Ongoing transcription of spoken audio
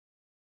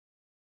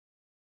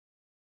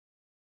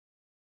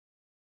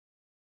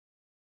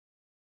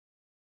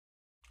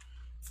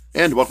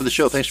And welcome to the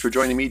show. Thanks for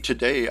joining me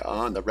today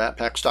on the Rat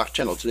Pack Stock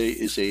channel. Today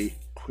is a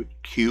quick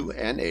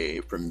Q&A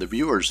from the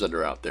viewers that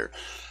are out there.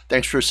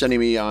 Thanks for sending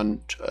me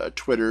on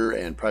Twitter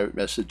and private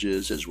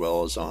messages as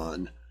well as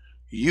on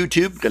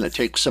YouTube. Going to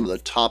take some of the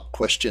top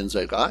questions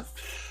I got.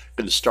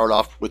 Going to start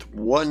off with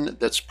one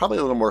that's probably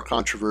a little more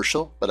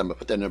controversial, but I'm going to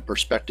put that in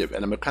perspective.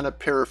 And I'm going to kind of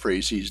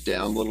paraphrase these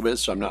down a little bit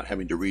so I'm not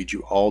having to read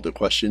you all the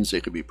questions.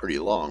 They could be pretty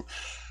long.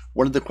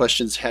 One of the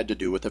questions had to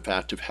do with the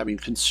fact of having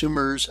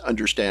consumers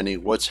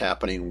understanding what's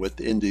happening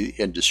within the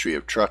industry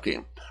of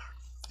trucking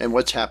and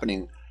what's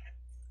happening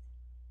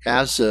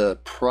as a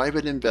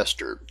private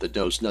investor that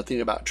knows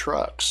nothing about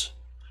trucks.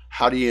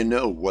 How do you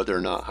know whether or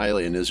not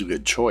Hyliion is a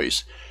good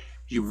choice?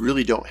 You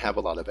really don't have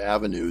a lot of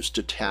avenues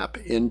to tap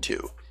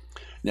into.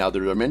 Now,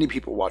 there are many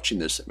people watching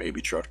this that may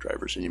be truck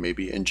drivers and you may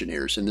be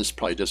engineers, and this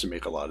probably doesn't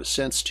make a lot of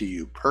sense to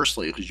you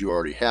personally because you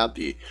already have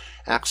the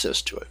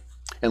access to it.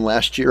 And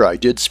last year I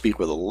did speak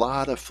with a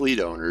lot of fleet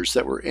owners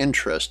that were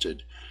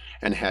interested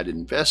and had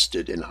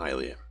invested in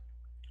Hyliion.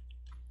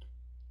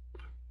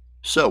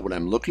 So when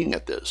I'm looking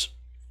at this,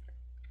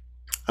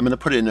 I'm going to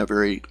put it in a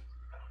very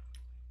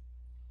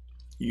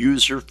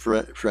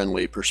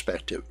user-friendly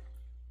perspective.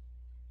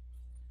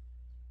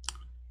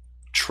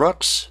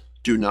 Trucks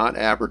do not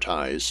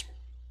advertise.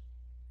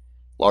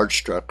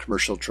 Large truck,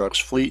 commercial trucks,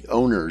 fleet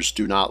owners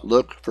do not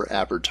look for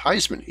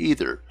advertisement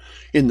either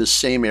in the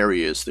same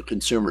areas the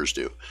consumers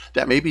do.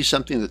 That may be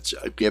something that's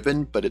a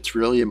given, but it's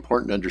really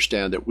important to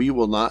understand that we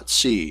will not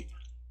see,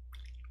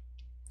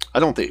 I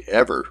don't think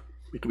ever,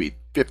 it could be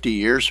 50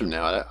 years from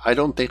now, I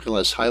don't think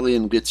unless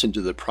Hyliion gets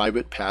into the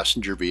private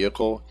passenger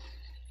vehicle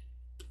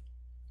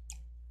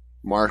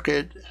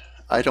market,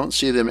 I don't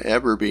see them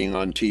ever being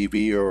on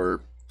TV or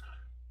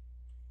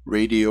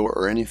radio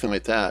or anything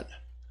like that.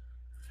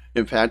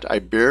 In fact, I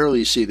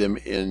barely see them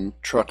in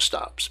truck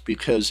stops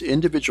because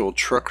individual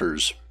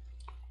truckers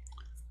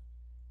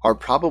are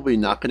probably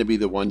not going to be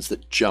the ones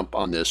that jump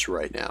on this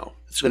right now.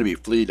 It's going to be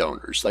fleet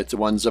owners, like the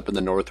ones up in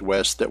the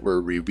Northwest that were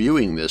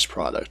reviewing this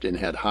product and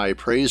had high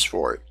praise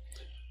for it.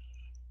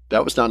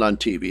 That was not on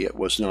TV. It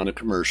wasn't on a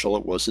commercial.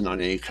 It wasn't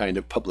on any kind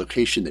of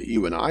publication that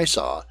you and I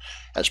saw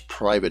as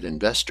private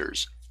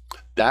investors.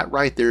 That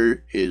right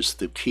there is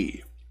the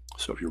key.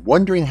 So if you're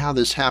wondering how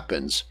this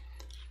happens,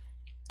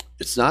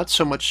 it's not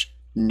so much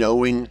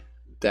knowing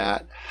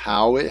that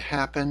how it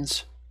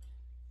happens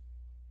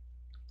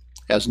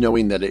as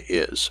knowing that it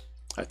is.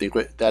 I think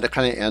that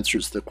kind of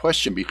answers the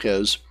question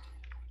because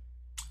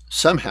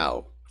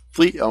somehow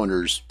fleet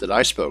owners that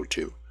I spoke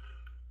to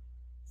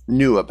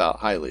knew about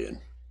Hyliion.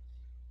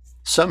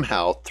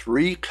 Somehow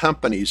 3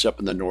 companies up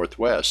in the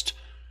Northwest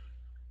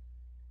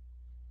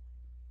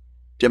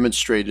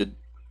demonstrated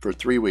for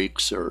 3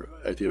 weeks, or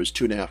I think it was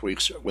 2.5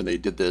 weeks when they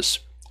did this,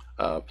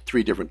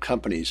 3 different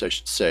companies, I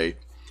should say,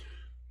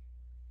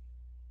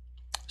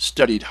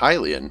 studied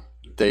Hyliion.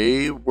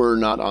 They were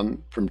not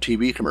on from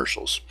TV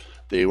commercials.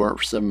 They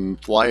weren't some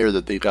flyer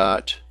that they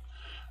got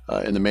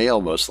in the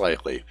mail, most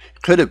likely.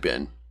 Could have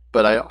been,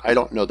 but I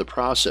don't know the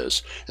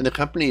process. And the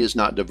company is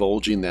not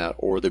divulging that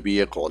or the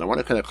vehicle. And I want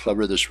to kind of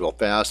cover this real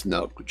fast and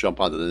I'll jump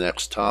on to the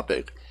next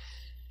topic.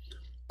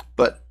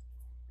 But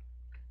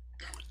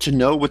to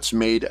know what's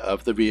made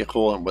of the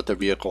vehicle and what the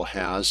vehicle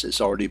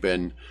has already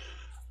been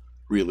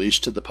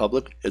released to the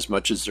public as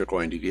much as they're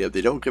going to give.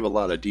 They don't give a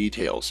lot of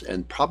details,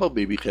 and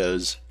probably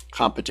because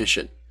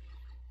competition.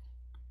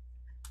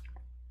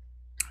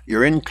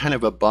 You're in kind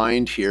of a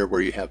bind here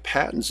where you have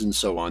patents and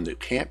so on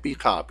that can't be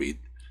copied.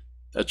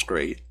 That's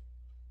great.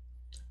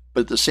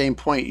 But at the same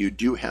point, you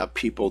do have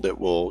people that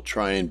will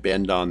try and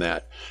bend on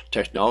that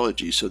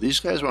technology. So these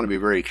guys want to be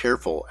very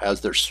careful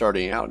as they're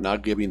starting out,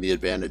 not giving the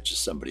advantage to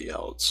somebody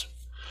else.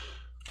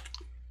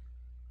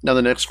 Now,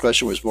 the next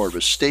question was more of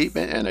a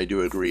statement, and I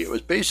do agree. It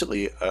was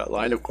basically a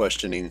line of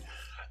questioning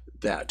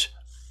that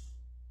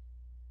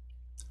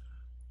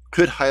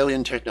could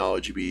Hyliion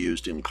technology be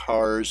used in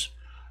cars?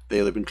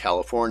 They live in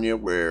California,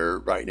 where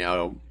right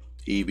now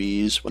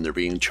EVs, when they're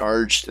being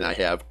charged, and I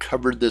have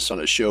covered this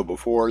on a show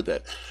before,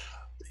 that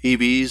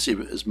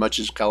EVs, as much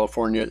as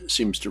California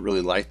seems to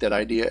really like that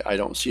idea, I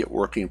don't see it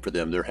working for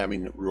them. They're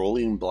having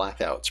rolling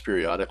blackouts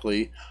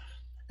periodically,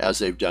 as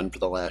they've done for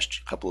the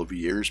last couple of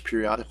years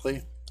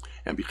periodically.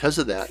 And because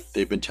of that,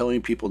 they've been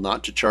telling people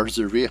not to charge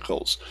their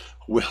vehicles.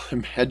 Well,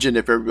 imagine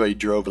if everybody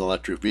drove an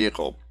electric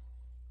vehicle.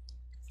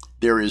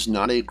 There is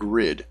not a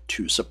grid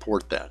to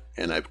support that,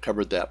 and I've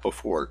covered that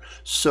before.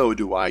 So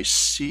do I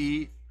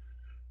see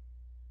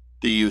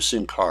the use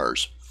in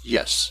cars?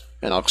 Yes,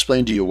 and I'll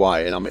explain to you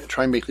why, and I'll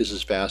try and make this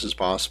as fast as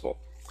possible.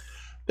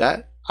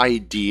 That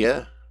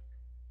idea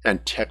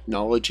and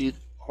technology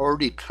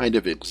already kind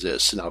of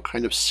exists, and I'll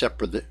kind of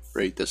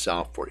separate this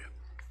out for you.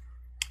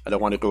 I don't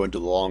want to go into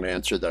the long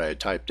answer that I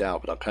typed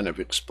out, but I'll kind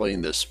of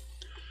explain this.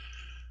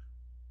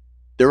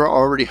 There are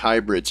already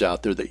hybrids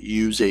out there that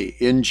use an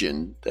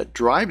engine that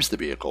drives the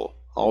vehicle,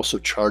 also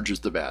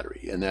charges the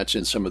battery, and that's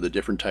in some of the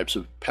different types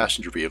of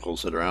passenger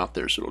vehicles that are out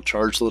there. So it'll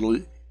charge a little,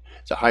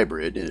 it's a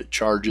hybrid, and it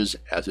charges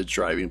as it's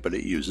driving, but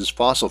it uses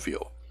fossil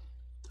fuel.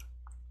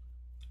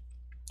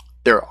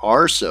 There are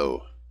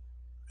also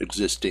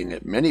existing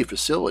at many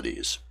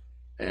facilities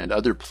and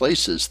other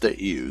places that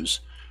use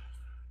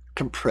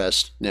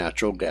compressed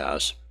natural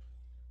gas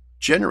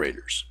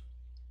generators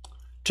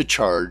to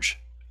charge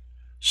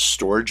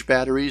storage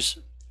batteries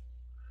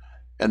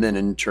and then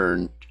in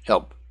turn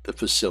help the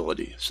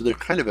facility. So they're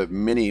kind of a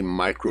mini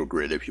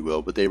microgrid, if you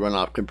will, but they run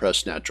off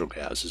compressed natural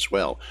gas as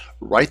well.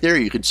 Right there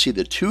you can see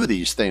the two of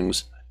these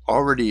things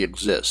already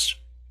exist.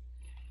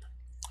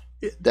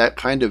 That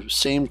kind of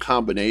same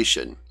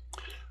combination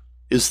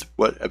is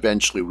what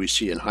eventually we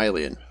see in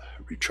Hyliion.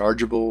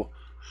 Rechargeable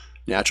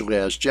natural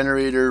gas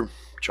generator,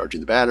 charging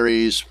the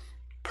batteries,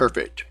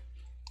 perfect.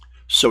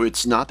 So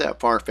it's not that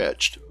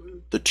far-fetched.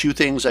 The two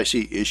things I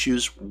see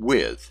issues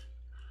with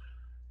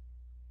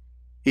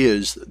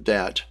is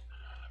that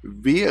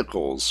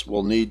vehicles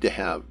will need to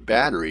have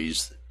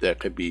batteries that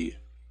could be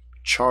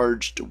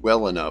charged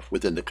well enough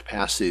within the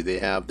capacity they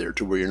have there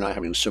to where you're not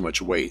having so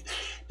much weight.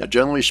 Now,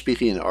 generally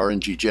speaking, an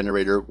RNG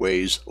generator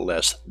weighs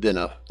less than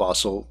a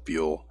fossil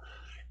fuel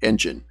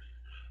engine.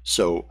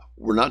 So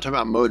we're not talking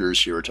about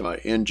motors here, we're talking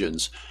about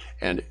engines.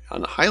 And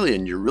on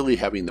Hyliion, you're really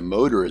having the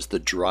motor as the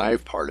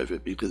drive part of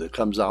it because it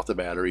comes off the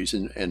batteries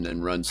and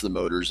then runs the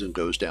motors and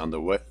goes down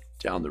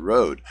the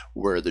road,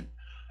 where the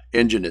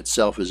engine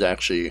itself is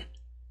actually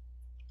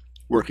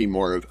working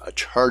more of a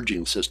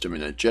charging system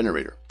in a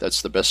generator.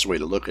 That's the best way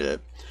to look at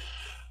it.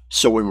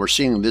 So when we're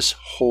seeing this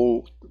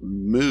whole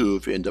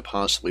move into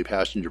possibly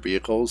passenger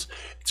vehicles,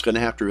 it's going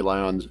to have to rely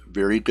on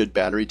very good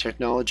battery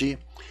technology.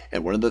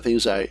 And one of the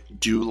things I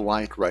do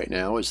like right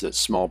now is that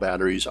small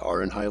batteries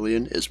are in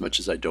Hyliion, as much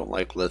as I don't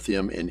like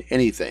lithium in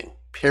anything,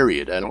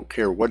 period. I don't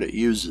care what it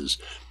uses.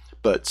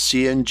 But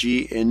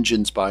CNG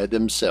engines by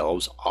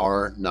themselves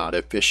are not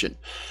efficient.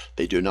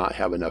 They do not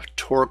have enough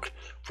torque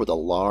for the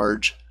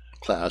large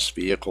class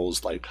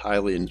vehicles like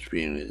Hyliion's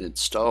being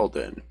installed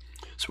in.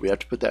 So we have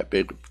to put that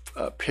big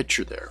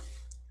picture there.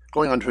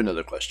 Going on to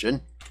another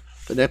question.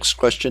 The next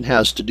question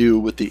has to do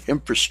with the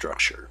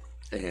infrastructure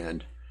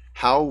and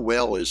how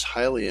well is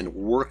Hyliion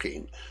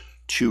working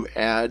to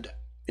add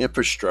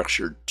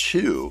infrastructure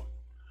to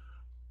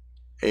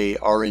a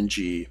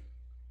RNG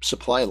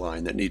supply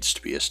line that needs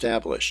to be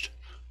established.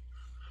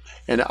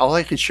 And all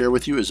I can share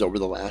with you is over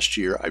the last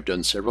year, I've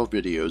done several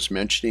videos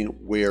mentioning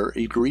where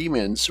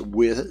agreements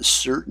with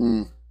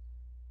certain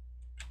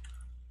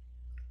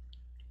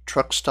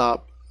truck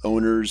stop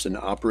owners and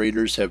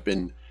operators have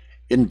been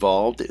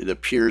involved. It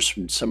appears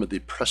from some of the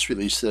press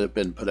releases that have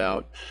been put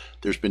out,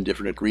 there's been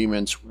different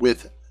agreements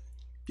with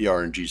the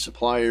RNG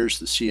suppliers,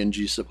 the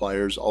CNG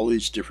suppliers, all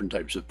these different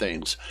types of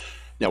things.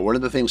 Now, one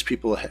of the things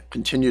people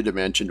continue to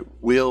mention,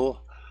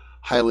 will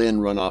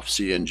Hyliion run off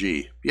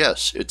CNG?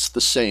 Yes, it's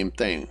the same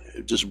thing.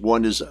 Just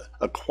one is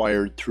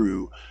acquired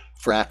through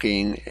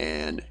fracking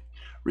and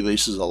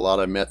releases a lot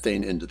of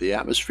methane into the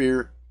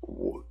atmosphere.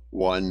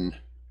 One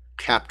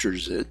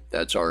captures it,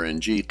 that's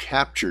RNG,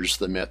 captures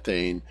the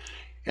methane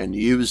and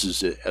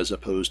uses it as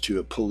opposed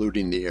to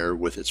polluting the air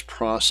with its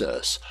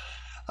process.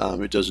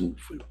 It doesn't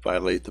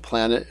violate the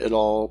planet at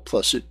all,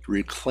 plus it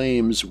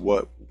reclaims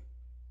what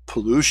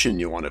pollution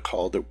you want to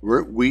call that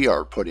we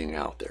are putting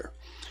out there.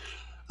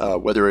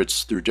 Whether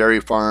it's through dairy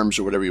farms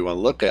or whatever you want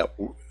to look at,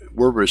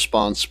 we're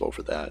responsible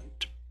for that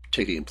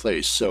taking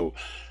place. So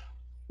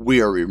we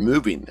are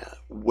removing that,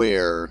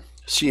 where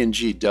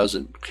CNG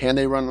doesn't. Can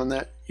they run on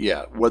that?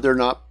 Yeah. Whether or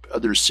not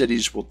other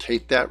cities will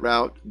take that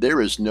route, there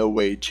is no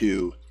way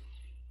to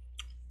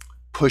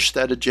push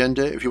that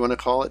agenda, if you want to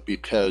call it,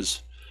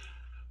 because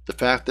the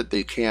fact that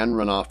they can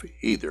run off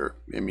either,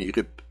 I mean, you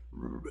could,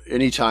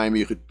 anytime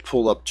you could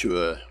pull up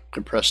to a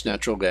compressed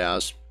natural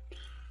gas,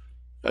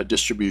 a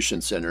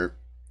distribution center,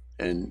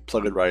 and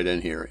plug it right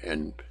in here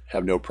and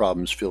have no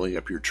problems filling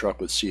up your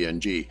truck with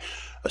CNG.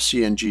 A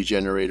CNG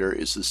generator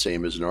is the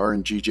same as an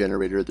RNG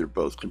generator. They're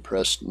both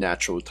compressed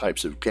natural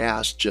types of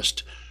gas,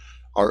 just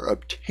are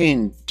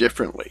obtained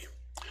differently.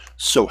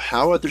 So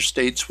how other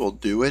states will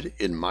do it,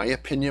 in my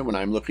opinion, when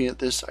I'm looking at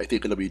this, I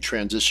think it'll be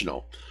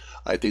transitional.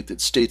 I think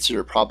that states that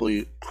are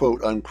probably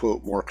quote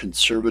unquote more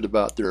conservative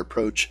about their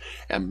approach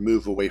and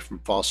move away from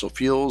fossil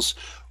fuels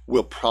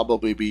will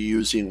probably be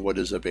using what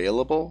is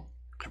available,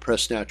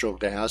 compressed natural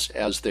gas,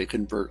 as they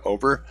convert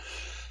over.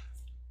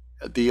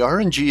 The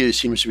RNG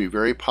seems to be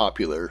very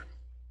popular.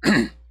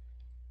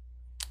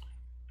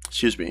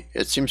 Excuse me.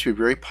 It seems to be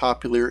very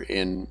popular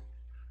in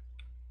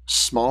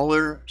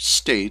smaller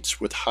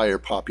states with higher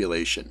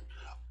population.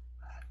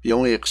 The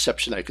only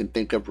exception I can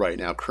think of right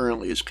now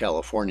currently is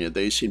California.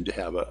 They seem to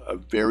have a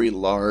very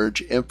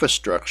large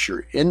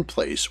infrastructure in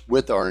place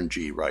with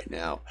RNG right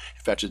now.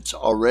 In fact, it's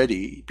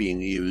already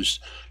being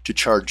used to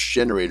charge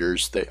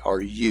generators that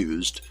are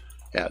used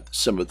at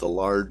some of the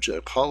large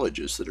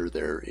colleges that are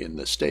there in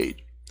the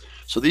state.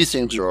 So these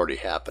things are already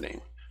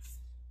happening.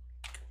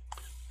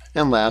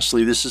 And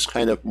lastly, this is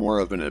kind of more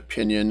of an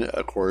opinion,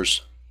 of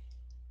course,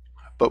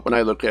 but when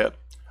I look at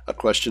a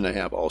question I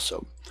have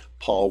also,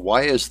 Paul,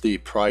 why is the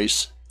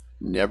price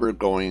never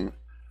going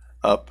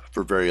up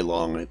for very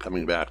long and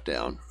coming back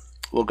down?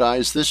 Well,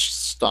 guys, this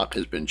stock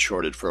has been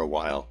shorted for a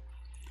while,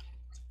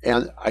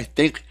 and I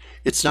think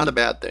it's not a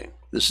bad thing.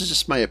 this is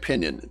just my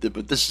opinion,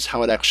 but this is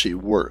how it actually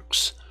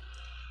works.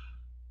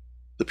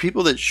 The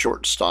people that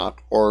short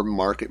stock or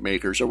market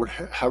makers, or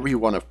however you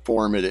want to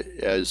form it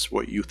as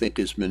what you think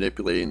is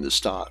manipulating the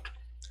stock,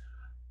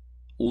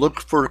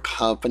 look for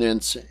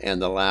confidence and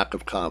the lack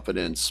of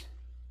confidence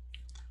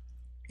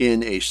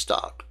in a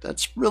stock.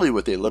 That's really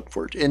what they look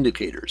for,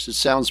 indicators. It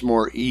sounds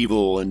more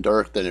evil and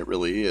dark than it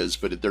really is,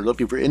 but they're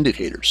looking for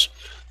indicators.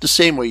 The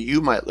same way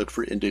you might look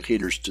for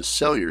indicators to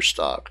sell your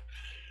stock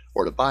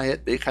or to buy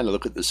it, they kind of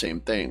look at the same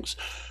things.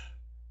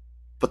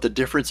 But the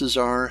differences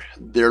are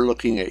they're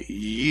looking at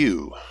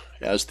you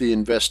as the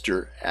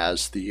investor,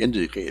 as the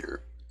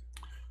indicator.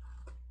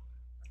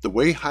 The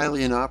way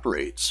Hyliion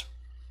operates,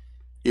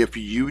 if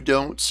you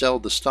don't sell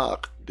the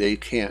stock, they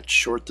can't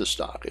short the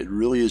stock. It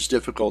really is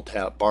difficult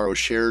to borrow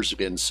shares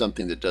against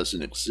something that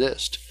doesn't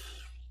exist.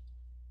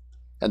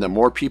 And the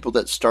more people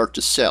that start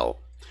to sell,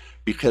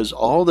 because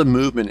all the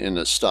movement in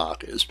a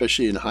stock,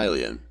 especially in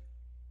Hyliion,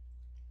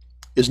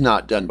 is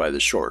not done by the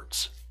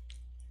shorts.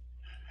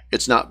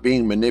 It's not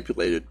being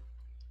manipulated.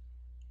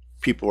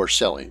 People are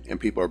selling and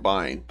people are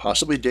buying,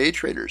 possibly day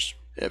traders.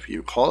 If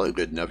you call it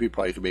good enough, you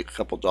probably can make a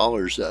couple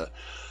dollars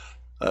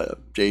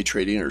day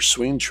trading or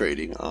swing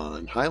trading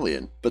on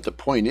Hyliion. But the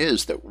point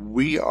is that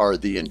we are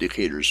the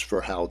indicators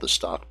for how the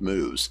stock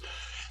moves.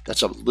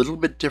 That's a little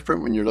bit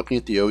different when you're looking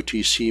at the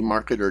OTC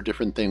market or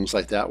different things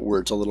like that,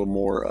 where it's a little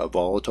more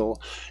volatile,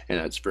 and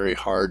it's very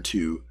hard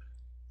to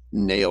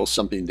nail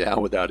something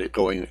down without it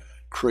going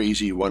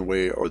crazy one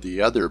way or the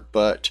other.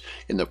 But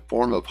in the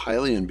form of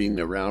Hyliion being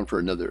around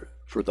for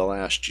the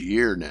last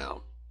year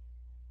now,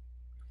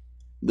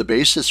 the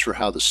basis for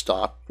how the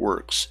stock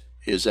works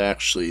is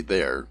actually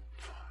there.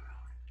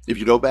 If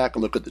you go back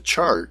and look at the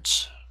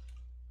charts,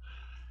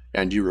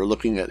 and you were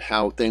looking at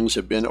how things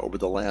have been over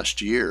the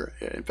last year,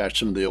 in fact,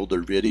 some of the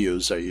older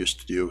videos I used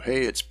to do,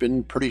 hey, it's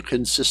been pretty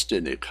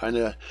consistent. It kind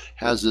of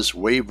has this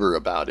waver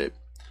about it.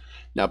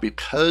 Now,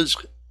 because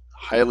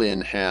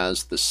Hyliion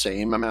has the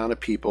same amount of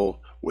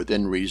people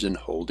within reason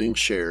holding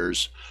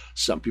shares,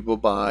 some people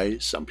buy,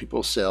 some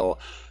people sell,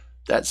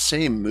 that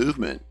same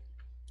movement,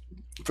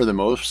 for the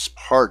most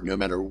part, no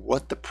matter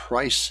what the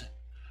price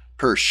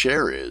per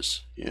share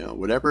is,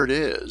 whatever it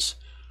is,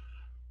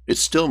 it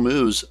still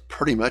moves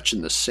pretty much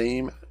in the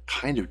same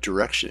kind of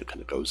direction. It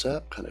kind of goes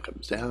up, kind of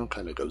comes down,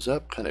 kind of goes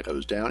up, kind of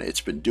goes down.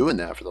 It's been doing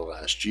that for the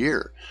last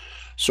year.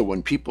 So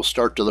when people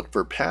start to look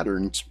for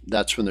patterns,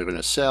 that's when they're going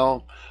to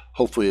sell.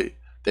 Hopefully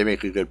they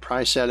make a good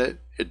price at it.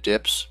 It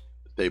dips,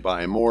 they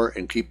buy more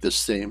and keep this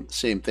same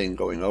thing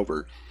going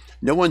over.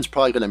 No one's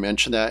probably going to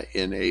mention that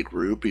in a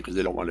group because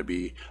they don't want to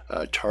be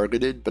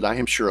targeted, but I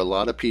am sure a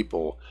lot of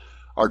people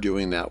are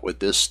doing that with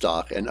this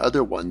stock and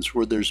other ones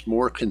where there's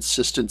more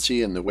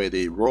consistency in the way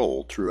they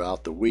roll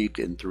throughout the week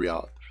and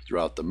throughout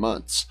the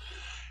months.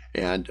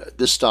 And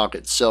this stock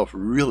itself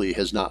really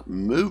has not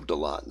moved a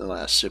lot in the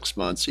last 6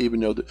 months, even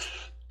though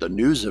the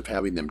news of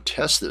having them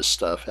test this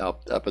stuff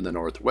up in the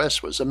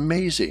Northwest was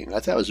amazing.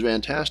 I thought it was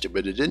fantastic,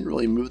 but it didn't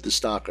really move the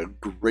stock a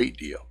great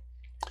deal.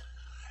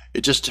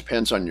 It just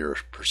depends on your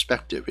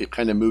perspective. It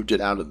kind of moved it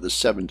out of the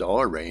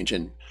 $7 range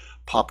and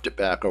popped it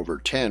back over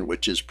 10,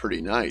 which is pretty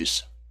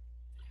nice,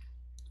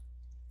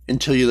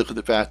 until you look at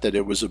the fact that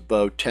it was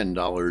above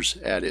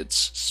 $10 at its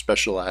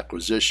special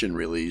acquisition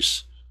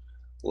release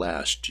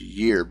last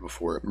year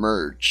before it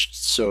merged.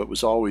 So it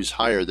was always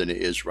higher than it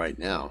is right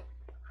now.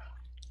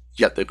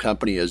 Yet the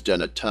company has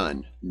done a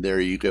ton. There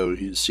you go.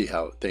 You see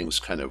how things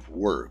kind of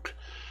work.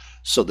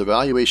 So the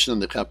valuation of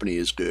the company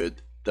is good.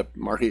 The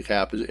market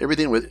cap is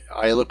everything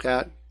I look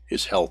at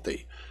is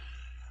healthy.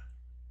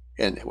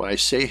 And when I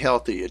say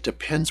healthy, it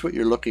depends what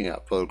you're looking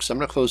at, folks. I'm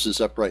going to close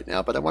this up right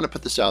now, but I want to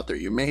put this out there.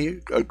 You may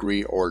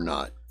agree or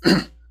not.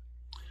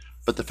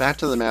 But the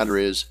fact of the matter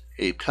is,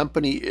 a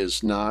company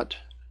is not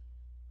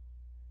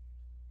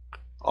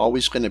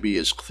always going to be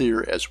as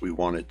clear as we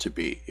want it to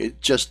be.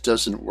 It just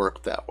doesn't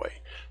work that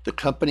way. The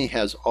company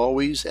has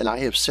always, and I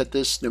have said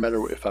this no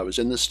matter if I was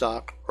in the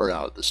stock or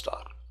out of the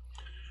stock,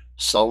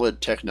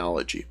 solid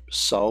technology,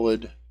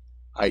 solid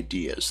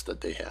ideas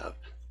that they have.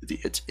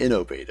 It's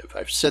innovative.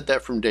 I've said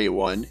that from day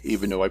one,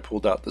 even though I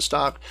pulled out the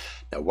stock.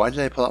 Now, why did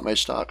I pull out my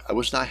stock? I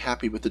was not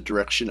happy with the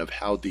direction of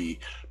how the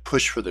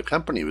push for the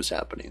company was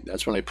happening.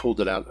 That's when I pulled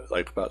it out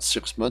like about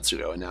 6 months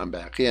ago, and now I'm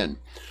back in.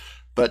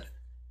 But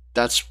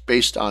that's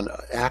based on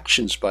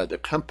actions by the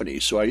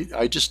company. So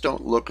I just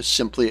don't look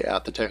simply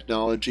at the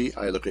technology.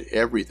 I look at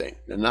everything.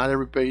 And not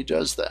everybody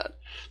does that,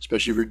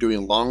 especially if you're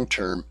doing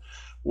long-term.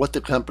 What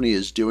the company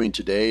is doing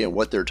today and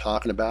what they're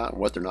talking about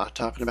and what they're not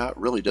talking about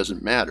really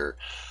doesn't matter.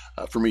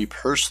 For me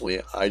personally,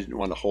 I didn't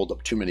want to hold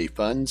up too many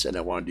funds and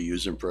I wanted to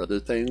use them for other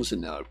things,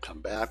 and now I've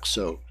come back.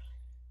 So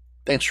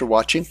thanks for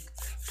watching.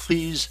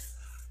 Please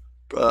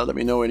let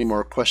me know any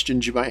more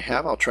questions you might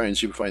have. I'll try and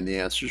see if I find the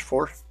answers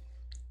for.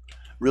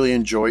 Really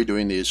enjoy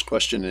doing these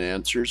question and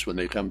answers when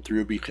they come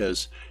through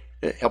because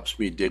it helps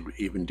me dig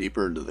even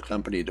deeper into the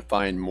company to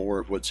find more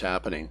of what's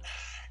happening.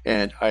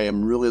 And I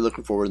am really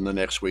looking forward in the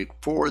next week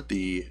for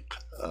the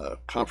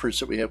conference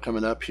that we have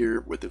coming up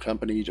here with the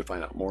company to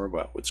find out more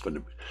about what's going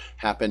to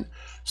happen.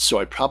 So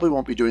I probably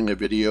won't be doing a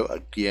video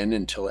again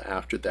until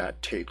after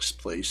that takes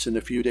place in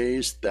a few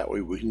days. That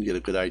way we can get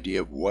a good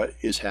idea of what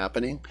is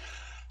happening,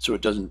 so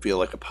it doesn't feel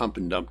like a pump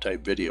and dump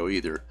type video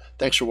either.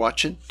 Thanks for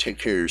watching. Take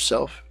care of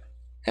yourself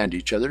and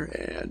each other,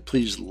 and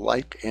please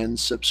like and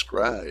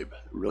subscribe.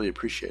 Really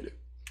appreciate it.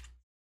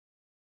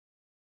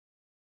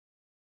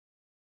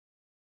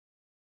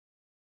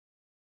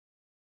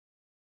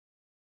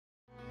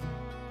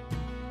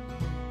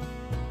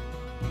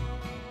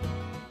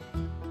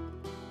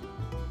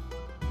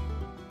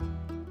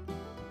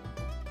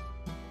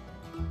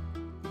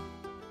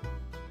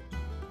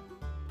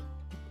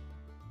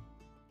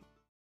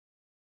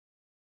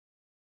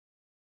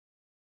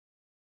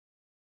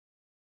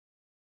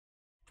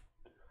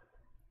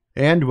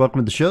 And welcome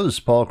to the show. This is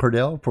Paul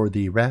Cordell for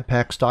the Rat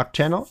Pack Stock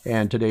Channel,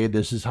 and today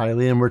this is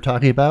Hyliion we're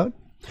talking about.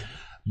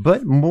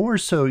 But more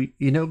so,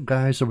 you know,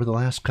 guys, over the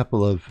last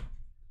couple of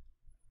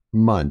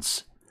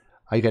months,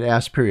 I get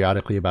asked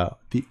periodically about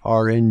the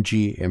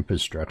RNG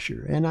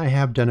infrastructure, and I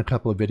have done a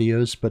couple of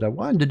videos, but I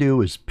wanted to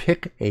do is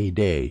pick a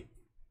day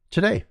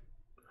today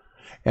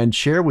and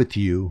share with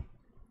you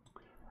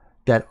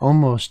that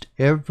almost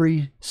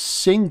every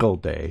single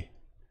day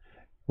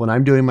when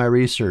I'm doing my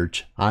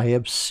research, I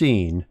have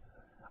seen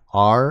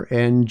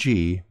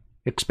RNG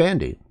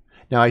expanding.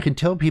 Now, I can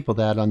tell people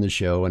that on the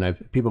show,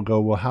 and people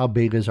go, well, how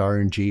big is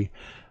RNG?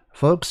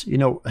 Folks, you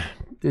know,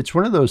 it's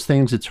one of those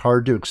things that's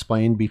hard to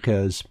explain,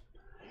 because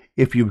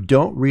if you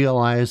don't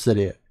realize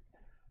that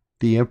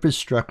the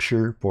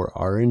infrastructure for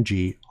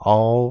RNG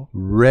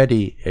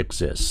already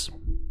exists,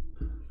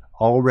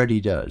 already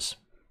does.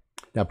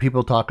 Now,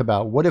 people talk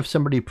about, what if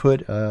somebody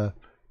put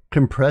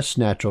compressed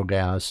natural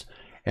gas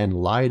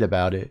and lied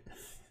about it,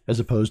 as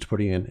opposed to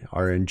putting in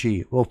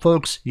RNG. Well,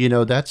 folks, you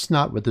know, that's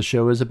not what the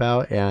show is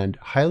about, and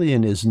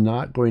Hyliion is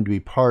not going to be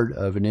part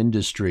of an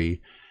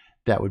industry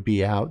that would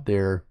be out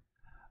there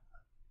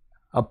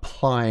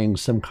applying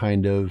some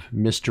kind of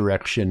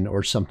misdirection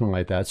or something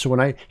like that. So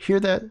when I hear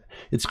that,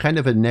 it's kind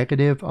of a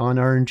negative on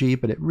RNG,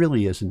 but it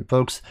really isn't.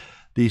 Folks,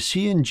 the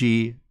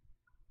CNG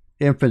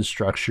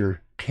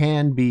infrastructure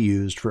can be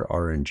used for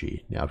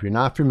RNG. Now, if you're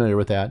not familiar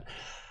with that,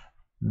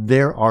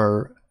 there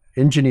are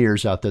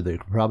engineers out there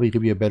that can probably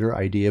give you a better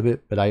idea of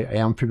it, but I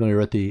am familiar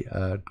with the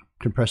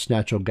compressed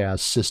natural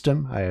gas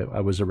system. I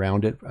was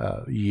around it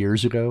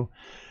years ago,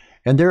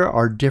 and there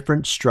are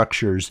different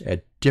structures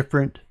at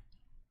different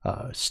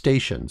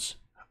stations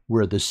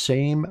where the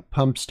same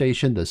pump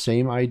station, the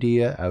same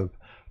idea of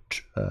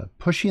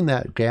pushing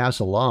that gas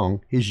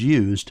along is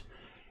used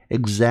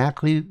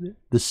exactly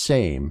the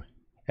same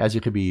as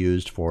it could be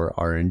used for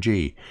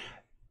RNG.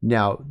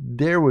 Now,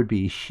 there would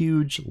be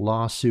huge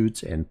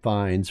lawsuits and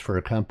fines for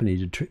a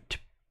company to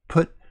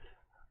put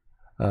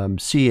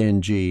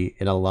CNG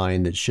in a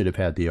line that should have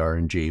had the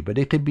RNG, but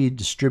it could be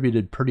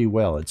distributed pretty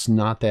well. It's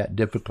not that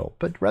difficult.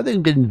 But rather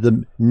than get into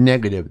the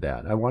negative of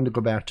that, I wanted to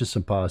go back to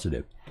some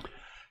positive.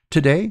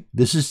 Today,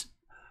 this is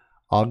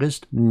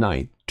August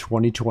 9th,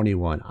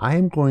 2021. I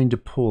am going to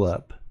pull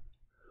up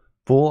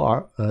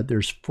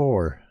there's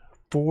four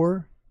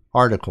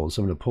articles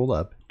I'm going to pull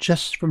up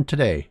just from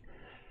today.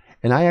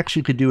 And I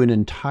actually could do an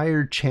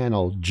entire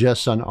channel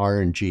just on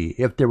RNG.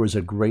 If there was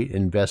a great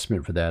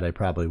investment for that, I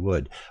probably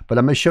would. But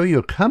I'm going to show you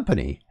a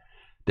company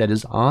that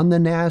is on the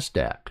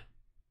NASDAQ.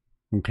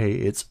 Okay,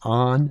 it's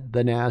on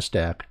the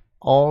NASDAQ,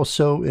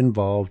 also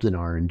involved in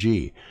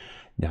RNG.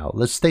 Now,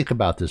 let's think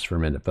about this for a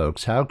minute,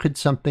 folks. How could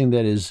something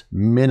that is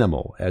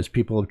minimal, as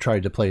people have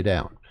tried to play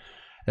down,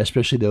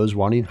 especially those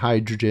wanting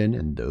hydrogen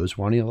and those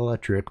wanting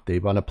electric, they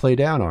want to play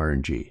down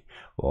RNG.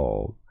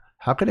 Well,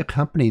 how could a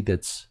company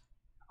that's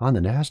on the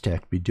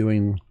NASDAQ be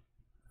doing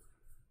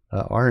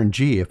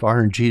RNG if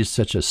RNG is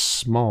such a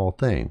small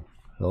thing?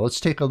 Well, let's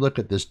take a look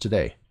at this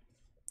today.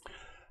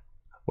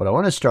 What I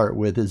want to start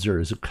with is there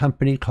is a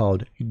company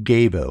called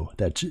Gevo.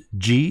 That's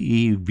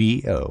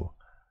G-E-V-O.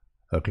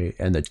 Okay,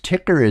 and the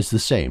ticker is the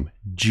same,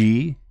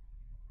 G-E-V-O.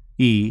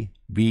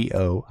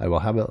 I will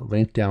have a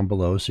link down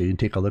below so you can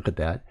take a look at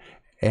that.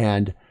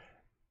 And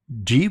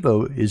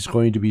Gevo is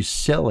going to be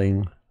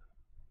selling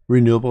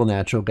renewable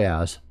natural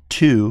gas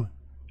to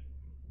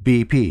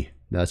BP.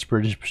 That's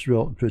British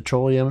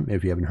Petroleum.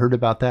 If you haven't heard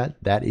about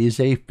that, that is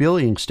a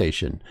filling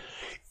station.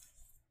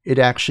 It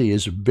actually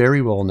is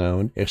very well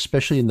known,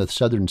 especially in the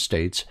southern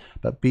states,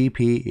 but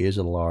BP is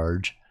a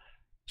large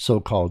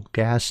so-called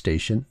gas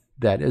station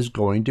that is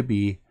going to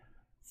be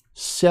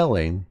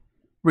selling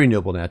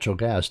renewable natural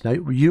gas. Now,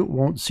 you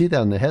won't see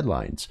that in the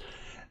headlines.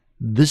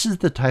 This is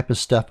the type of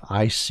stuff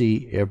I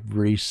see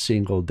every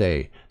single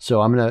day.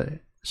 So I'm going to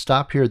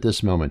stop here at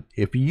this moment.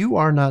 If you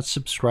are not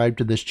subscribed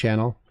to this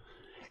channel,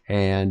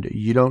 and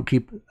you don't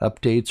keep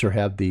updates or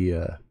have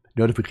the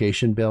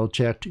notification bell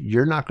checked,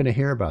 you're not going to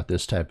hear about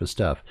this type of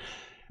stuff,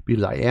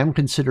 because I am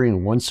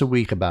considering once a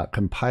week about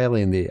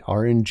compiling the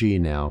RNG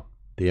now,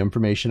 the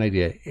information I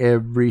get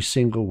every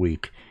single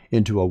week,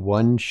 into a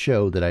one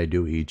show that I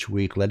do each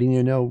week, letting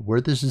you know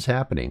where this is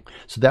happening.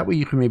 So that way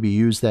you can maybe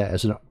use that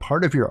as a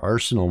part of your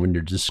arsenal when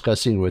you're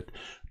discussing with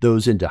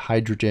those into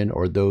hydrogen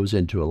or those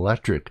into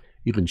electric.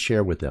 You can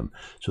share with them.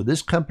 So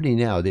this company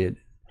now,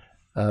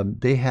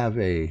 they have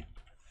a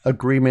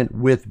agreement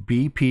with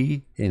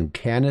BP in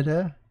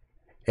Canada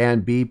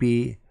and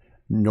BP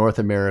North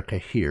America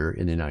here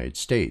in the United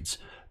States.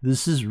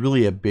 This is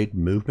really a big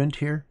movement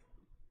here.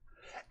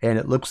 And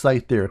it looks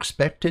like they're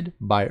expected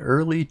by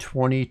early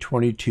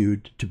 2022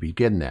 to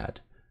begin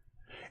that.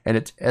 And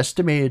it's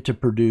estimated to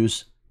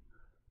produce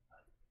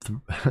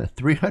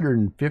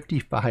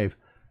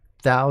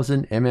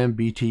 355,000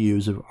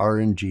 MMBTUs of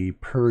RNG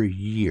per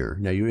year.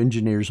 Now, you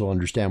engineers will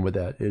understand what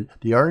that is.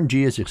 The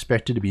RNG is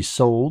expected to be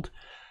sold,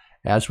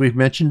 as we've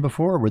mentioned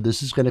before, where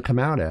this is going to come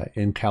out at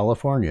in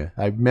California.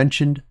 I've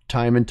mentioned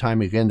time and time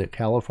again that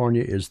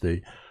California is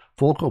the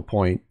focal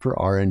point for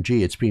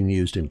RNG. It's being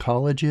used in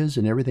colleges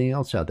and everything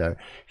else out there.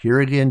 Here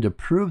again, to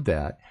prove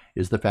that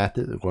is the fact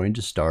that they're going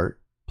to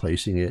start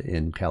placing it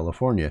in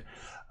California.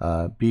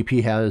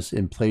 BP has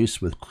in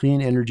place with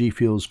Clean Energy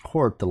Fuels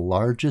Corp. the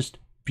largest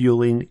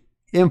fueling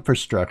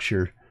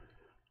infrastructure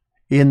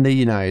in the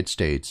United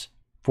States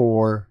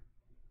for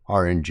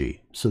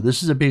RNG. So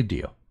this is a big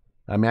deal.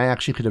 I mean, I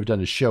actually could have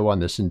done a show on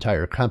this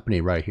entire company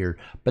right here,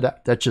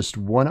 but that's just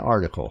one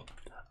article.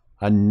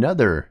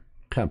 Another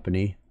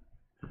company,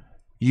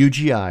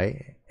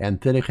 UGI,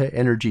 Anthenica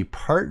Energy,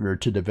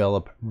 partnered to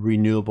develop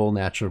renewable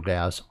natural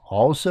gas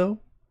also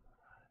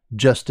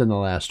just in the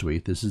last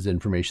week. This is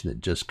information that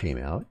just came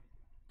out.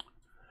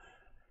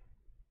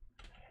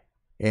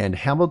 And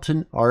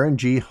Hamilton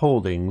RNG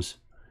Holdings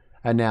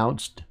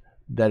announced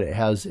that it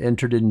has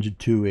entered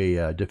into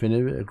a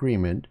definitive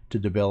agreement to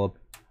develop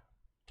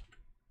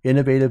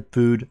innovative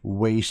food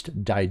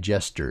waste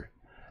digester.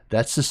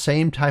 That's the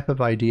same type of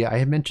idea. I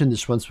had mentioned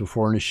this once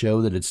before in a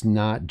show that it's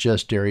not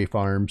just dairy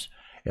farms.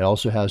 It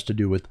also has to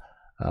do with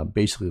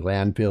basically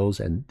landfills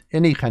and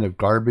any kind of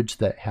garbage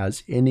that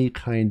has any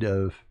kind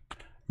of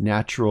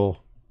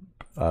natural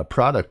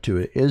product to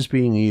it is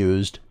being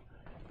used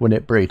when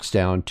it breaks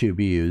down to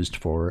be used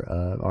for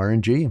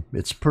RNG.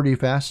 It's pretty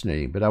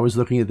fascinating, but I was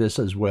looking at this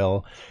as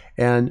well,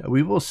 and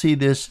we will see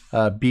this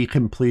be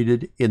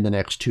completed in the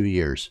next 2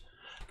 years.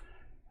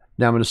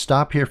 Now I'm going to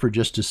stop here for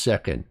just a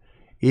second.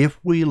 If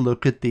we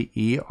look at the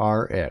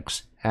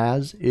ERX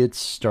as it's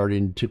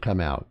starting to come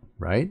out,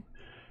 right?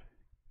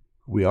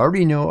 We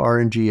already know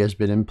RNG has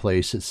been in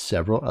place at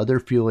several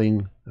other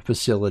fueling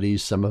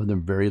facilities, some of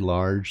them very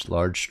large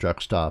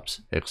truck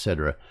stops,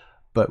 etc.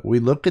 But we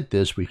look at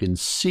this, we can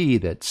see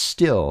that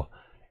still,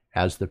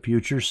 as the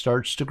future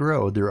starts to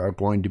grow, there are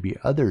going to be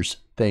other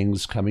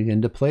things coming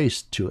into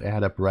place to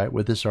add up right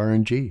with this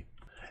RNG.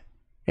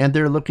 And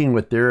they're looking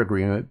with their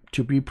agreement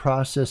to be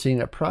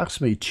processing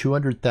approximately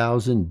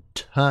 200,000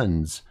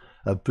 tons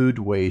of food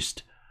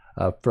waste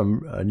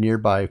from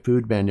nearby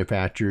food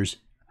manufacturers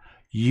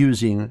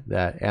using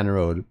that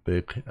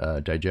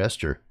anaerobic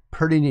digester.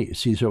 Pretty neat.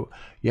 See, so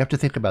you have to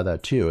think about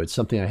that too. It's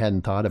something I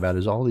hadn't thought about,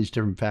 is all these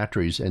different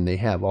factories and they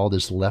have all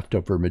this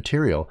leftover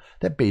material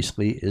that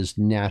basically is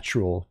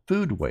natural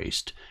food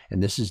waste.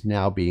 And this is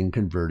now being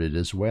converted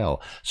as well.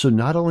 So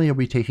not only are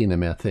we taking the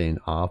methane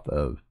off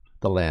of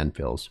the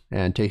landfills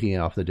and taking it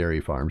off the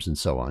dairy farms and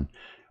so on,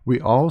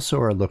 we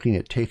also are looking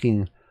at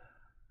taking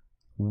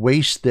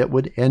waste that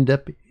would end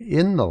up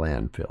in the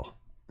landfill.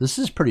 This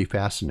is pretty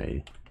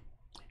fascinating.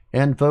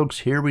 And folks,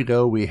 here we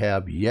go. We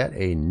have yet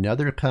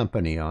another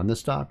company on the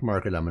stock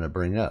market I'm going to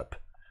bring up.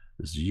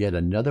 This is yet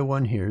another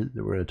one here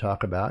that we're going to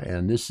talk about.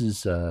 And this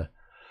is a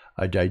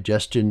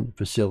digestion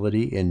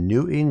facility in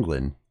New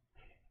England.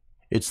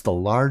 It's the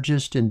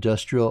largest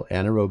industrial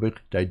anaerobic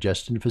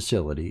digestion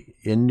facility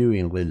in New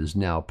England, is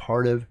now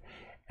part of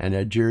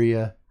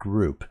Anageria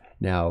Group.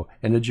 Now,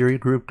 Anageria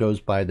Group goes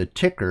by the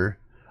ticker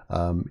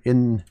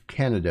in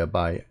Canada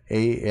by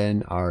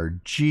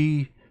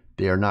ANRG.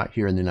 They are not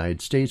here in the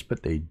United States,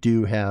 but they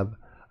do have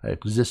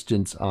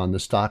existence on the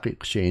stock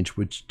exchange,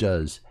 which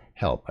does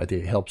help. I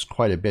think it helps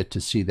quite a bit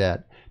to see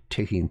that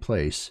taking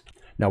place.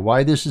 Now,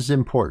 why this is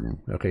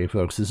important, okay,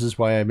 folks, this is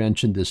why I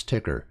mentioned this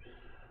ticker.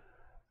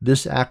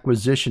 This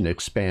acquisition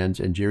expands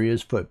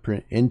Angeria's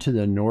footprint into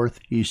the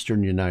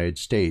northeastern United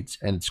States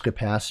and its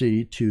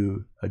capacity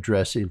to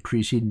address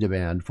increasing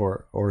demand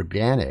for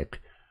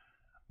organic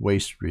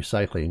waste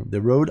recycling.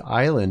 The Rhode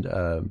Island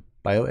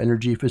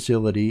bioenergy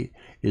facility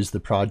is the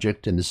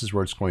project, and this is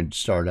where it's going to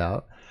start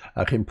out,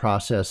 can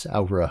process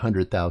over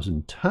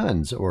 100,000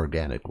 tons of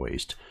organic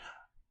waste.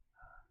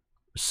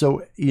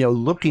 So,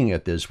 looking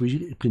at this,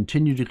 we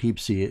continue to keep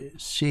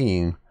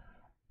seeing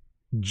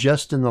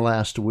just in the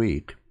last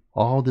week,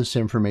 all this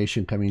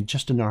information coming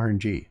just in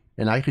RNG.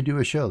 And I could do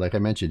a show, like I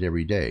mentioned,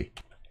 every day.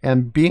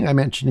 And being I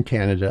mentioned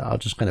Canada, I'll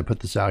just kind of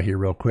put this out here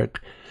real quick.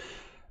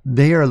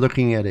 They are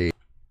looking at a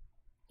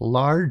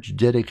large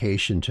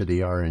dedication to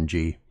the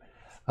RNG.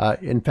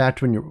 In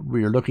fact, when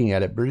we're looking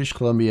at it, British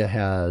Columbia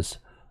has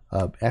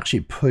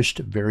actually pushed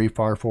very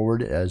far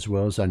forward, as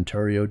well as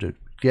Ontario, to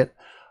get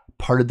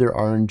part of their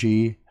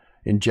RNG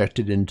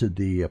injected into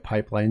the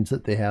pipelines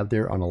that they have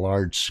there on a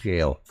large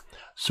scale.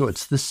 So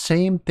it's the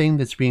same thing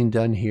that's being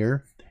done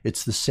here.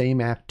 It's the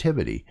same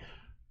activity.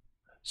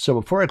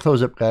 So before I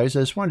close up, guys, I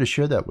just wanted to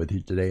share that with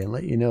you today and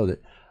let you know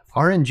that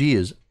RNG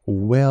is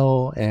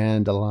well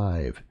and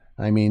alive.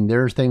 I mean,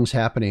 there are things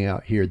happening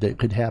out here that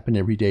could happen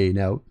every day.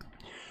 Now,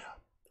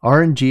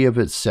 RNG of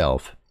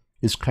itself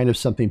is kind of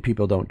something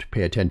people don't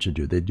pay attention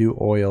to. They do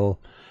oil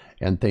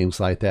and things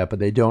like that, but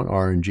they don't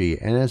RNG.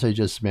 And as I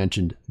just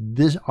mentioned,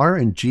 this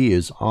RNG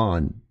is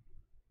on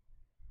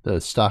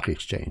the stock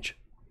exchange.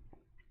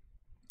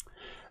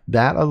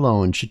 That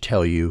alone should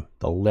tell you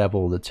the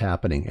level that's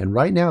happening. And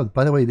right now,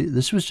 by the way,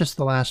 this was just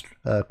the last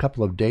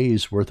couple of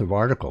days worth of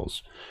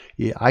articles.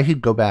 I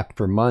could go back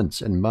for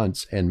months and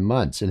months and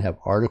months and have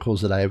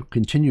articles that I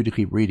continue to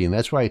keep reading.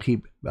 That's why I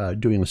keep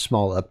doing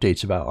small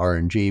updates about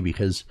RNG,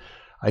 because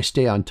I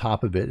stay on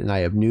top of it, and I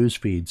have news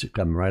feeds that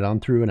come right on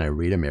through, and I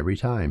read them every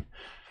time.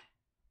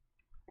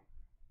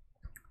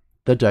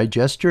 The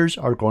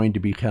digesters are going to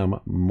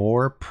become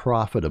more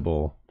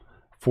profitable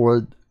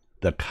for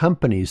the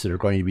companies that are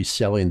going to be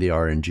selling the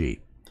RNG.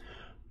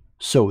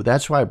 So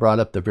that's why I brought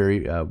up the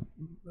very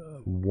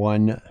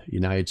one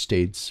United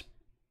States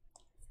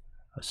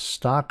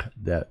stock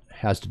that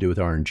has to do with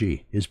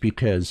RNG, is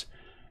because,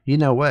 you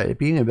know what,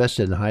 being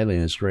invested in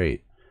Hyliion is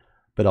great.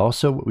 But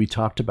also, we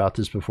talked about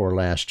this before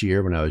last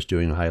year when I was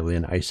doing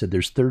Hyliion. I said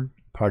there's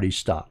third-party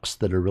stocks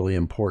that are really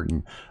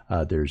important.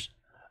 There's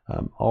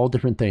all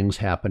different things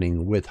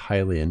happening with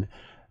Hyliion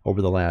over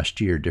the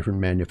last year, different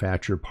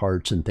manufacturer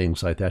parts and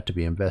things like that to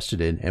be invested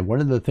in. And one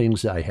of the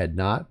things that I had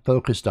not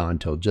focused on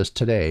till just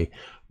today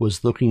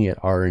was looking at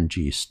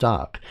RNG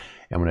stock.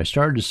 And when I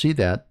started to see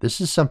that,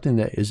 this is something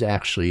that is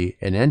actually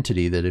an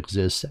entity that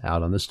exists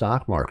out on the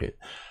stock market.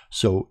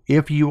 So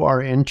if you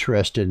are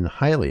interested in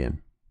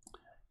Hyliion,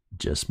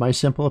 just my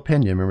simple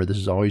opinion, remember this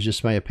is always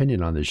just my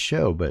opinion on this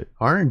show, but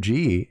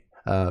RNG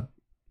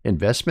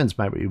investments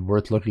might be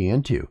worth looking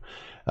into.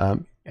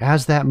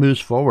 As that moves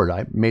forward,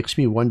 it makes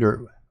me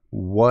wonder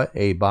what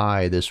a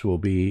buy this will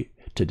be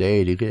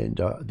today to get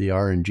into the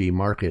RNG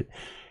market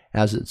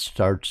as it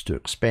starts to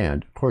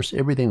expand. Of course,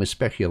 everything is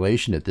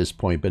speculation at this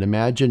point, but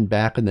imagine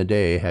back in the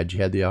day, had you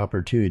had the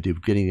opportunity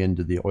of getting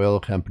into the oil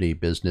company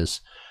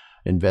business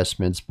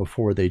investments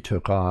before they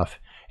took off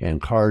and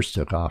cars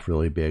took off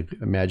really big.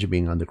 Imagine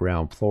being on the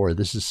ground floor.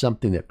 This is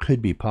something that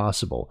could be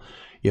possible.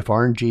 If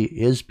RNG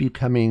is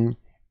becoming,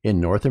 in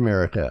North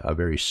America, a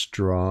very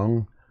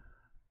strong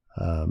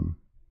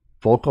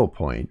focal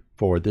point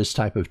for this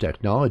type of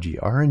technology,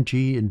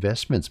 RNG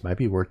investments might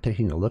be worth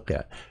taking a look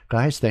at.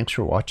 Guys, thanks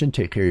for watching.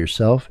 Take care of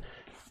yourself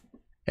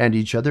and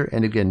each other.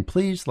 And again,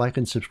 please like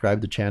and subscribe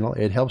to the channel.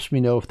 It helps me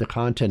know if the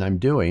content I'm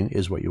doing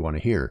is what you want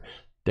to hear.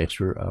 Thanks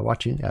for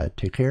watching.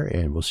 Take care,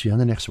 and we'll see you on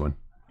the next one.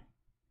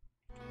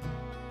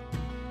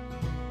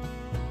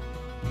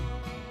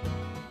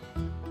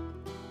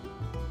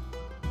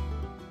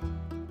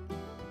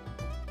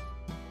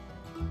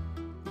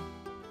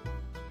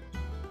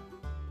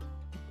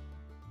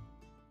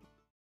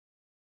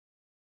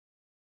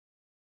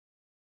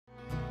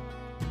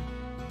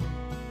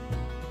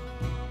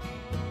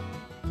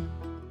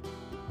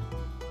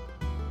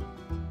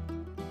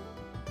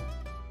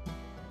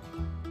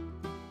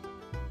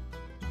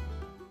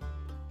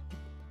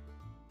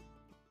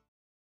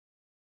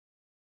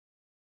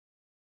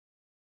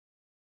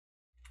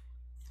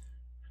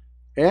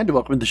 And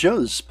welcome to the show.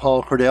 This is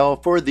Paul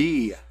Cordell for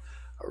the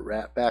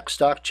Ratback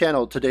Stock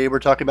Channel. Today we're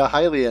talking about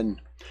Hyliion.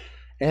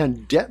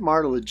 And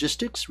Detmar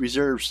Logistics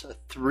reserves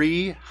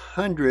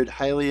 300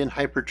 Hyliion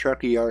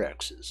Hypertruck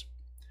ERXs.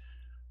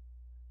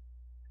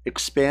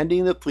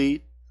 Expanding the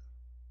fleet,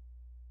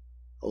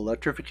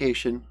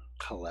 electrification,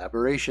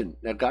 collaboration.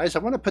 Now guys, I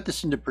want to put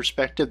this into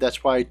perspective.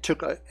 That's why I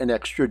took an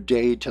extra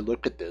day to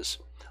look at this.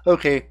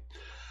 Okay.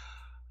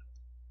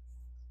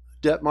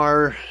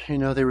 Detmar,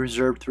 they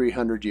reserved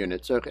 300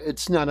 units. Okay,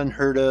 it's not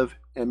unheard of,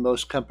 and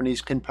most companies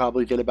can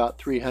probably get about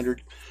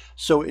 300.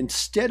 So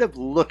instead of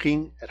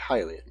looking at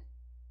Hyliion,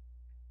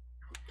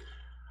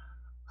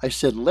 I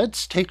said,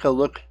 let's take a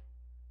look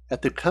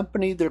at the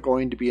company they're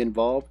going to be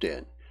involved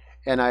in.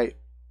 And I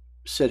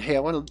said, hey, I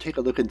want to take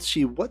a look and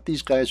see what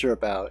these guys are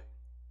about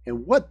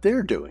and what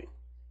they're doing.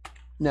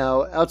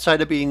 Now,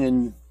 outside of being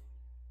in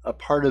a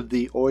part of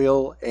the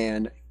oil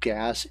and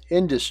gas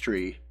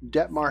industry,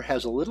 Detmar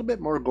has a little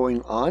bit more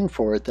going on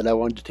for it that I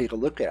wanted to take a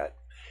look at.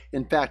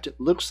 In fact, it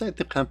looks like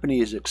the company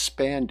is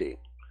expanding.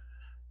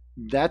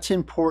 That's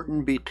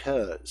important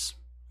because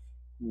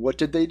what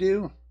did they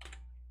do?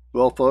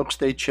 Well, folks,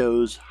 they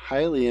chose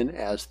Hyliion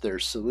as their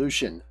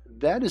solution.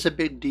 That is a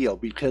big deal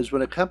because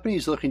when a company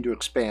is looking to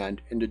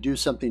expand and to do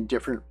something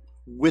different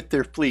with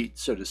their fleet,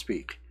 so to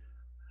speak,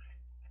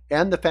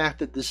 and the fact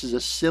that this is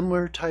a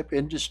similar type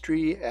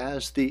industry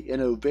as the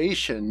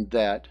innovation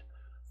that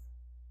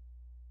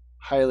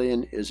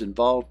Hyliion is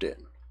involved in.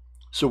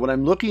 So when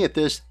I'm looking at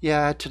this,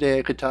 yeah, today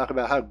I could talk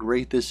about how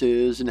great this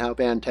is and how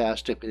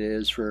fantastic it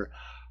is for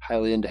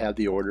Hyliion to have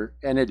the order,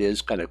 and it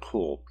is kind of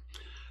cool.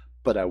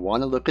 But I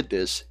want to look at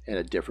this in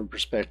a different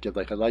perspective,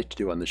 like I like to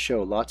do on the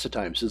show lots of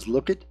times, is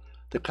look at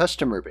the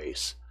customer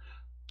base.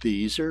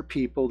 These are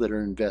people that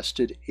are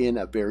invested in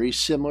a very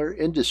similar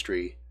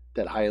industry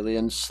that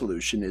Hyliion's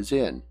solution is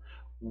in.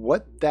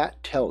 What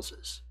that tells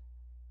us,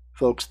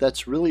 folks,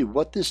 that's really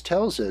what this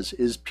tells us,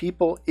 is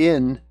people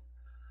in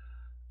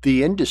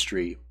the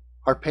industry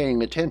are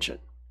paying attention.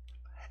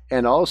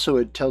 And also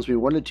it tells me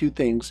one of two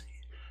things.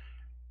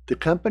 The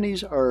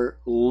companies are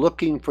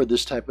looking for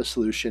this type of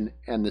solution,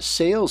 and the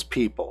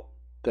salespeople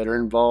that are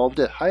involved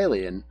at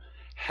Hyliion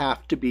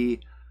have to be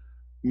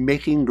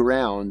making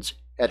grounds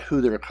at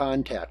who they're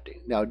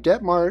contacting. Now,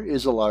 Detmar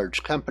is a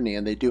large company,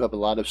 and they do have a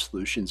lot of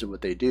solutions in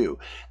what they do.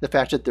 The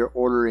fact that they're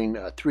ordering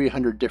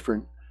 300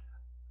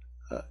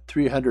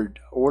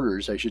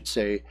 orders, I should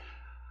say,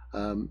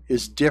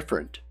 is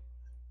different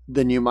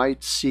than you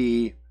might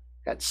see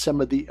at some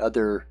of the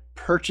other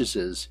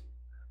purchases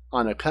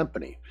on a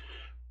company.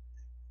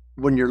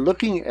 When you're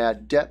looking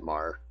at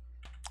Detmar,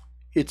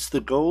 it's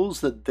the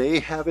goals that they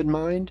have in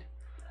mind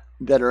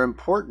that are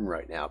important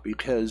right now,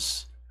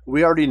 because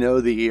we already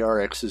know the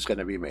ERX is going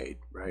to be made,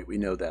 right? We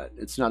know that.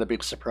 It's not a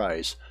big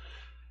surprise.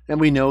 And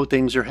we know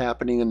things are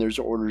happening and there's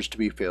orders to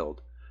be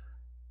filled.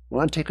 I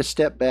want to take a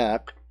step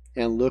back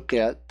and look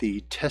at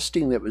the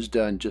testing that was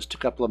done just a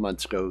couple of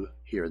months ago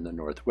here in the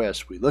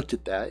Northwest. We looked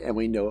at that and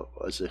we know it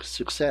was a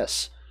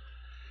success.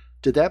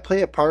 Did that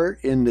play a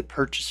part in the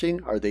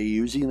purchasing? Are they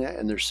using that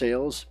in their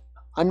sales?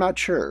 I'm not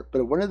sure,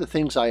 but one of the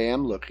things I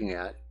am looking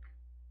at,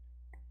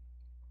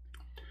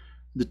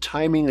 the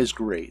timing is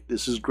great.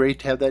 This is great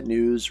to have that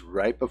news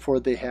right before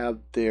they have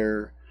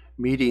their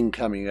meeting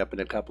coming up in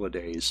a couple of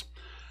days.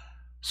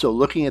 So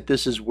looking at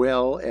this as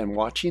well and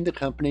watching the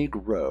company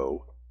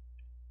grow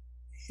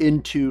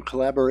into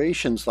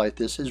collaborations like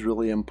this is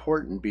really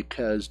important,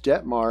 because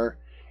Detmar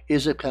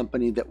is a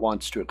company that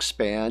wants to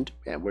expand.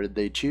 And what did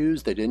they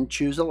choose? They didn't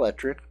choose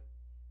electric.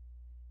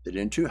 They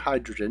didn't choose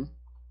hydrogen.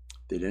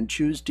 They didn't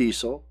choose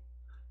diesel.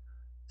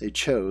 They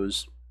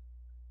chose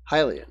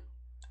Hyliion.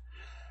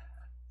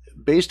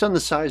 Based on the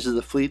size of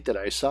the fleet that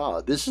I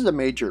saw, this is a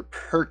major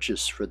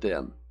purchase for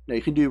them. Now,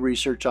 you can do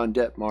research on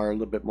Detmar a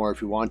little bit more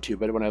if you want to,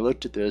 but when I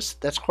looked at this,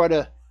 that's quite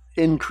an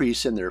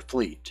increase in their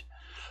fleet.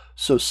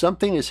 So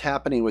something is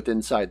happening with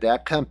inside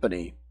that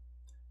company.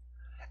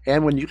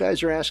 And when you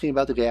guys are asking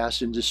about the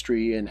gas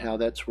industry and how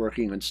that's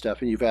working and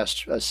stuff, and you've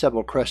asked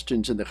several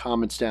questions in the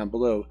comments down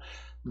below,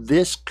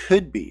 this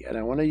could be, and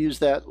I want to use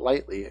that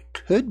lightly, it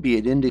could be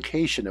an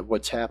indication of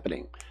what's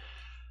happening.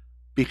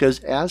 Because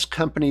as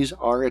companies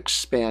are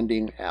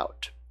expanding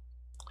out,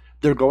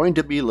 they're going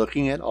to be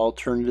looking at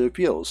alternative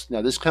fuels.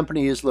 Now, this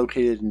company is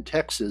located in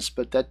Texas,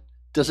 but that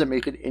doesn't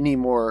make it any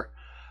more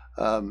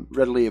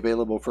readily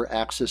available for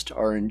access to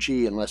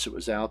RNG unless it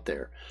was out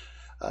there.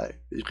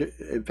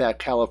 In fact,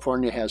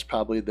 California has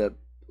probably the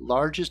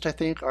largest, I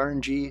think,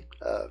 RNG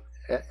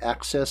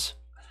access,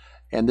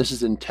 and this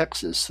is in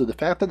Texas. So the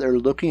fact that they're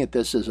looking at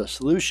this as a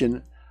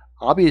solution,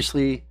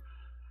 obviously,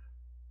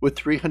 with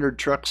 300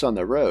 trucks on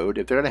the road,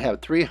 if they're going to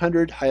have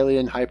 300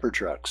 Hyliion hyper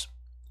trucks,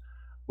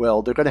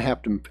 well, they're going to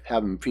have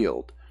them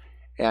fueled.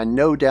 And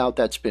no doubt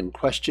that's been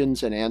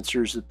questions and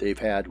answers that they've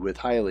had with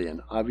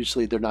Hyliion.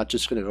 Obviously, they're not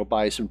just going to go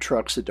buy some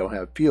trucks that don't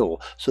have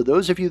fuel. So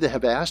those of you that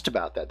have asked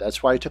about that,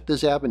 that's why I took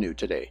this avenue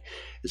today,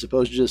 as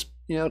opposed to just,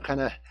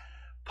 kind of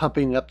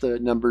pumping up the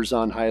numbers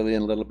on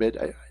Hyliion a little bit.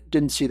 I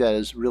didn't see that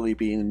as really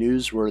being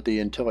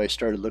newsworthy until I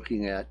started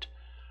looking at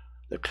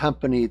the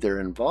company they're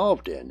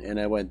involved in. And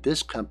I went,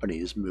 this company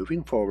is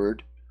moving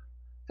forward,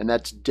 and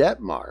that's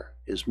Detmar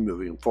is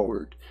moving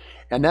forward.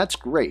 And that's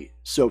great.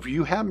 So if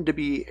you happen to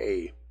be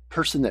a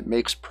person that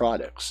makes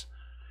products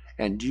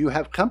and you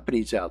have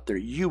companies out there,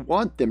 you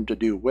want them to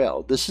do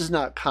well. This is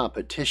not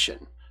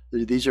competition.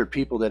 These are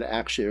people that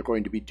actually are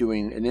going to be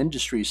doing an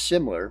industry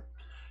similar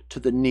to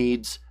the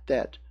needs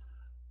that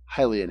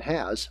Hyliion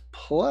has,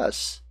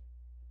 plus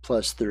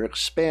they're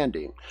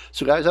expanding.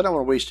 So guys, I don't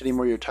want to waste any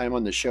more of your time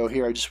on the show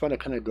here. I just want to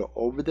kind of go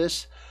over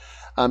this.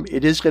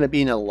 It is going to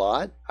be in a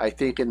lot. I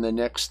think in the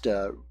next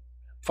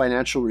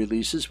financial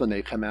releases when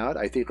they come out,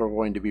 I think are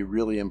going to be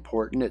really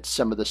important. It's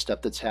some of the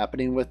stuff that's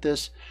happening with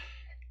this.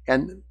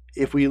 And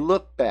if we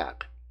look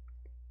back,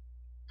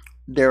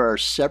 there are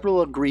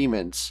several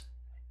agreements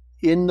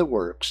in the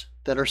works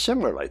that are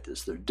similar like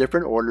this. There are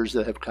different orders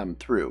that have come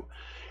through.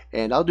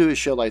 And I'll do a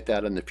show like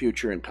that in the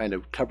future and kind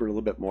of cover a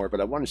little bit more,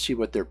 but I want to see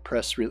what their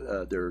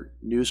their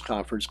news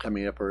conference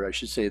coming up, or I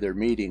should say their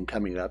meeting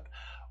coming up,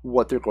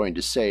 what they're going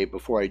to say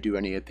before I do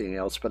anything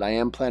else. But I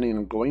am planning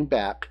on going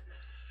back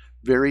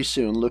very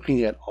soon,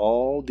 looking at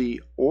all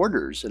the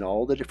orders and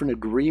all the different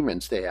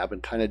agreements they have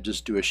and kind of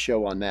just do a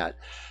show on that.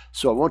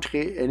 So I won't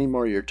take any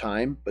more of your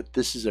time, but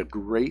this is a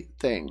great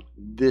thing.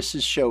 This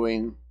is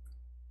showing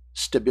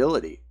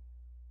stability.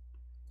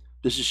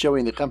 This is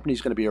showing the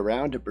company's going to be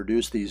around to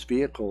produce these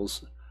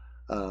vehicles,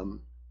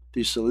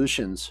 these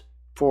solutions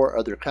for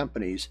other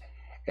companies.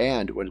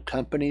 And when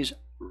companies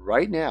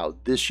right now,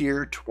 this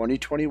year,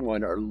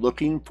 2021, are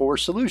looking for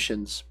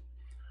solutions,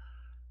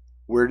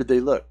 where did they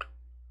look?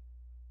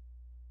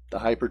 The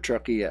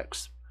Hypertruck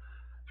EX.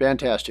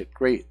 Fantastic.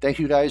 Great. Thank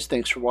you guys.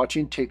 Thanks for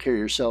watching. Take care of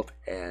yourself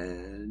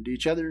and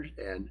each other.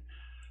 And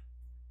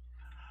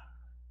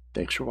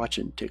thanks for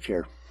watching. Take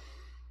care.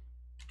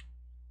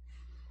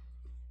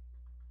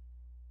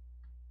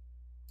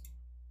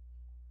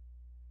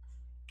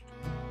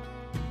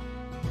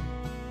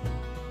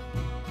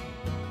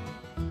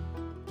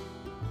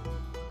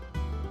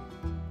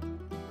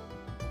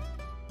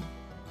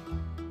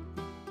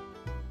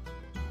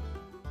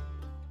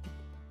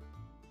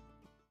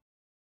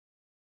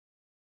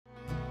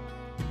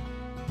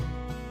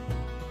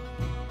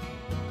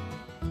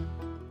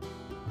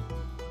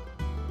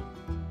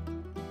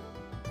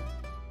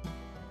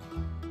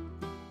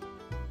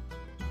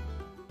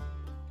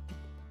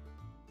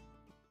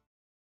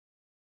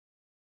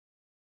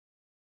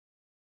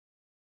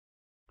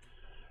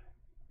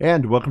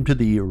 And welcome to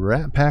the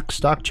Rat Pack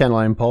Stock Channel.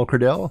 I'm Paul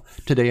Cradell.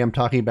 Today I'm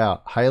talking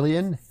about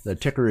Hyliion. The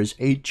ticker is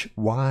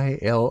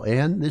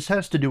HYLN. This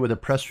has to do with a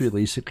press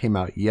release that came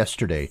out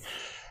yesterday.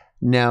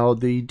 Now,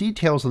 the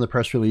details on the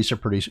press release are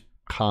pretty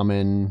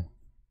common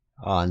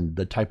on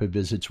the type of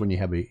visits when you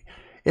have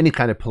any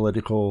kind of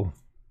political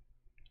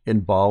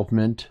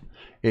involvement.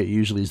 It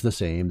usually is the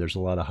same. There's a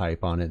lot of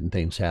hype on it and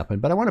things happen.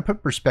 But I want to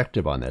put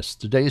perspective on this.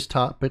 Today's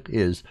topic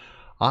is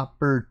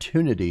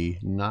opportunity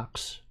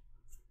knocks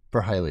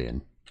for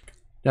Hyliion.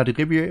 Now, to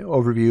give you an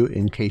overview,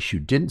 in case you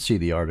didn't see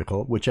the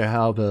article, which I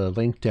have a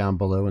link down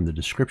below in the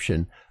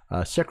description,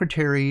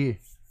 Secretary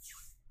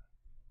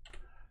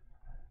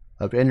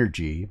of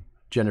Energy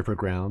Jennifer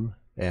Brown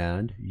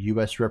and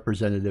U.S.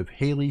 Representative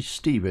Haley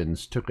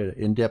Stevens took an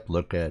in-depth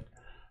look at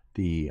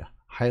the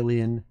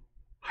Hyliion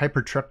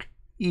Hypertruck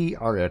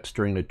ERX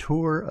during a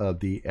tour of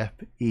the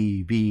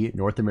FEV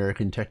North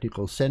American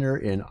Technical Center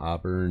in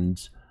Auburn,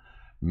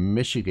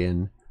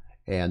 Michigan,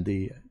 and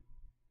the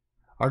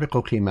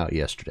article came out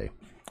yesterday.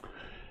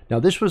 Now,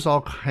 this was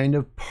all kind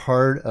of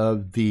part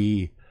of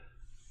the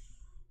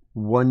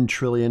 $1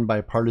 trillion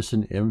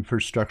bipartisan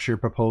infrastructure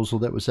proposal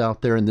that was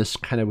out there, and this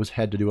kind of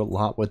had to do a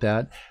lot with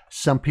that.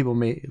 Some people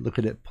may look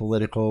at it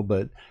political,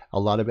 but a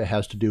lot of it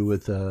has to do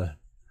with the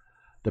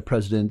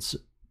president's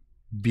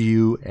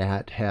view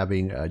at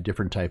having a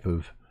different type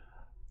of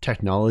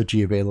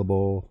technology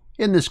available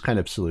in this kind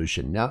of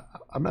solution. Now,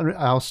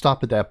 I'll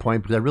stop at that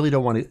point because I really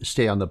don't want to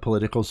stay on the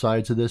political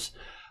sides of this.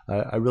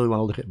 I really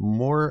want to look at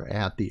more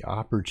at the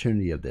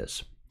opportunity of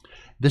this.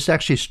 This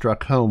actually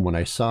struck home when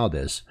I saw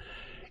this.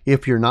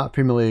 If you're not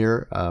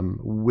familiar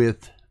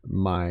with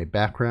my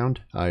background,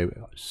 I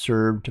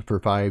served for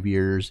 5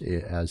 years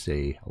as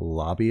a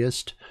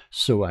lobbyist,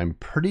 so I'm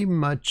pretty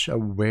much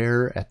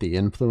aware at the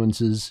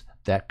influences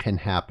that can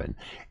happen.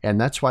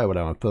 And that's why what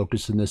I want to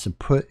focus on this and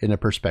put in a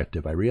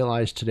perspective. I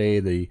realized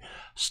today the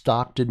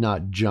stock did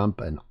not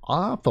jump an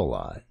awful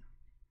lot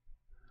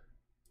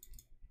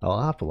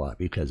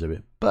because of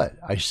it, but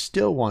I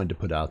still wanted to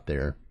put out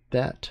there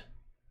that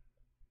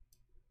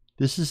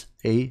this is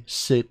a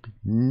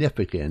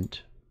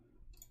significant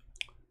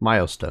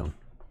milestone.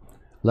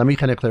 Let me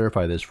kind of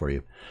clarify this for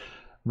you.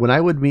 When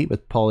I would meet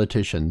with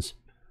politicians,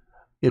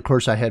 of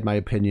course I had my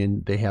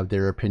opinion, they have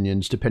their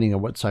opinions, depending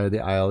on what side of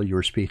the aisle you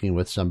were speaking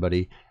with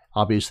somebody.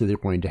 Obviously they're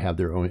going to have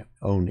their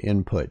own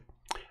input.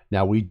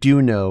 Now, we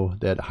do know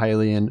that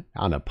Hyliion,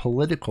 on a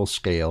political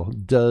scale,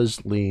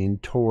 does lean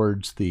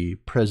towards the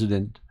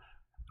president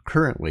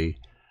currently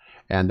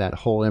and that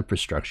whole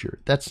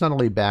infrastructure. That's not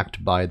only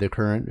backed by the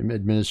current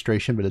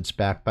administration, but it's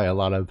backed by a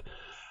lot of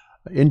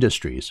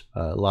industries.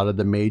 A lot of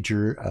the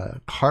major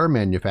car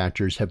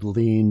manufacturers have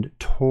leaned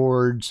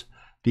towards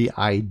the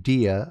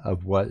idea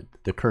of what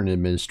the current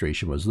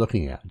administration was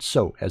looking at.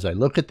 So as I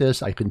look at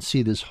this, I can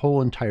see this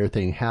whole entire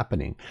thing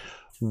happening.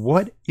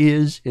 What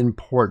is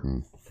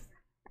important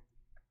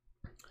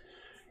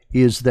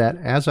is that,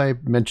 as I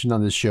mentioned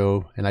on this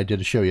show, and I did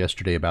a show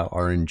yesterday about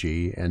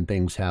RNG and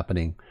things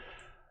happening,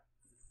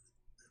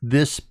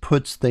 this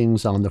puts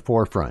things on the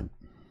forefront.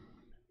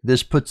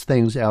 This puts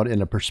things out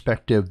in a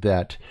perspective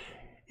that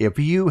if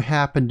you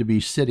happen to be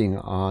sitting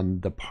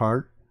on the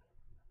part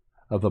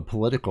of a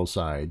political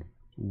side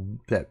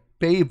that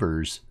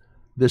favors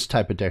this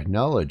type of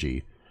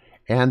technology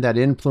and that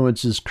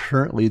influence is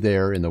currently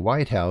there in the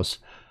White House,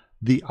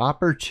 the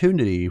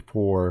opportunity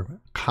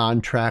for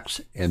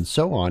contracts and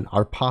so on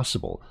are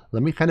possible.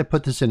 Let me kind of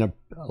put this in a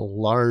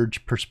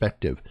large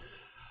perspective.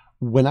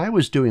 When I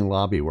was doing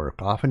lobby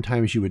work,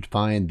 oftentimes you would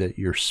find that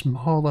your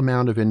small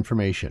amount of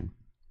information,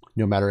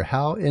 no matter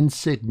how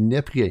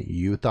insignificant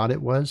you thought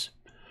it was,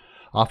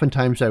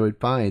 oftentimes I would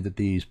find that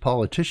these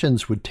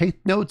politicians would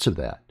take notes of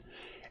that.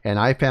 And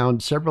I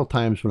found several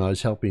times when I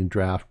was helping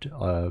draft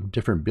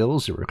different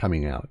bills that were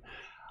coming out,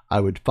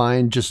 I would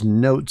find just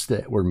notes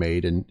that were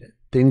made and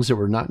things that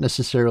were not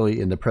necessarily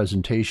in the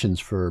presentations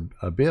for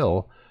a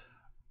bill,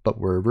 but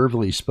were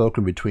verbally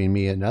spoken between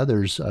me and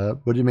others,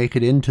 would make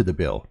it into the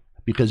bill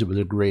because it was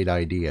a great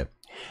idea.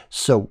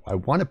 So I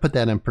want to put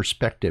that in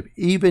perspective.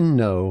 Even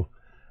though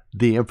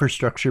the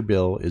infrastructure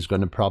bill is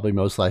going to probably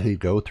most likely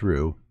go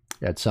through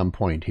at some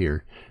point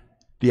here,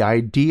 the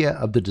idea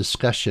of the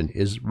discussion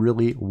is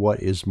really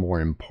what is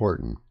more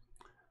important.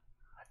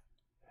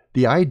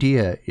 The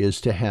idea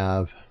is to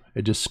have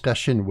a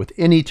discussion with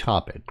any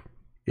topic.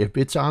 If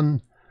it's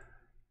on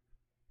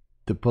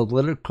the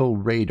political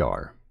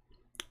radar,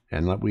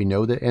 and we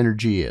know that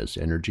energy is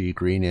energy,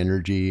 green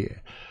energy,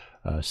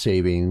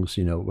 savings,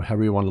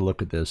 however you want to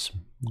look at this.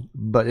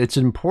 But it's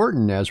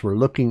important as we're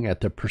looking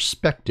at the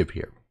perspective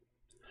here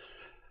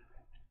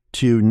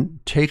to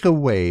take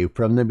away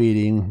from the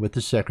meeting with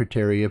the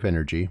Secretary of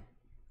Energy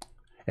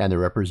and the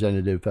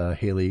Representative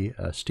Haley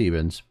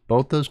Stevens,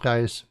 both those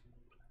guys,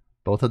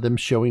 both of them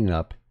showing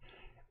up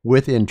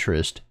with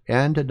interest.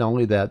 And not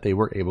only that, they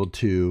were able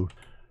to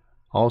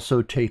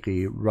also take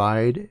a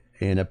ride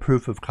in a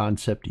proof of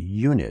concept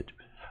unit,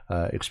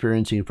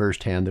 experiencing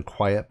firsthand the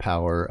quiet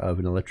power of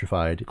an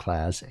electrified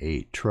Class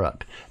 8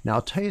 truck. Now,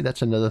 I'll tell you,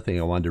 that's another thing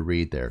I wanted to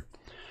read there.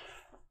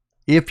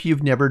 If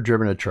you've never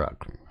driven a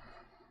truck,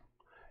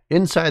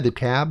 inside the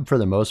cab, for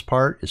the most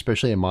part,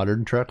 especially in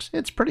modern trucks,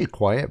 it's pretty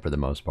quiet for the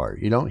most part.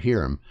 You don't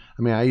hear them.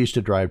 I mean, I used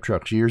to drive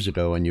trucks years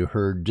ago, and you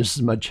heard just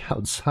as much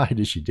outside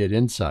as you did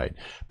inside.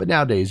 But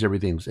nowadays,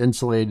 everything's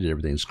insulated,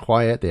 everything's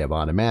quiet, they have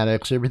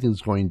automatics,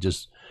 everything's going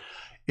just,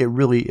 it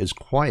really is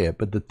quiet.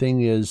 But the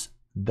thing is,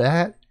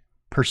 that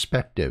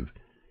perspective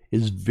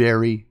is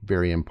very,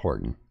 very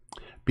important,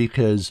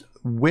 because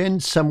when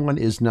someone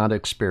is not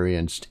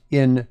experienced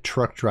in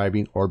truck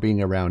driving or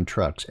being around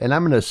trucks, and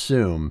I'm going to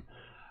assume,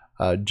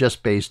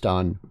 just based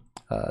on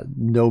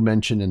no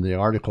mention in the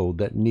article,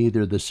 that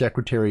neither the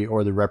secretary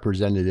or the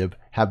representative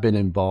have been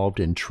involved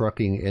in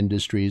trucking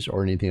industries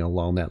or anything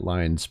along that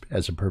lines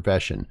as a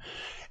profession.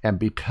 And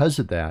because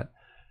of that,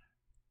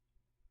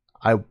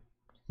 I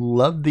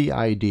love the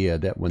idea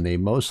that when they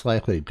most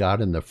likely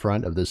got in the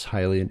front of this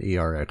Hyliion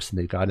ERX and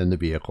they got in the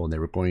vehicle and they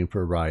were going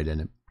for a ride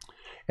in it,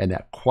 and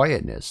that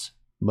quietness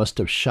must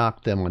have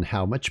shocked them on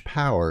how much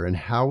power and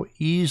how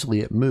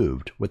easily it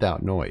moved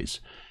without noise.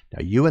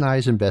 Now, you and I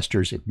as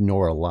investors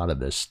ignore a lot of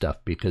this stuff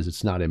because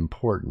it's not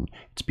important.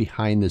 It's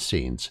behind the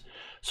scenes.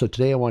 So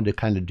today I wanted to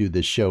kind of do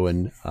this show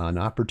on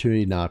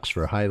opportunity knocks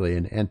for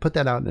Hyliion and put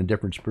that out in a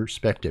different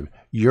perspective.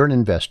 You're an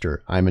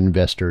investor. I'm an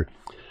investor.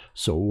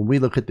 So when we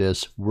look at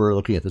this, we're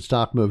looking at the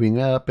stock moving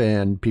up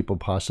and people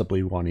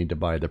possibly wanting to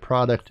buy the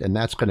product, and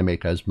that's going to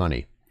make us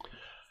money.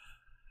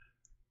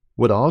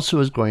 What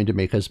also is going to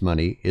make us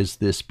money is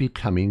this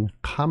becoming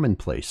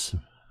commonplace.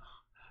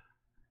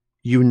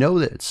 You know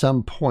that at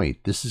some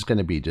point this is going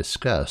to be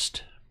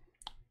discussed,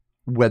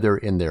 whether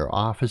in their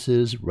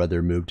offices,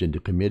 whether moved into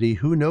committee,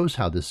 who knows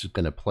how this is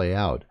going to play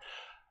out.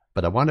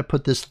 But I want to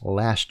put this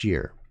last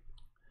year.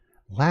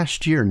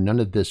 Last year, none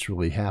of this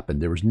really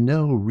happened. There was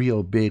no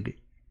real big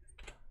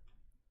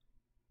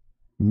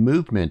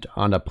movement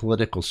on a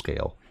political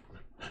scale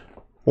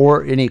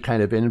or any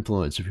kind of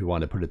influence, if you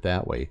want to put it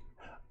that way,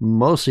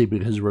 mostly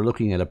because we're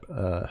looking at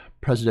a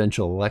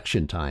presidential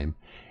election time.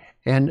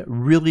 And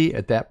really,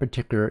 at that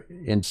particular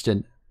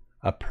instant,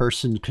 a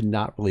person could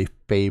not really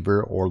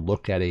favor or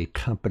look at a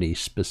company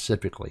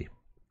specifically.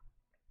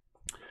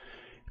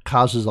 It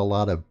causes a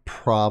lot of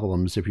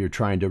problems if you're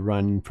trying to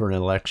run for an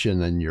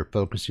election and you're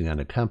focusing on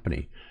a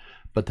company.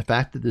 But the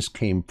fact that this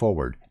came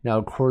forward. Now,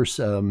 of course,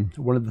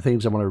 one of the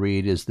things I want to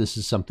read is this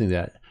is something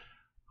that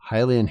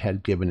Hyliion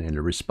had given in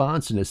a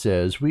response, and it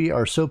says, "We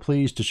are so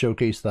pleased to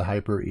showcase the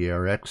Hyper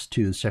ERX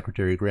to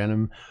Secretary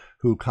Granholm,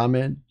 who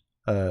commitment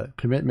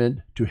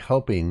to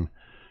helping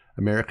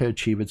America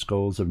achieve its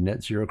goals of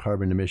net zero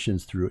carbon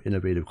emissions through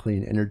innovative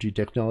clean energy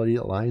technology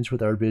aligns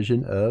with our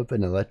vision of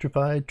an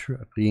electrified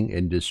trucking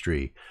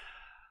industry,"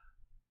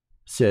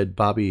 said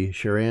Bobby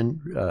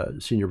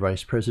Sharan, Senior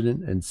Vice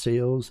President and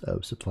Sales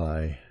of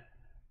Supply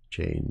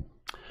Chain.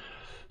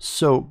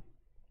 So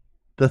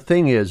the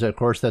thing is, of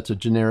course, that's a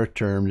generic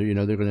term. They're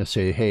going to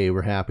say, hey,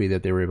 we're happy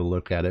that they were able to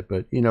look at it.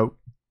 But,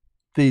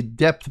 the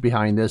depth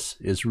behind this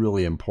is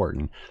really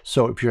important.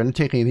 So if you're going to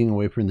take anything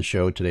away from the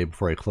show today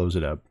before I close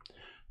it up,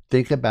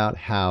 think about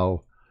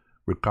how,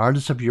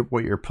 regardless of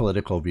what your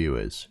political view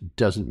is, it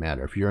doesn't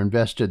matter. If you're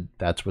invested,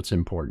 that's what's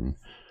important.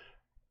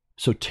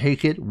 So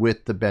take it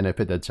with the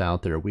benefit that's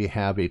out there. We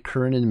have a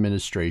current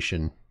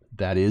administration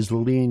that is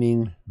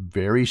leaning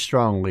very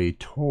strongly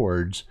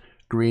towards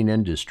green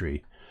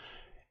industry.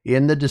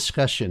 In the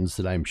discussions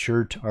that I'm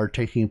sure are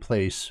taking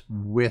place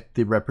with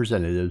the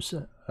representatives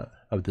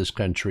of this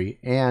country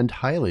and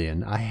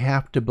Hyliion, I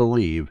have to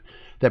believe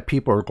that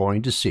people are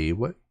going to see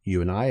what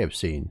you and I have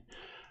seen.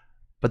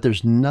 But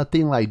there's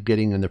nothing like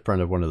getting in the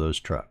front of one of those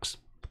trucks.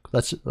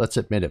 Let's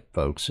admit it,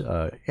 folks.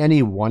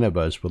 Any one of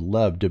us would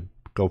love to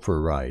go for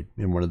a ride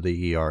in one of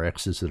the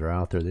ERXs that are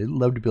out there. They'd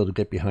love to be able to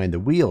get behind the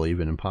wheel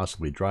even and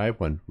possibly drive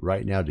one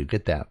right now to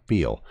get that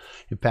feel.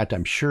 In fact,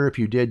 I'm sure if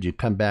you did, you'd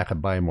come back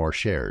and buy more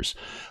shares.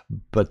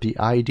 But the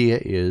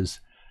idea is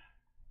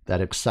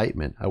that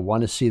excitement. I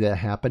want to see that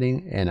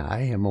happening, and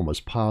I am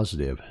almost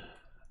positive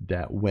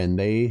that when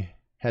they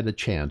had a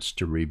chance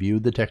to review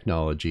the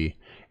technology,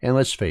 and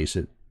let's face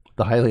it,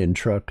 the Hyliion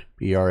truck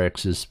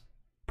ERX is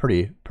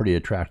pretty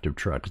attractive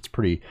truck. It's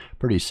pretty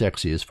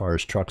sexy as far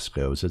as trucks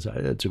goes.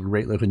 It's a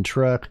great looking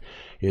truck.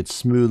 It's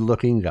smooth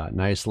looking, got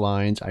nice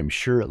lines. I'm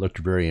sure it looked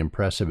very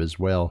impressive as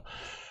well.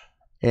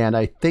 And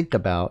I think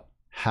about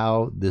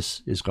how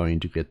this is going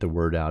to get the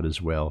word out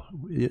as well.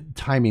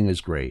 Timing is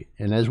great.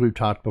 And as we've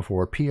talked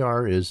before,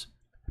 PR is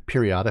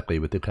periodically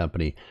with the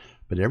company,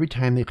 but every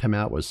time they come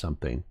out with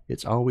something,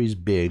 it's always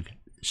big,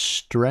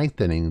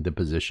 strengthening the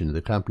position of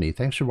the company.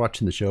 Thanks for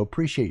watching the show.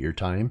 Appreciate your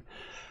time.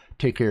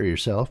 Take care of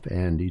yourself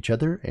and each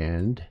other.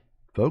 And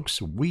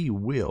folks, we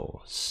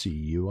will see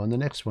you on the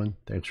next one.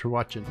 Thanks for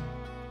watching.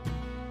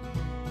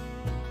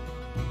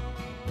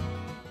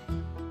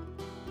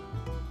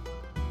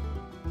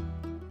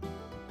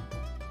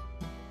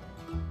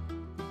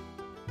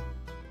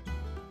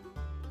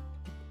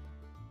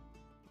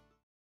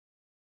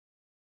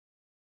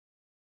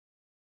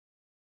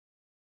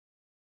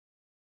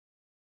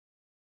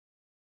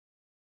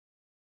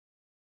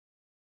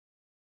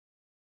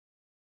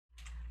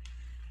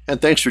 And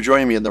thanks for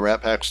joining me in the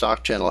Rat Pack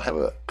Stock Channel. I have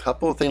a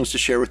couple of things to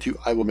share with you.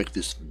 I will make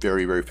this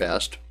very, very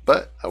fast,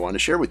 but I want to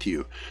share with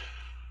you.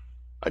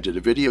 I did a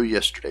video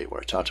yesterday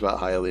where I talked about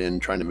Hyliion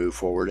trying to move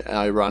forward. And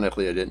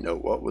ironically, I didn't know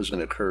what was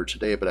going to occur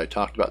today, but I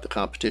talked about the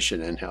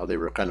competition and how they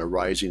were kind of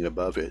rising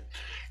above it.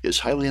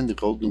 Is Hyliion the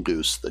golden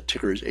goose? The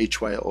ticker is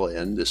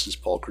HYLN. This is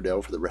Paul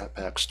Cordell for the Rat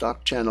Pack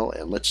Stock Channel,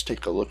 and let's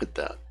take a look at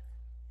that.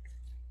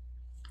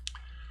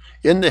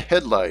 In the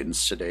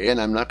headlines today,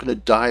 and I'm not going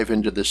to dive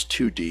into this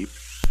too deep,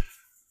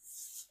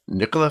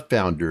 Nikola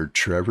founder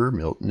Trevor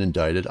Milton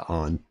indicted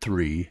on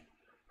 3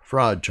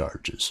 fraud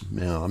charges.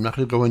 Now, I'm not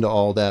going to go into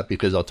all that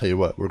because I'll tell you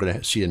what, we're going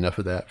to see enough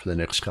of that for the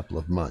next couple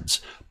of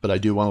months. But I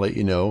do want to let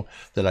you know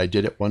that I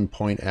did at one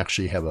point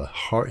actually have a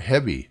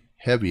heavy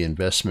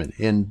investment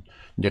in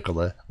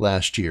Nikola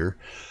last year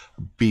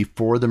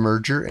before the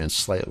merger and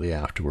slightly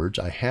afterwards.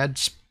 I had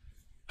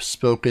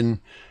spoken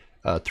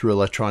through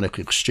electronic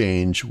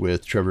exchange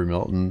with Trevor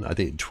Milton, I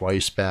think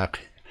twice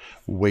back,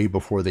 way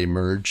before they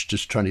merged,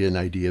 just trying to get an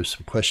idea of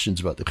some questions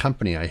about the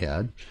company I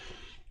had.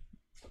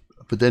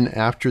 But then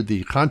after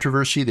the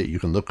controversy that you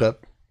can look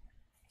up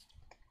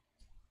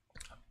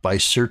by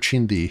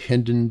searching the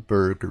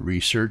Hindenburg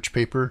research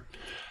paper,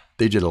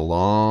 they did a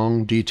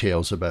long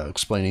details about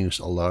explaining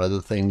a lot of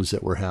the things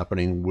that were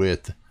happening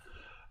with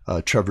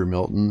Trevor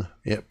Milton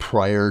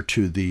prior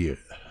to the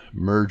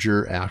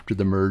merger, after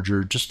the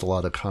merger, just a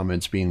lot of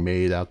comments being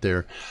made out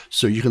there.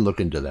 So you can look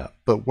into that.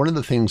 But one of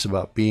the things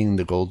about being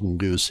the golden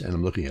goose, and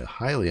I'm looking at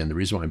Hyliion, the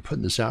reason why I'm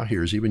putting this out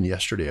here is even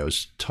yesterday I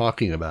was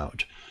talking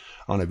about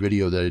on a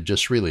video that I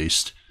just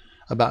released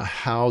about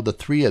how the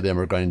 3 of them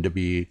are going to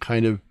be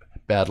kind of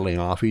battling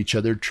off each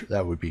other.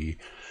 That would be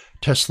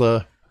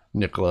Tesla,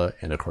 Nikola,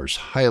 and of course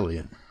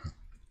Hyliion.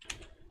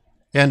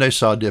 And I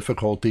saw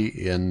difficulty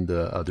in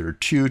the other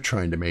 2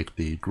 trying to make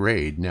the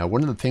grade. Now,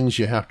 one of the things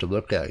you have to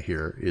look at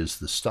here is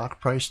the stock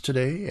price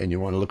today, and you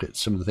want to look at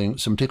some of the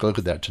things. So take a look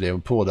at that today. I'll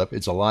pull it up.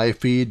 It's a live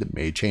feed that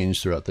may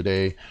change throughout the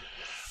day,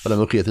 but I'm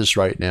looking at this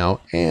right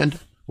now. And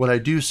what I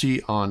do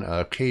see on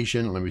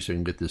occasion, let me see if I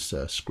can get this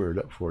squared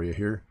up for you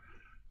here.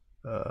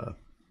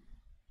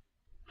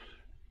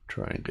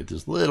 Try and get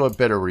this a little bit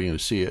better where you can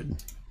see it.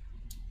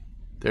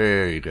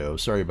 There you go.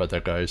 Sorry about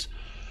that, guys.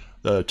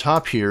 The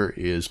top here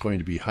is going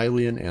to be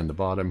Hyliion, and the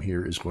bottom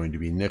here is going to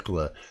be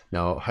Nikola.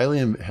 Now,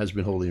 Hyliion has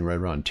been holding right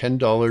around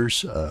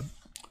 $10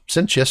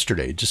 since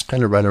yesterday, just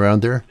kind of right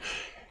around there.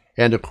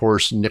 And of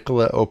course,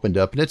 Nikola opened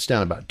up, and it's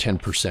down about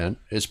 10%.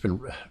 It's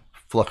been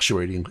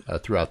fluctuating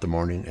throughout the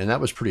morning, and that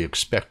was pretty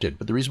expected.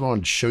 But the reason I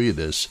wanted to show you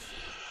this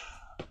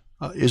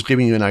is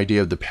giving you an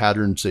idea of the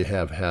patterns they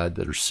have had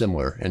that are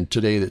similar. And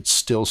today, that's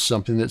still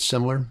something that's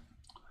similar.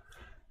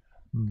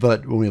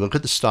 But when we look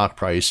at the stock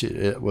price,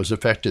 it was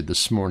affected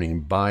this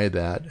morning by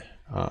that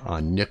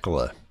on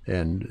Nikola.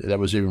 And that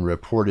was even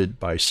reported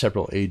by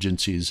several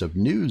agencies of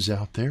news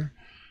out there.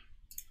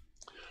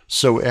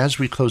 So as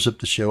we close up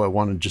the show, I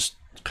want to just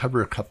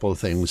cover a couple of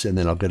things, and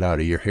then I'll get out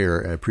of your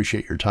hair. I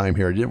appreciate your time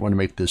here. I didn't want to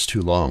make this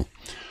too long.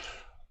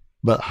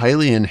 But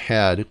Hyliion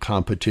had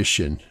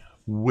competition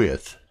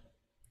with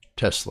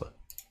Tesla.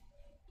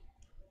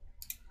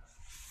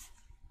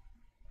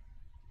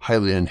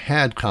 Hyliion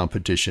had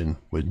competition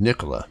with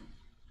Nikola.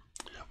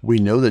 We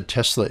know that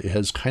Tesla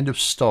has kind of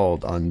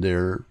stalled on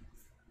their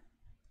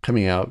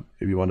coming out,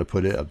 if you want to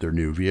put it, of their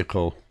new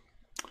vehicle.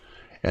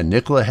 And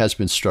Nikola has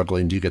been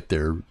struggling to get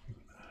their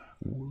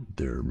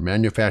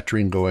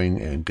manufacturing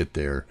going and get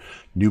their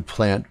new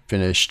plant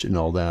finished and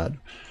all that.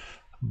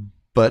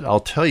 But I'll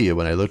tell you,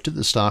 when I looked at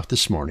the stock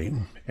this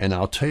morning, and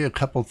I'll tell you a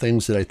couple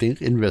things that I think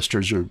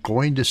investors are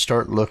going to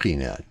start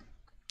looking at.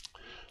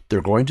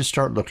 They're going to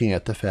start looking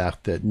at the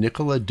fact that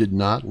Nikola did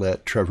not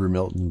let Trevor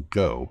Milton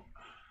go.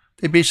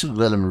 They basically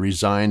let him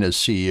resign as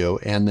CEO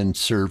and then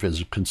serve as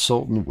a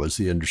consultant, was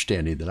the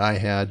understanding that I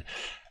had.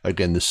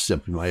 Again, this is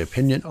simply my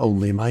opinion,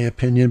 only my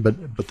opinion,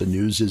 but the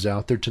news is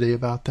out there today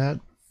about that.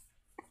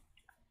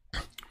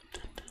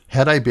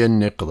 Had I been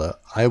Nikola,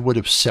 I would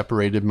have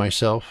separated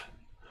myself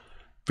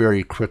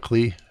very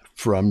quickly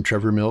from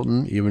Trevor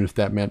Milton, even if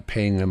that meant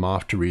paying him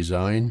off to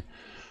resign.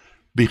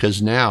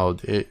 Because now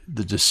the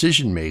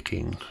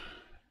decision-making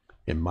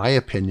in my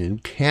opinion,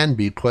 can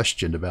be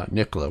questioned about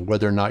Nikola,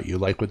 whether or not you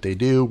like what they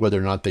do, whether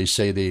or not they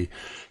say they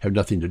have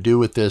nothing to do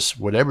with this,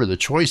 whatever the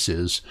choice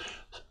is,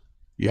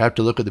 you have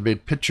to look at the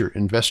big picture.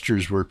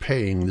 Investors were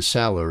paying the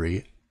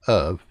salary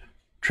of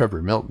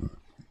Trevor Milton.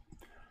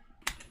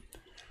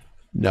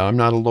 Now, I'm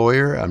not a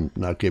lawyer. I'm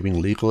not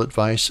giving legal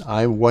advice.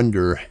 I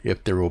wonder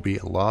if there will be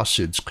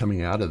lawsuits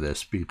coming out of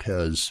this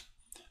because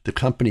the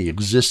company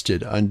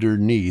existed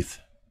underneath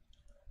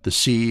the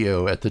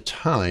CEO at the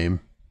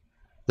time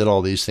that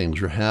all these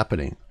things were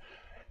happening.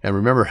 And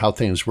remember how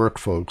things work,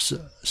 folks.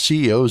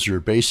 CEOs are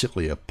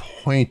basically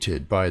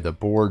appointed by the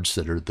boards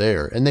that are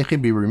there, and they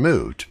can be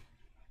removed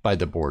by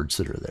the boards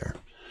that are there.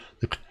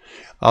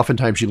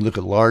 Oftentimes you look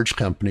at large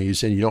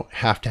companies and you don't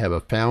have to have a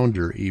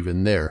founder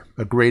even there.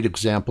 A great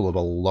example of a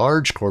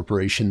large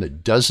corporation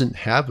that doesn't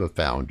have a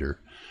founder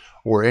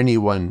or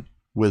anyone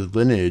with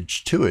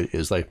lineage to it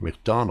is like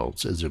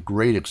McDonald's. Is a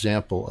great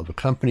example of a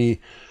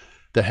company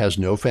that has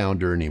no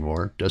founder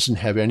anymore, doesn't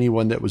have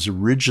anyone that was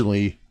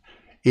originally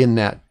in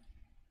that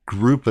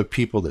group of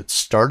people that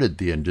started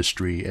the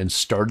industry and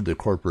started the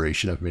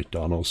corporation of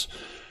McDonald's.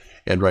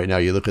 And right now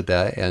you look at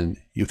that and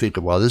you think,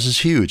 well, this is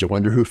huge. I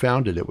wonder who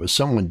founded it. Well,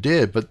 someone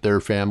did, but their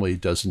family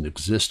doesn't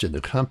exist in the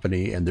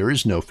company, and there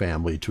is no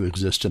family to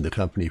exist in the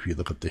company if you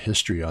look up the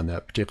history on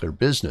that particular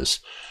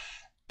business.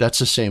 That's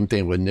the same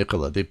thing with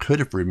Nikola. They could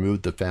have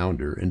removed the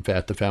founder. In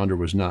fact, the founder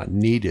was not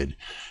needed.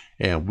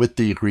 And with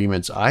the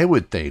agreements, I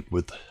would think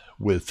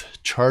with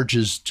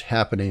charges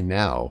happening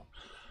now,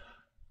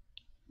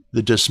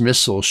 the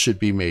dismissal should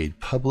be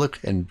made public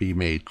and be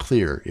made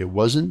clear. It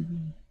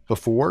wasn't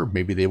before.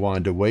 Maybe they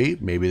wanted to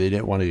wait. Maybe they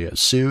didn't want to get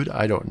sued.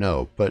 I don't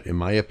know. But in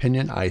my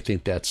opinion, I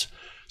think that's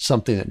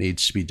something that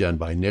needs to be done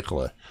by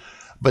Nikola.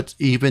 But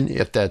even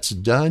if that's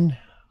done,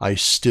 I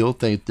still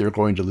think they're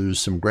going to lose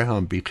some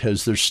ground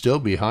because they're still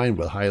behind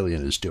what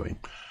Hyliion is doing.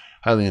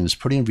 Hyliion is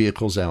putting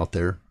vehicles out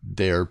there.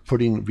 They're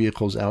putting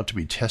vehicles out to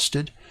be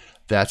tested.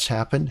 That's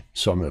happened.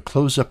 So I'm going to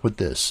close up with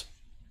this.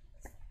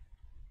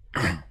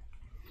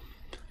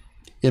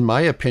 In my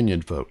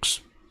opinion,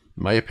 folks,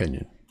 my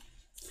opinion,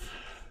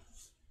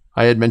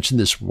 I had mentioned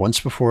this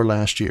once before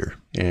last year,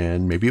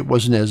 and maybe it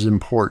wasn't as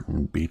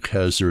important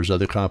because there was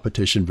other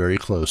competition very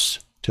close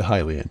to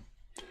Hyliion.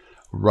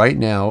 Right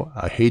now,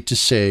 I hate to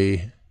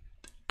say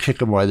kick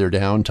them while they're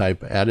down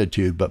type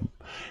attitude, but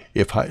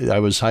if I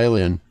was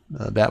Hyliion,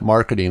 that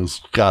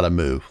marketing's got to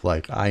move.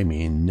 Like, I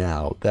mean,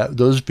 now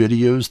those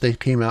videos they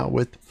came out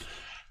with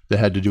that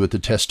had to do with the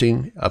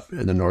testing up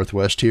in the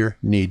Northwest here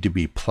need to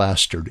be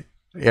plastered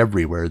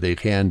everywhere they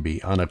can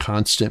be on a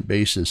constant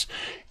basis,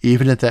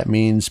 even if that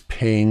means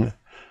paying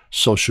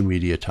social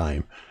media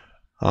time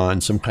on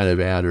some kind of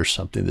ad or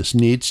something. This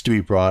needs to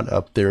be brought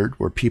up there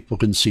where people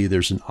can see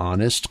there's an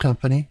honest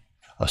company,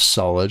 a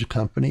solid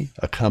company,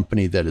 a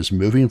company that is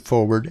moving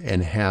forward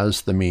and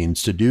has the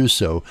means to do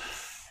so.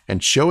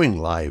 And showing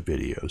live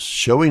videos,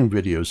 showing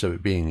videos of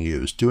it being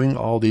used, doing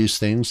all these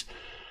things,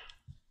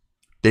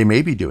 they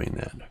may be doing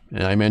that.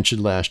 And I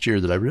mentioned last year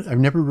that I've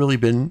never really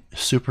been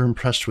super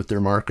impressed with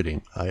their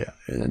marketing.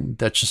 And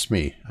that's just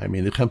me. I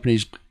mean, the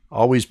company's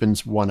always been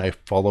one I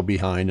follow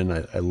behind, and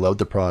I love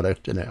the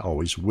product, and I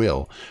always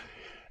will.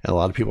 And a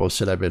lot of people have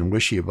said I've been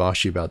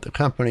wishy-washy about the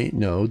company.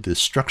 No, the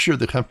structure of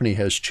the company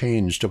has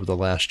changed over the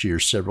last year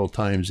several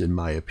times, in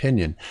my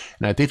opinion.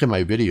 And I think in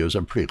my videos,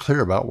 I'm pretty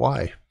clear about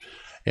why.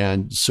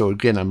 And so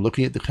again, I'm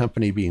looking at the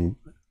company being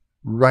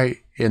right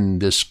in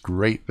this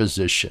great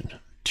position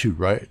to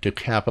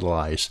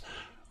capitalize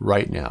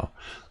right now.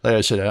 Like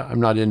I said, I'm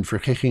not in for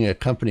kicking a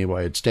company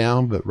while it's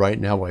down, but right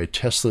now while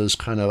Tesla is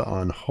kind of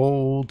on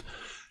hold,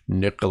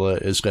 Nikola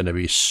is going to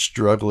be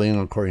struggling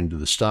according to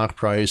the stock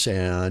price,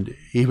 and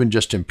even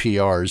just in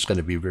PR is going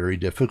to be very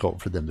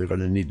difficult for them. They're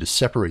going to need to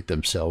separate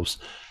themselves.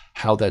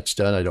 How that's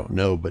done, I don't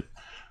know, but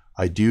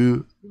I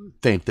do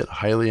think that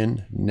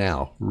Hyliion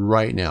now,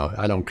 right now,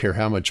 I don't care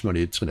how much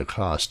money it's going to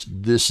cost,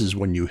 this is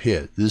when you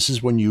hit. This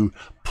is when you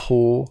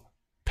pull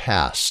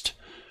past.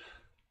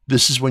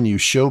 This is when you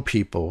show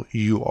people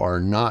you are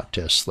not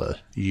Tesla,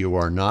 you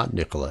are not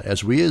Nikola.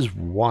 As we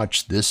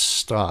watch this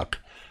stock,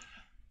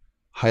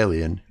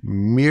 Hyliion,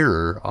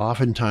 mirror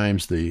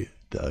oftentimes the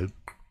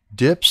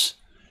dips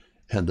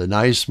and the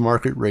nice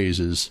market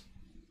raises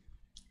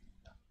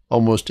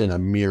almost in a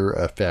mirror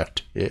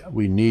effect.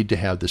 We need to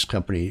have this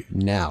company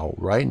now,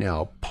 right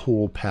now,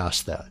 pull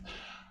past that.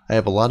 I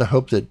have a lot of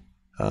hope that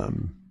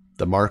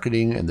the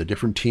marketing and the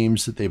different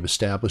teams that they've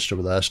established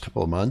over the last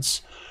couple of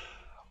months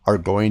are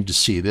going to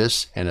see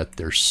this, and if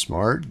they're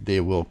smart,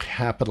 they will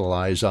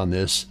capitalize on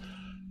this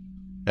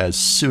as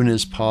soon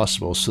as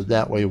possible. So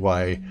that way,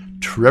 why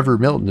Trevor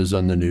Milton is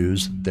on the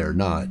news, they're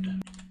not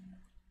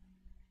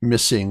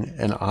missing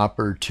an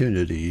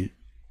opportunity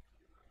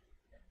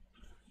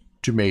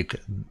to make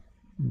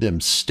them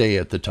stay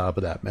at the top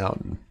of that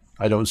mountain.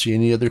 I don't see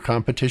any other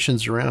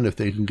competitions around if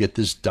they can get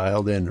this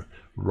dialed in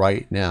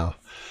right now.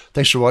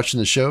 Thanks for watching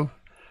the show.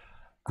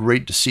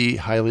 Great to see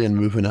Hyliion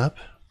moving up.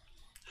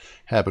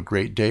 Have a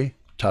great day.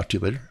 Talk to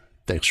you later.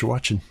 Thanks for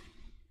watching.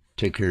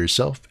 Take care of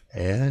yourself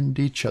and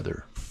each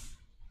other.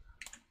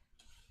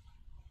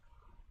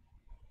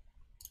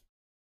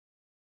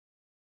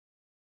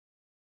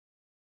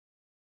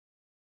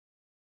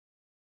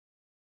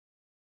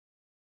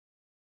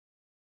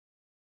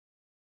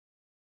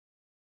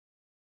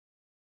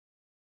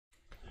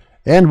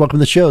 And welcome to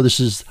the show. This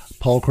is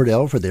Paul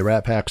Cordell for the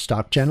Rat Pack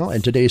Stock Channel,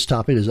 and today's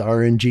topic is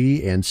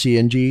RNG and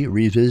CNG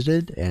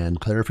revisited and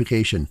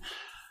clarification.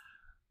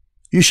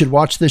 You should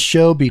watch this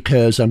show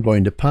because I'm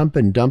going to pump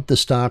and dump the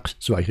stocks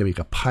so I can make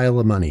a pile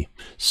of money.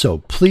 So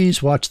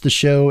please watch the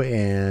show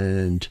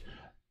and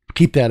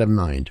keep that in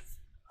mind.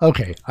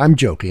 Okay, I'm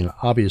joking,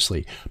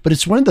 obviously, but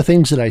it's one of the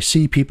things that I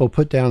see people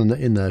put down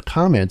in the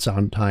comments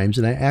sometimes,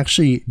 and I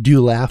actually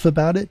do laugh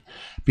about it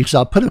because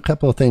I'll put a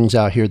couple of things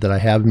out here that I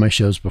have in my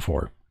shows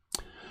before.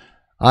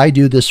 I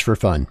do this for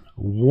fun,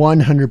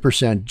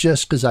 100%,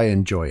 just because I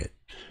enjoy it.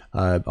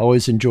 I've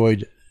always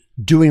enjoyed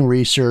doing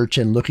research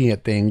and looking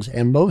at things,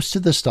 and most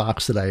of the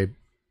stocks that I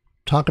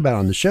talk about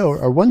on the show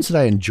are ones that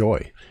I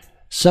enjoy.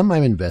 Some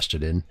I'm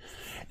invested in.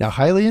 Now,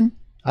 Hyliion,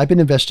 I've been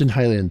invested in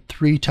Hyliion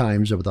 3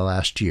 times over the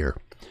last year.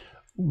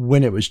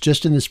 When it was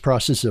just in this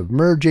process of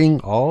merging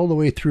all the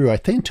way through, I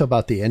think, to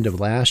about the end of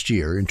last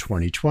year in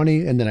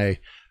 2020, and then I,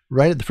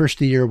 right at the first of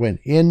the year,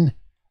 went in,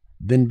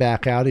 then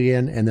back out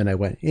again, and then I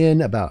went in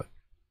about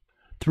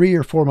 3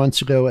 or 4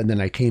 months ago, and then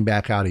I came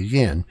back out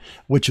again,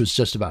 which was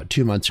just about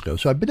 2 months ago.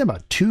 So I've been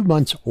about 2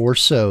 months or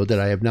so that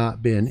I have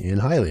not been in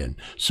Hyliion.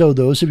 So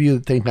those of you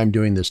that think I'm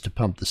doing this to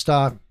pump the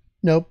stock,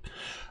 nope.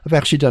 I've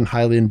actually done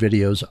Hyliion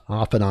videos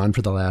off and on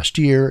for the last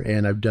year,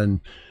 and I've done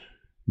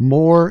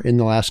more in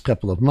the last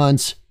couple of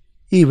months,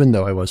 even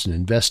though I wasn't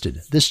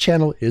invested. This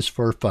channel is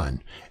for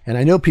fun. And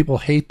I know people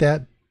hate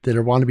that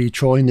are want to be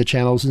trolling the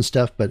channels and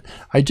stuff, but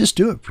I just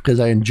do it because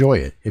I enjoy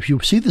it. If you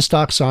see the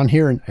stocks on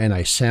here and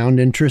I sound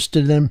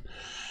interested in them,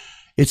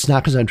 it's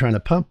not because I'm trying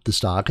to pump the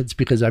stock, it's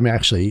because I'm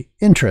actually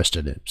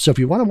interested in it. So if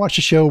you want to watch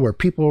a show where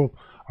people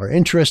are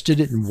interested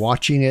in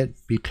watching it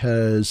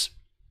because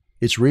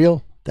it's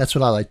real, that's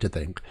what I like to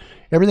think.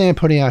 Everything I'm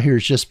putting out here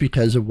is just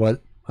because of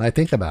what I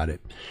think about it.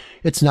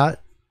 It's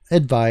not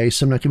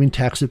advice. I'm not giving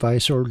tax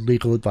advice or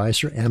legal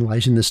advice or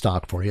analyzing the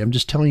stock for you. I'm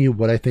just telling you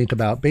what I think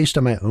about based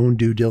on my own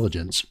due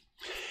diligence.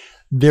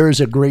 There is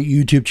a great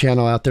YouTube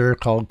channel out there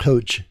called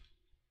Coach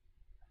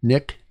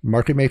Nick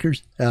Market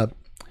Makers.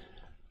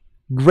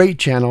 Great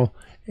channel,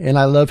 and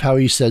I love how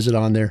he says it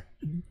on there.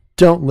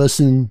 Don't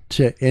listen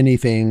to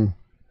anything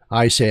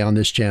I say on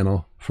this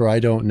channel, for I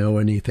don't know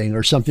anything,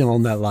 or something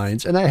along that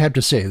lines. And I have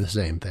to say the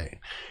same thing.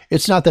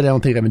 It's not that I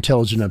don't think I'm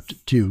intelligent enough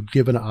to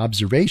give an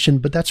observation,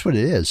 but that's what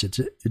it is. It's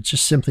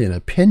just simply an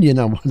opinion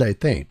on what I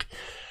think.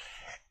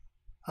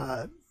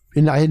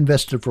 And I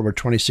invested for over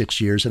 26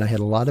 years, and I had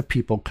a lot of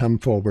people come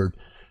forward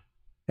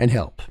and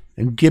help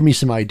and give me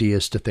some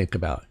ideas to think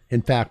about.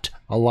 In fact,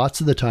 lots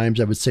of the times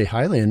I would say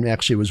Hyliion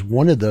actually was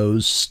one of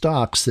those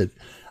stocks that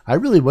I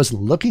really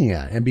wasn't looking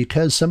at. And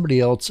because somebody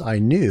else I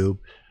knew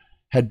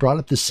had brought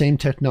up the same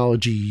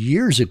technology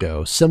years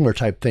ago, similar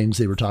type things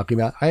they were talking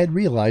about, I had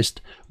realized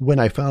when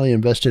I finally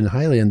invested in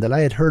Hyliion that I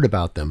had heard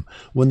about them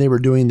when they were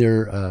doing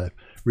their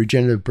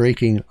regenerative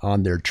braking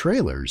on their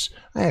trailers.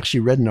 I actually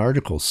read an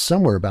article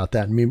somewhere about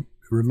that and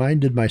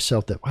reminded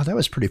myself that, wow, that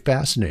was pretty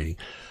fascinating.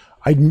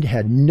 I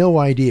had no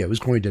idea it was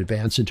going to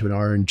advance into an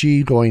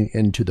RNG going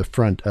into the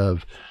front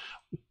of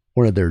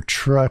one of their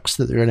trucks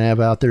that they're going to have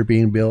out there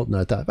being built. And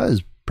I thought that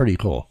was pretty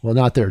cool. Well,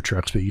 not their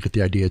trucks, but you get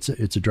the idea. It's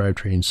a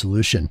drivetrain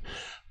solution.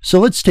 So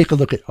let's take a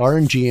look at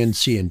RNG and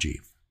CNG.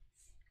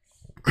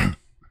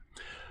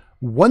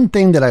 One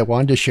thing that I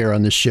wanted to share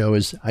on this show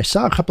is I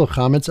saw a couple of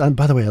comments.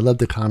 By the way, I love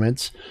the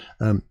comments.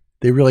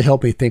 They really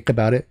help me think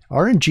about it.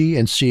 RNG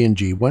and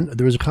CNG.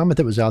 There was a comment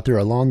that was out there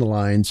along the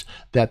lines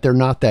that they're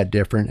not that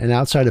different, and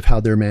outside of how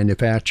they're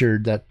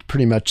manufactured, that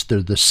pretty much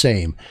they're the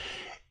same.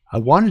 I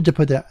wanted to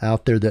put that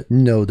out there that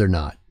no, they're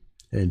not.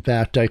 In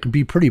fact, I can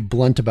be pretty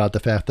blunt about the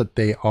fact that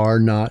they are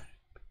not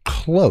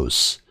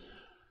close,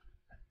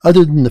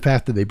 other than the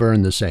fact that they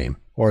burn the same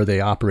or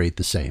they operate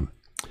the same.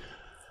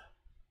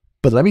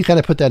 But let me kind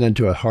of put that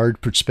into a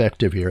hard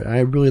perspective here. I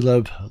really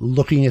love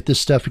looking at this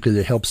stuff because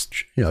it helps,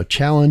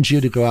 challenge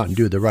you to go out and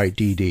do the right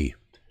DD.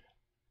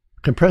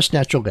 Compressed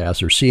natural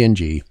gas, or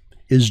CNG,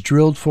 is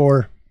drilled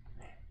for,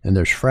 and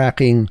there's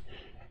fracking,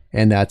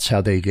 and that's how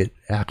they get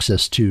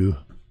access to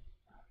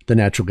the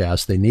natural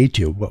gas they need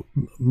to. What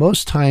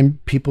most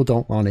time people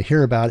don't want to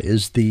hear about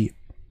is the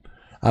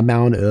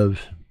amount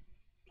of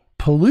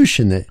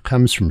pollution that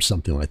comes from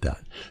something like that.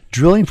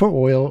 Drilling for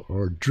oil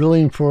or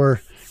drilling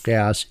for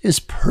gas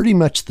is pretty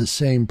much the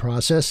same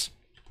process,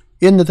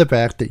 in the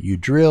fact that you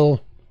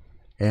drill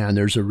and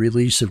there's a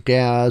release of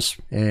gas,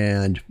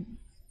 and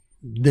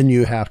then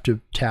you have to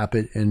tap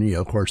it, and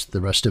of course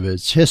the rest of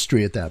it's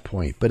history at that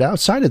point. But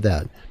outside of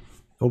that,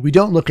 what we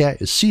don't look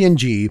at is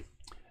CNG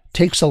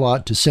takes a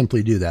lot to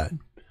simply do that.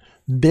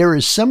 There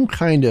is some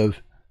kind of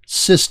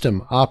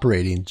system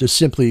operating to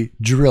simply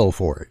drill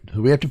for it.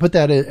 So we have to put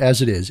that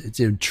as it is. It's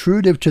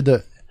intrusive to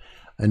the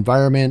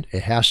environment.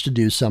 It has to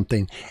do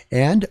something.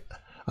 And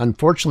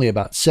unfortunately,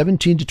 about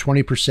 17 to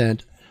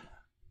 20%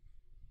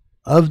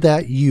 of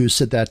that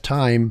use at that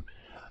time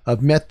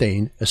of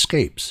methane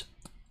escapes.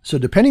 So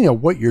depending on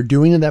what you're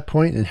doing at that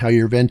point and how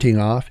you're venting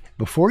off,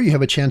 before you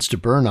have a chance to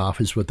burn off,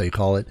 is what they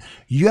call it,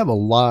 you have a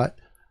lot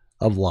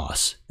of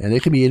loss. And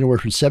it can be anywhere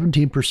from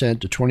 17%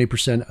 to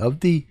 20%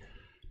 of the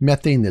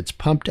methane that's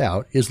pumped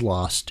out is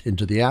lost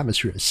into the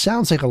atmosphere. It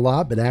sounds like a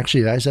lot, but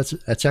actually, guys,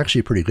 that's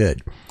actually pretty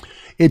good.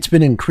 It's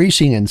been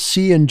increasing, and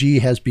CNG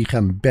has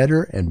become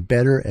better and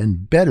better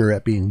and better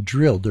at being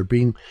drilled.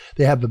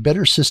 They have a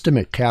better system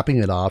at capping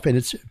it off, and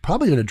it's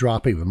probably going to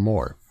drop even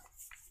more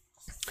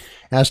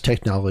as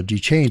technology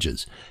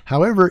changes.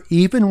 However,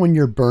 even when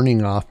you're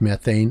burning off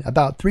methane,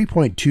 about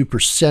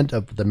 3.2%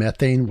 of the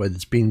methane when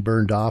it's being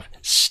burned off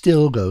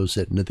still goes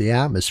into the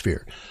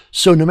atmosphere.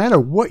 So no matter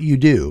what you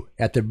do,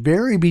 at the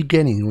very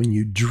beginning when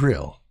you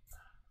drill,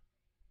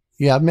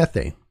 you have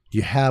methane.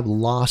 You have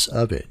loss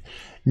of it.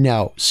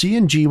 Now,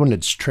 CNG, when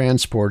it's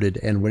transported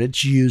and when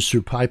it's used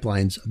through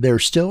pipelines, there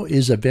still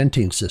is a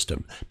venting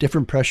system.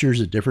 Different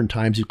pressures at different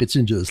times. It gets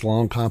into this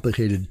long,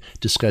 complicated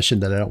discussion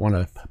that I don't want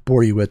to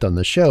bore you with on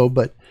the show,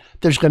 but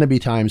there's going to be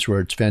times where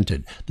it's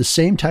vented. The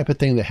same type of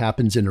thing that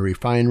happens in a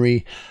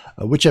refinery,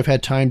 which I've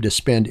had time to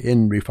spend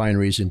in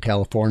refineries in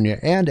California,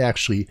 and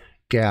actually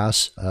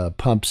gas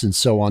pumps and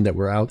so on that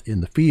were out in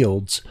the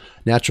fields,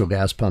 natural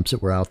gas pumps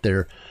that were out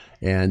there,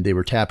 and they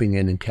were tapping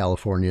in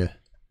California.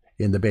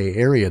 In the Bay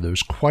Area,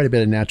 there's quite a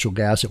bit of natural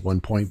gas at one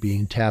point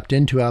being tapped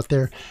into out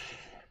there.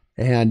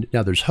 And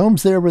now there's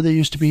homes there where they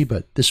used to be,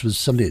 but this was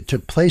something that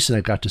took place, and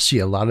I got to see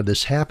a lot of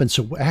this happen.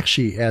 So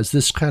actually, as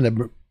this kind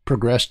of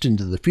progressed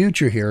into the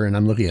future here, and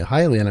I'm looking at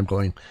Hyliion, I'm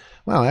going,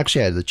 wow,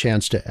 actually I had the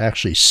chance to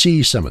actually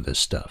see some of this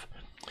stuff.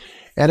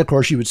 And of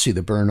course, you would see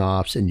the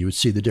burn-offs, and you would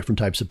see the different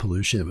types of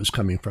pollution that was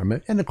coming from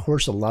it. And of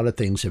course, a lot of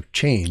things have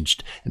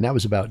changed, and that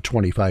was about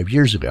 25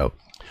 years ago.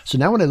 So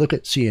now when I look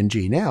at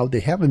CNG now, they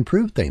have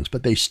improved things,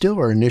 but they still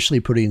are initially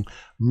putting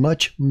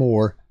much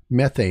more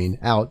methane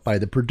out by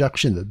the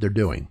production that they're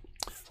doing.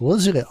 So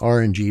let's look at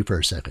RNG for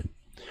a second.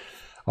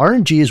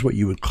 RNG is what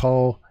you would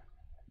call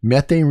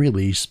methane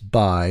release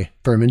by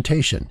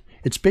fermentation.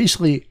 It's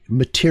basically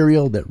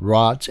material that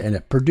rots and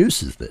it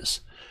produces this.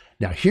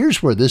 Now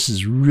here's where this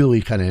is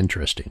really kind of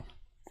interesting.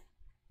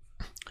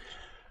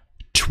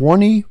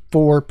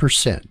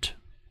 24%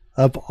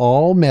 of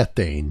all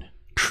methane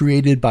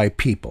created by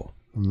people.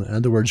 In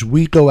other words,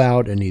 we go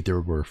out and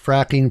either we're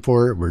fracking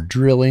for it, we're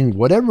drilling,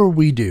 whatever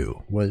we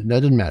do, that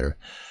doesn't matter.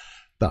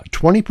 About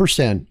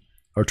 20%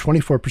 or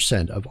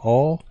 24% of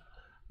all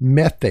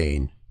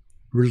methane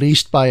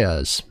released by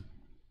us,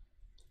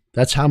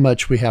 that's how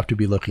much we have to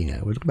be looking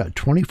at. We're looking at about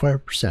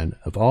 25%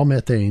 of all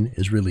methane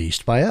is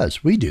released by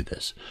us. We do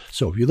this.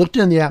 So if you looked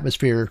in the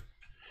atmosphere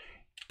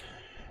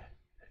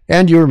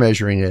and you were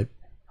measuring it,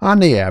 on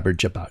the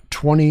average, about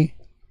 24%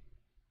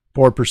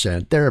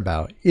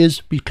 thereabout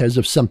is because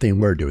of something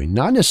we're doing.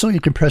 Not necessarily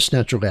compressed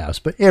natural gas,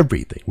 but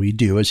everything we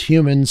do as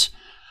humans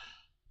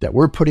that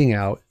we're putting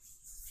out,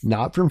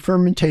 not from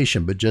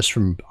fermentation, but just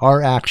from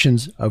our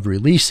actions of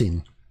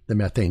releasing the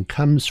methane,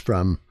 comes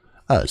from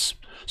us.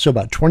 So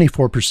about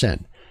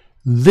 24%.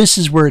 This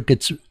is where it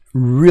gets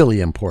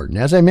really important.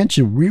 As I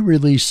mentioned, we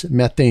release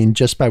methane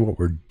just by what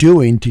we're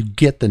doing to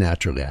get the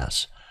natural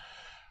gas.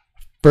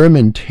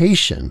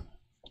 Fermentation,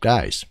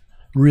 guys,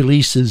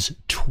 releases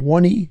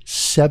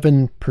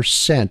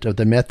 27% of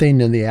the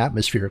methane in the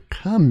atmosphere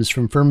comes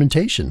from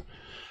fermentation.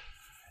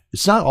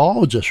 It's not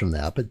all just from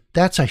that, but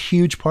that's a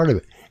huge part of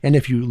it. And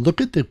if you look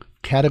at the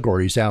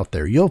categories out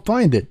there, you'll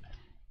find that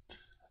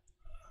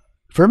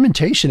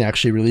fermentation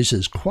actually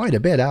releases quite a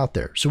bit out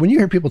there. So when you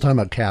hear people talking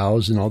about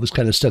cows and all this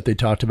kind of stuff they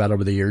talked about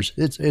over the years,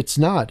 it's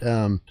not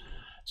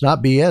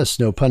BS,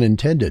 no pun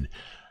intended,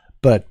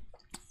 but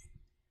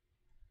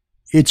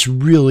it's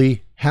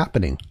really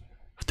happening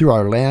through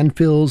our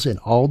landfills and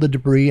all the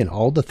debris and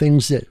all the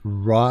things that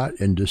rot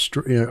and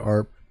destroy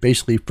are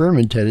basically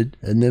fermented.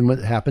 And then what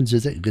happens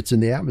is it gets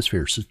in the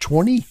atmosphere. So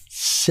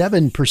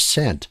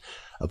 27%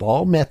 of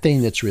all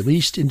methane that's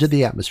released into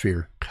the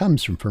atmosphere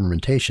comes from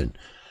fermentation.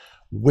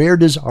 Where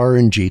does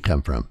RNG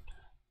come from?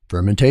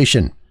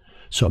 Fermentation.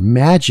 So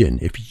imagine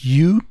if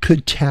you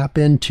could tap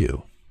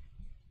into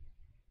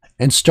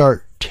and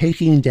start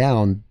taking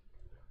down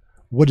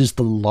what is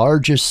the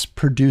largest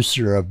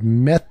producer of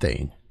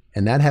methane,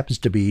 and that happens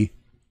to be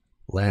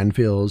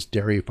landfills,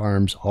 dairy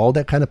farms, all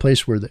that kind of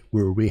place where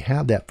we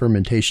have that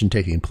fermentation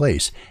taking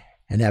place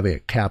and having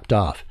it capped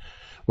off.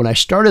 When I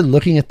started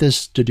looking at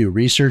this to do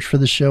research for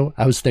the show,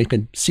 I was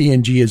thinking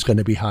CNG is going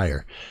to be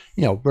higher.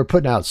 You know, we're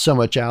putting out so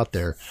much out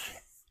there.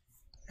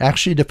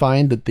 Actually to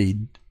find that the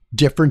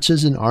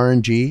differences in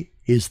RNG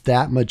is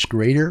that much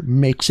greater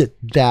makes it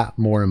that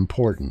more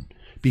important.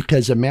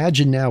 Because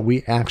imagine now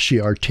we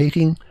actually are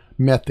taking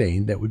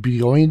methane that would be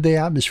going into the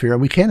atmosphere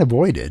and we can't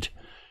avoid it.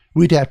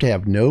 We'd have to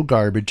have no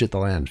garbage at the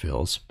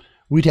landfills.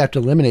 We'd have to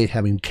eliminate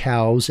having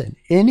cows and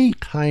any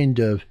kind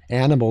of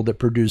animal that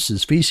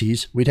produces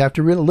feces. We'd have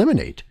to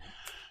eliminate.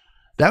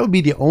 That would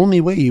be the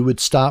only way you would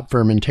stop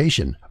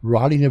fermentation,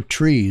 rotting of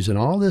trees and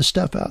all this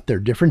stuff out there,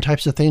 different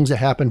types of things that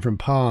happen from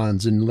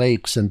ponds and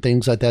lakes and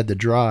things like that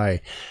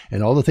dry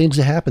and all the things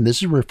that happen.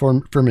 This is where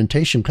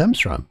fermentation comes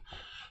from.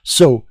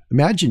 So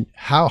imagine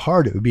how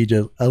hard it would be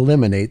to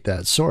eliminate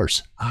that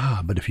source.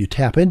 But if you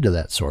tap into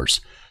that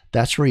source,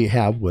 that's where you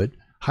have what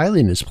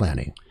Hyliion is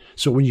planning.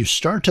 So when you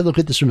start to look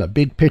at this from a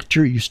big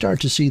picture, you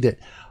start to see that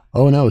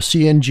Oh no,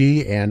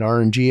 CNG and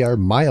RNG are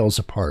miles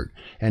apart.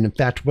 And in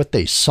fact, what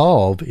they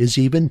solve is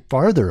even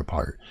farther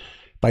apart.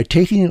 By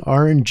taking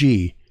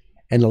RNG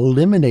and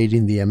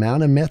eliminating the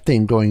amount of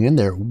methane going in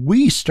there,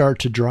 we start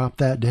to drop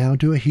that down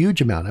to a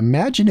huge amount.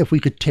 Imagine if we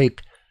could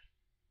take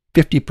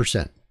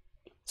 50%.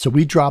 So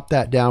we drop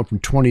that down from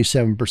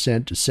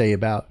 27% to say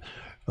about,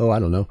 I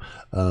don't know,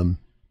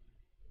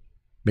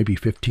 maybe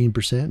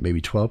 15%,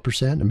 maybe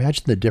 12%.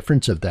 Imagine the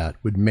difference of that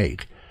would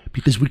make,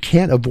 because we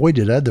can't avoid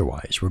it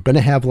otherwise. We're going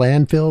to have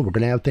landfill. We're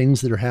going to have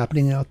things that are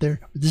happening out there.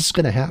 This is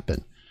going to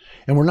happen.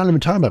 And we're not even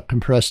talking about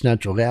compressed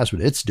natural gas,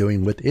 what it's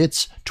doing with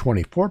its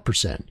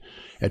 24%.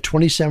 At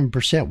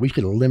 27%, we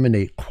could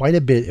eliminate quite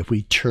a bit if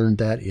we turned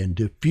that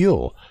into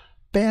fuel.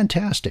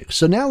 Fantastic.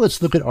 So now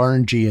let's look at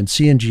RNG and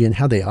CNG and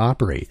how they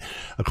operate.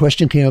 A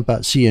question came up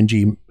about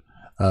CNG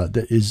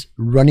that is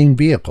running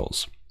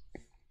vehicles.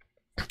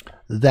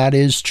 That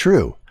is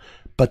true,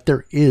 but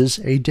there is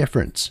a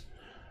difference.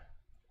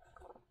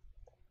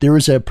 There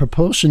is a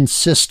propulsion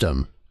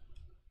system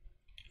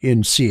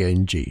in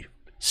CNG.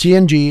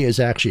 CNG is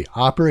actually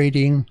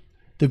operating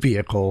the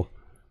vehicle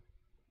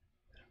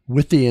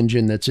with the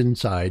engine that's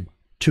inside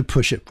to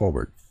push it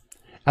forward.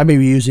 I may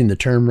be using the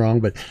term wrong,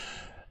 but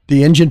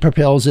the engine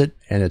propels it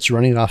and it's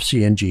running off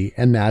CNG,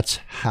 and that's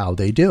how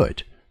they do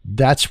it.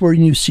 That's where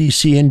you see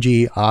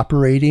CNG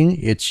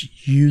operating.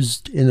 It's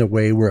used in a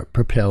way where it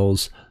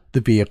propels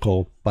the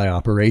vehicle by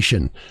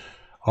operation.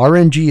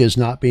 RNG is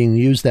not being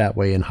used that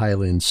way in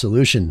Hyliion's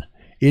solution.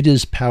 It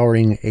is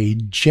powering a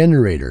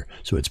generator.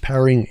 So it's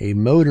powering a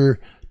motor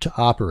to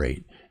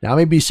operate. Now, I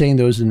may be saying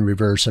those in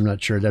reverse. I'm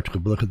not sure. I'd have to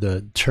look at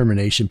the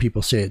termination.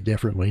 People say it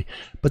differently.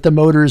 But the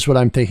motor is what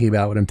I'm thinking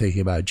about when I'm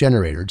thinking about a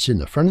generator. It's in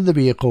the front of the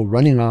vehicle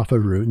running off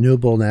of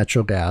renewable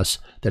natural gas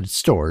that it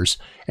stores,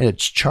 and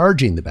it's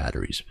charging the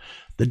batteries.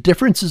 The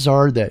differences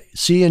are that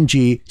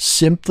CNG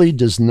simply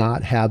does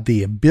not have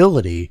the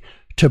ability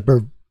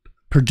to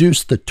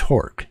produce the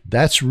torque.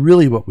 That's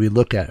really what we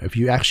look at. If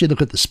you actually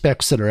look at the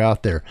specs that are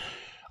out there,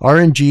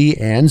 RNG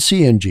and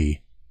CNG,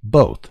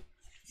 both,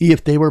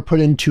 if they were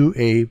put into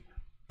a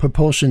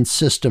propulsion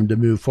system to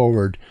move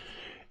forward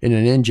in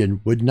an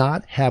engine, would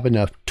not have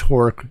enough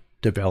torque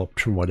developed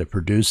from what it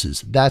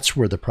produces. That's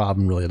where the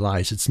problem really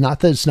lies. It's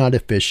not that it's not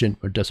efficient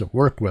or doesn't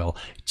work well.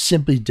 It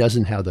simply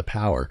doesn't have the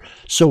power.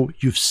 So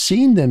you've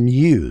seen them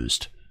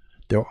used.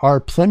 There are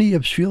plenty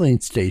of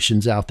fueling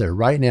stations out there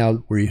right now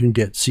where you can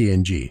get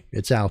CNG.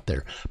 It's out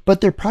there.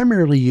 But they're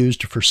primarily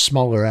used for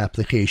smaller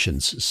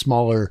applications,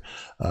 smaller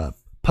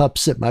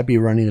pups that might be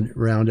running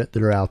around it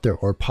that are out there,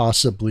 or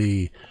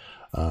possibly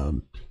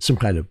some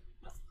kind of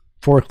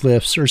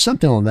forklifts or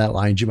something along that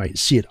line. You might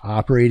see it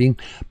operating,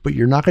 but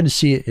you're not going to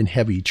see it in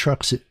heavy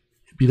trucks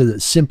because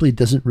it simply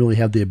doesn't really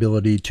have the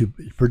ability to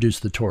produce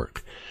the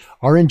torque.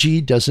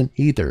 RNG doesn't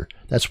either.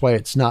 That's why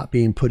it's not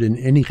being put in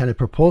any kind of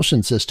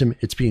propulsion system.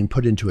 It's being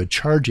put into a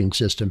charging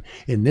system.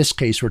 In this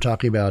case, we're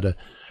talking about a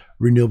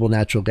renewable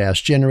natural gas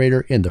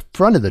generator in the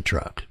front of the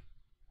truck,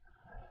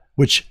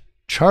 which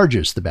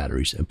charges the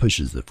batteries and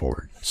pushes it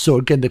forward. So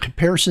again, the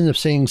comparison of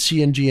saying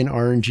CNG and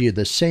RNG are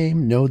the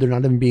same, no, they're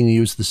not even being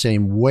used the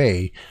same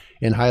way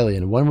in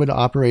Hyliion. One would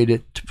operate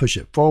it to push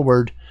it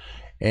forward,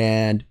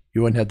 and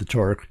you wouldn't have the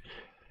torque.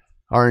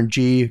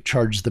 RNG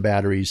charges the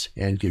batteries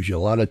and gives you a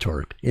lot of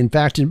torque. In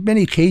fact, in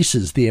many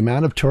cases, the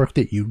amount of torque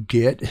that you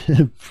get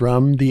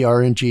from the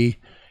RNG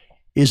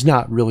is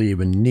not really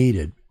even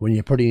needed when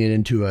you're putting it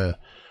into a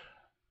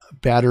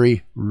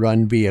battery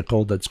run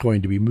vehicle that's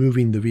going to be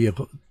moving the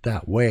vehicle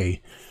that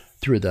way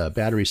through the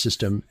battery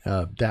system.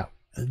 That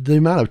the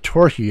amount of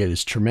torque you get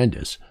is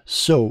tremendous.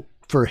 So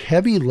for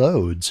heavy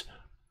loads,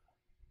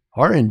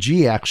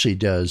 RNG actually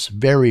does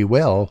very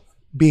well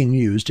being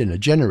used in a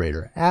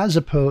generator as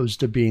opposed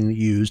to being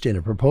used in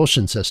a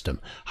propulsion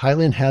system.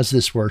 Hyliion has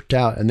this worked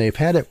out, and they've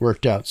had it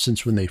worked out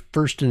since when they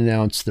first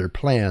announced their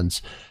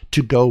plans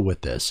to go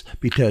with this,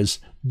 because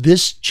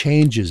this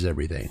changes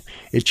everything.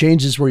 It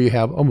changes where you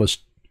have almost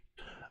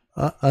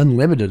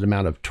unlimited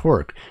amount of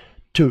torque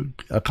to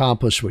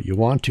accomplish what you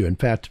want to. In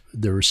fact,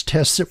 there was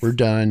tests that were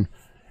done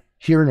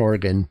here in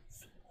Oregon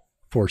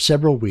for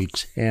several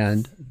weeks,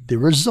 and the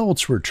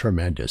results were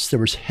tremendous. There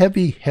was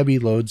heavy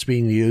loads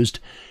being used,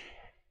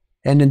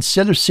 and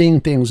instead of seeing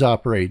things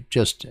operate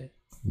just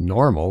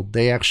normal,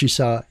 they actually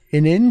saw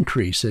an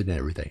increase in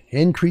everything,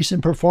 increase in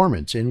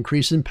performance,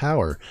 increase in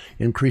power,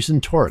 increase in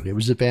torque. It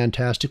was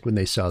fantastic when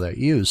they saw that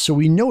used. So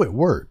we know it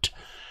worked.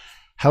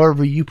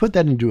 However, you put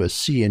that into a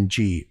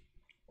CNG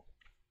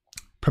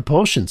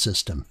propulsion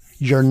system,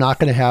 you're not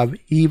going to have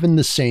even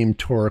the same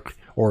torque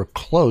or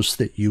close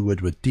that you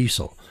would with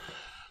diesel.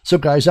 So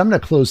guys, I'm going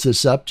to close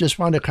this up. Just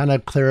want to kind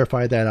of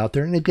clarify that out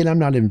there. And again, I'm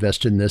not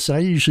invested in this. I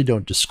usually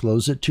don't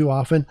disclose it too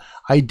often.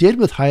 I did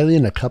with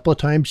Hyliion a couple of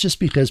times just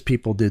because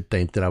people did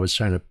think that I was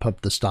trying to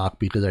pump the stock,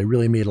 because I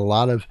really made a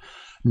lot of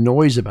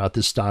noise about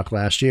this stock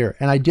last year.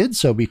 And I did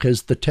so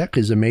because the tech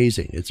is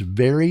amazing. It's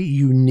very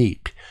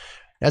unique.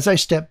 As I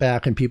step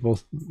back, and people,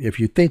 if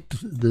you think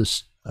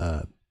this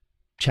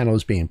channel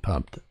is being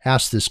pumped,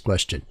 ask this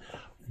question: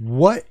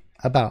 what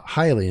about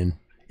Hyliion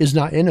is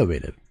not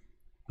innovative?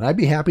 I'd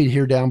be happy to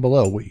hear down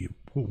below,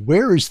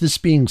 where is this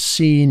being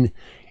seen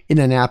in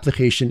an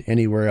application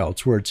anywhere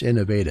else where it's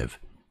innovative?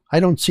 I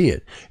don't see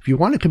it. If you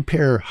want to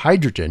compare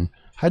hydrogen,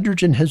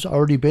 hydrogen has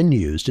already been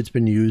used. It's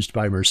been used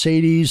by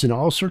Mercedes and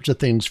all sorts of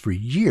things for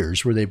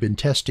years where they've been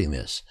testing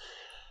this.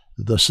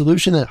 The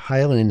solution that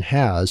Hyliion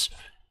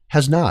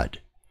has not.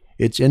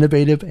 It's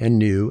innovative and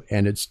new,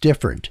 and it's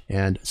different.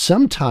 And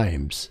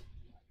sometimes,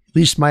 at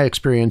least my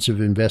experience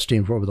of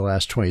investing for over the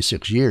last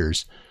 26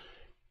 years,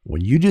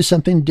 when you do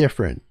something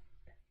different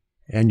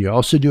and you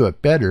also do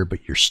it better, but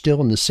you're still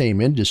in the same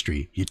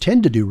industry, you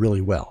tend to do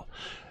really well.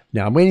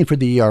 Now, I'm waiting for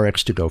the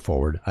ERX to go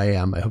forward. I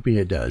am. I'm hoping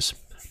it does.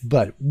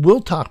 But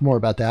we'll talk more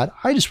about that.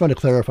 I just want to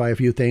clarify a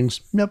few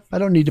things. Nope, I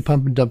don't need to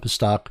pump and dump a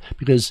stock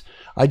because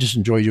I just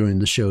enjoy doing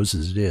the shows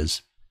as it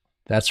is.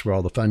 That's where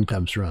all the fun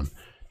comes from.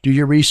 Do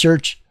your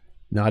research,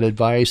 not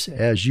advice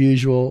as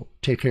usual.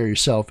 Take care of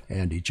yourself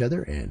and each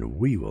other, and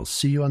we will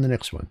see you on the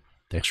next one.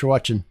 Thanks for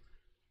watching.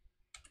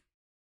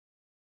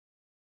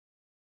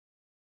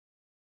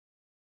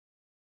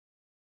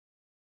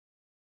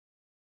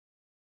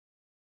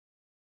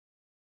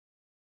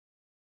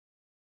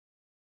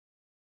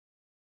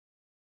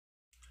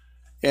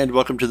 And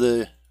welcome to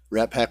the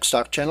Rat Pack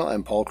Stock Channel.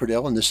 I'm Paul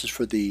Cordell, and this is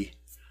for the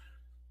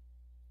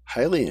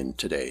Hyliion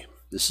today.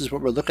 This is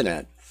what we're looking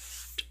at.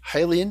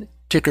 Hyliion,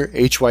 ticker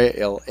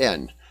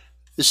HYLN.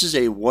 This is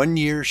a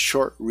one-year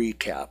short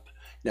recap.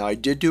 Now, I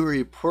did do a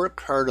report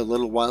card a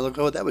little while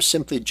ago. That was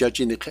simply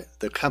judging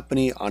the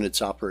company on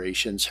its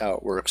operations, how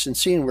it works, and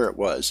seeing where it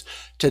was.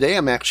 Today,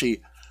 I'm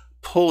actually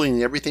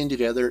pulling everything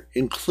together,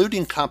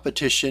 including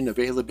competition,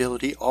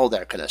 availability, all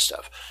that kind of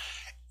stuff.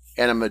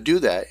 And I'm going to do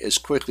that as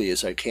quickly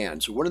as I can.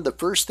 So one of the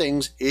first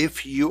things,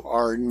 if you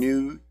are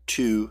new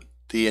to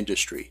the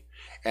industry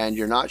and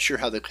you're not sure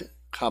how the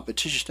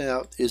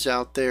competition is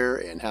out there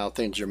and how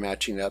things are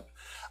matching up,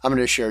 I'm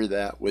going to share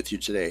that with you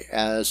today.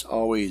 As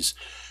always,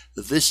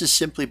 this is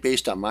simply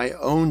based on my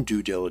own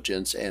due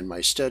diligence and my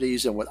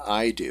studies and what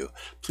I do.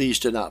 Please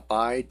do not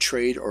buy,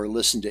 trade, or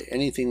listen to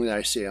anything that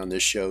I say on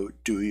this show.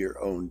 Do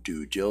your own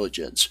due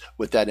diligence.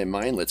 With that in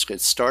mind, let's get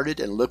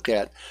started and look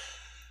at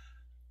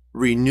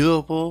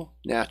renewable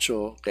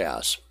natural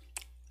gas.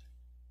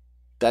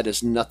 That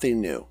is nothing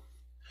new.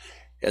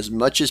 As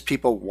much as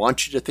people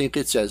want you to think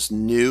it's as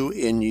new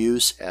in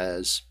use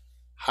as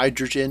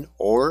hydrogen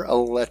or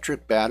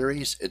electric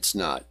batteries, it's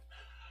not.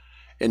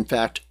 In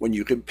fact, when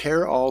you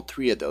compare all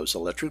three of those,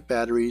 electric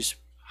batteries,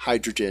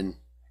 hydrogen,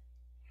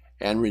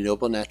 and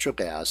renewable natural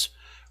gas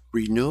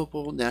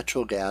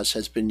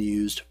has been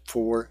used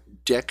for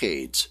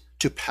decades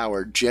to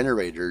power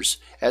generators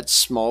at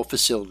small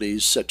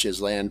facilities such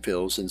as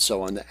landfills and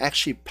so on that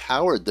actually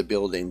powered the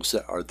buildings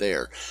that are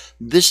there.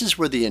 This is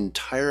where the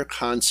entire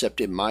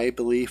concept, in my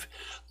belief,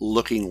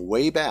 looking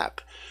way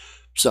back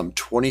some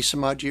 20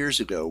 some odd years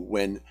ago,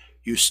 when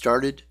you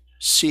started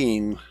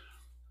seeing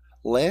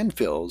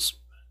landfills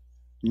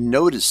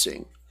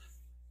noticing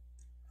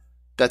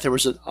that there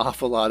was an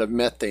awful lot of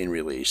methane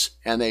release,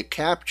 and they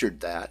captured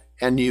that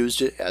and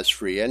used it as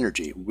free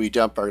energy. We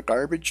dump our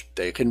garbage,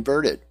 they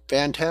convert it.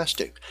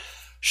 Fantastic.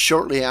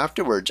 Shortly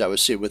afterwards, I would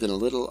say within a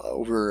little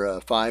over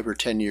 5 or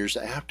 10 years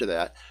after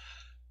that,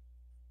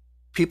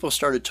 people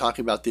started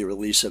talking about the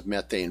release of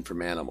methane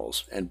from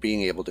animals and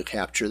being able to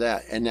capture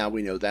that. And now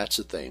we know that's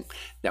a thing.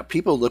 Now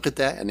people look at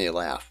that and they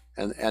laugh.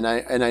 And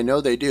I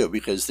know they do,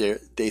 because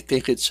they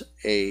think it's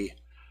a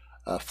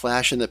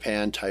flash in the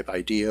pan type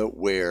idea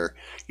where,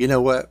 you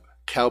know what,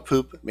 cow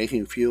poop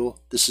making fuel,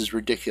 this is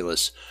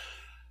ridiculous.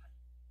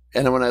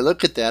 And when I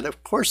look at that,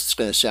 of course it's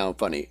going to sound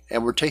funny.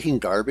 And we're taking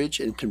garbage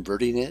and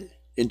converting it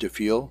into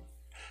fuel.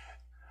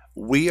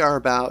 We are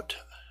about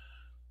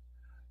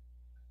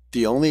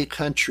the only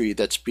country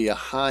that's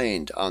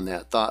behind on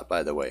that thought,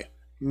 by the way.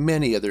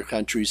 Many other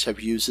countries have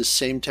used the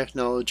same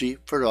technology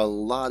for a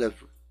lot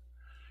of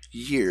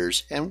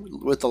years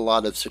and with a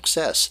lot of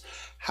success.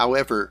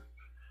 However,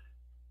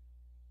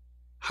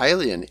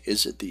 Hyliion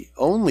is the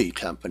only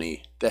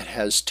company that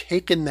has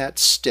taken that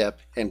step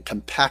and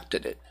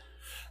compacted it.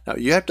 Now,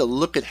 you have to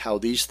look at how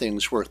these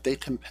things work. They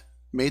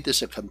made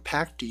this a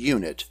compact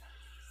unit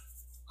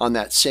on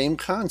that same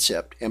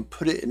concept and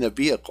put it in a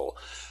vehicle.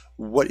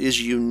 What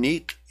is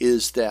unique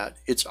is that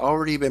it's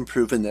already been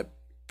proven that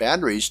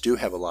batteries do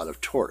have a lot of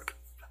torque.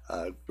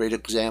 A great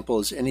example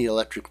is any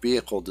electric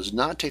vehicle does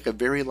not take a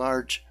very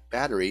large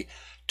battery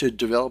to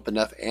develop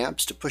enough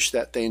amps to push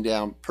that thing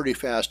down pretty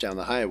fast down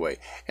the highway,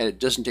 and it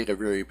doesn't take a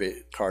very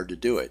big car to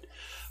do it.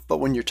 But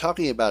when you're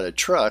talking about a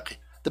truck,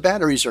 the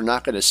batteries are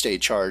not going to stay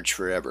charged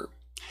forever.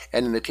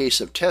 And in the case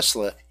of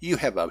Tesla, you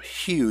have a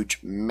huge,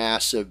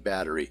 massive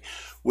battery,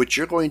 which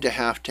you're going to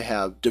have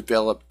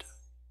developed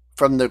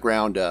from the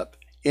ground up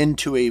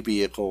into a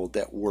vehicle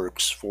that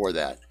works for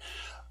that.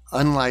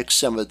 Unlike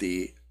some of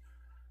the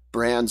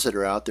brands that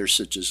are out there,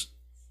 such as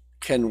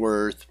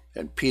Kenworth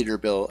and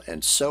Peterbilt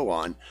and so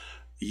on,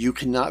 you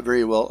cannot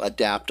very well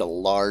adapt a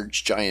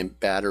large,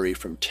 giant battery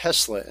from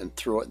Tesla and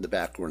throw it in the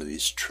back of one of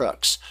these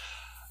trucks.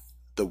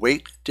 The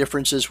weight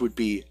differences would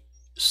be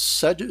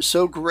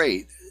so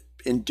great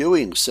in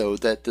doing so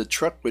that the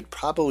truck would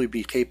probably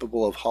be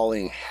capable of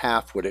hauling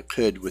half what it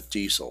could with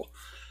diesel.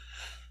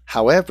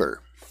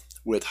 However,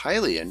 with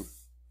Hyliion,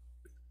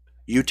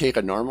 you take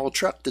a normal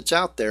truck that's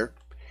out there,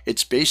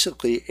 it's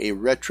basically a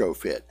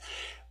retrofit.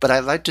 But I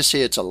like to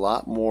say it's a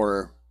lot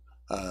more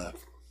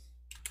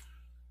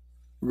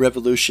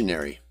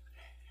revolutionary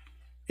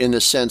in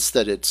the sense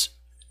that it's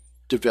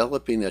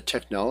developing a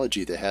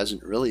technology that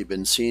hasn't really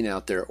been seen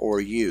out there or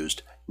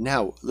used.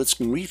 Now,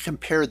 when we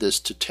compare this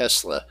to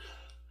Tesla,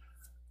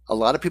 a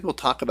lot of people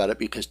talk about it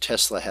because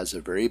Tesla has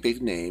a very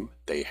big name.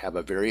 They have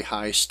a very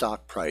high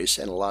stock price,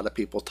 and a lot of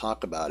people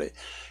talk about it.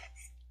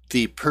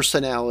 The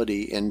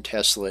personality in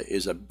Tesla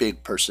is a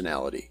big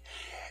personality,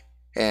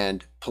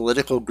 and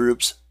political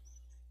groups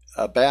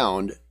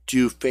abound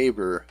do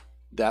favor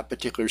that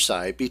particular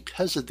side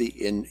because of the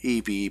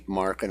EV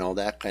mark and all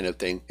that kind of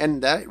thing,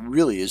 and that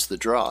really is the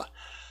draw.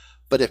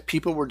 But if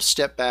people were to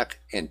step back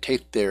and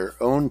take their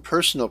own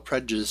personal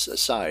prejudice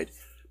aside,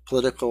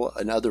 political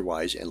and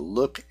otherwise, and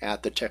look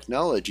at the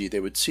technology,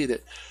 they would see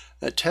that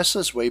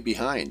Tesla's way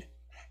behind.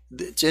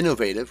 It's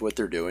innovative what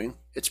they're doing.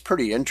 It's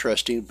pretty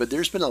interesting, but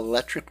there's been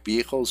electric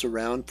vehicles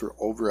around for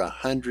over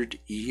 100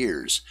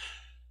 years.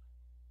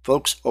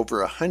 Folks,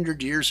 over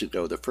 100 years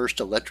ago, the first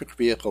electric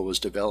vehicle was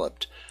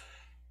developed,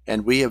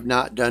 and we have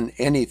not done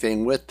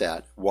anything with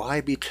that.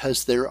 Why?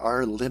 Because there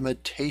are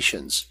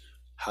limitations.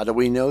 How do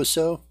we know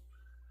so?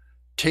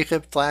 Take a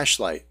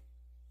flashlight,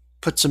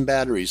 put some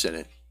batteries in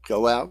it,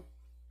 go out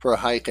for a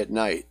hike at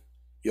night.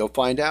 You'll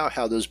find out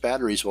how those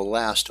batteries will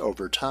last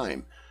over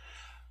time.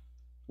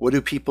 What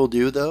do people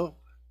do though?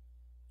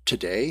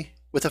 Today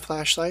with a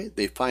flashlight,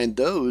 they find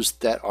those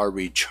that are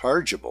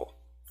rechargeable.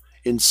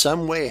 In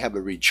some way have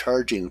a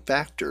recharging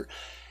factor.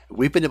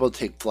 We've been able to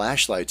take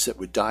flashlights that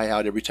would die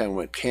out every time we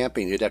went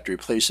camping. You'd have to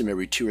replace them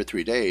every 2 or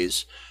 3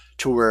 days,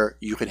 to where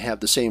you can have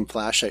the same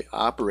flashlight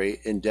operate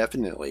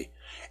indefinitely.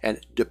 And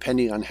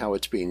depending on how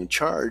it's being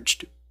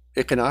charged,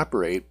 it can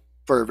operate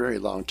for a very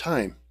long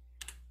time.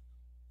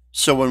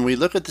 So when we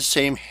look at the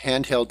same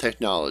handheld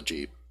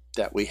technology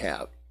that we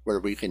have, where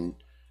we can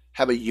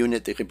have a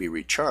unit that can be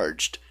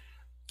recharged,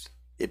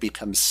 it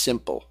becomes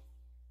simple.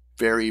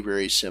 Very,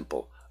 very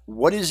simple.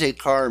 What is a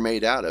car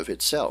made out of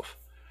itself?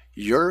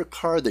 Your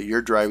car that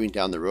you're driving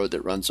down the road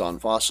that runs on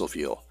fossil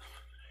fuel,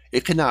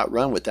 it cannot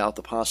run without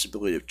the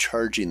possibility of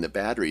charging the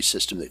battery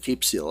system that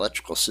keeps the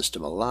electrical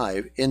system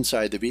alive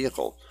inside the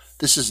vehicle.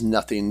 This is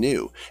nothing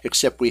new,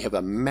 except we have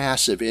a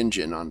massive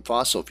engine on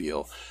fossil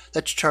fuel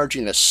that's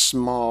charging a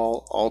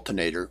small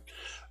alternator,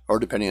 or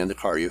depending on the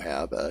car you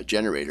have, a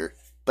generator,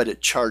 but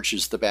it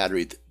charges the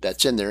battery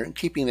that's in there and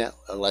keeping that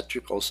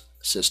electrical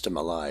system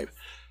alive.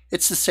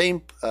 It's the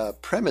same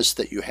premise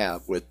that you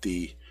have with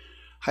the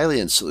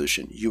Hyliion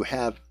solution. You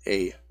have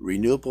a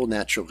renewable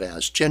natural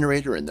gas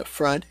generator in the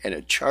front, and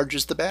it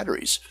charges the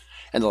batteries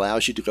and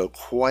allows you to go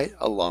quite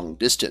a long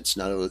distance.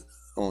 Not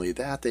only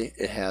that,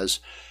 it has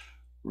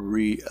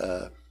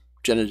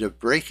regenerative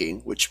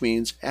braking, which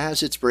means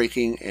as it's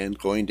braking and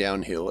going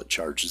downhill, it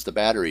charges the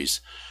batteries.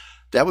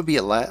 That would be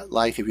a lot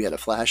like if you had a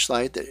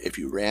flashlight that if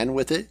you ran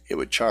with it, it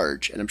would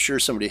charge. And I'm sure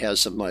somebody has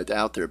something like that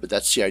out there, but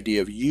that's the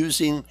idea of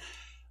using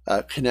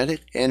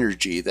kinetic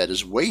energy that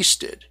is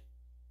wasted,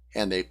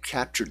 and they've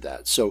captured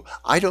that. So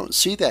I don't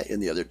see that in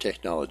the other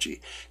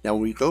technology. Now,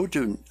 when we go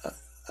to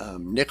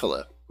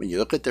Nikola, when you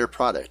look at their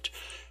product,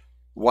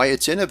 why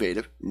it's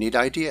innovative, neat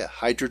idea.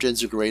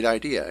 Hydrogen's a great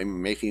idea. I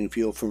mean, making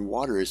fuel from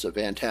water is a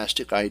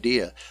fantastic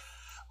idea.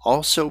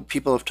 Also,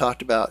 people have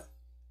talked about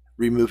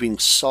removing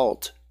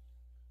salt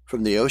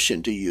from the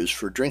ocean to use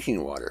for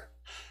drinking water.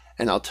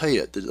 And I'll tell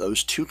you,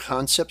 those two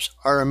concepts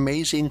are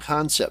amazing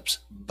concepts,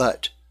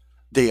 but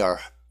they are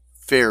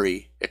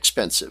very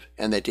expensive,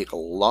 and they take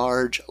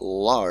large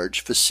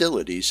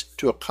facilities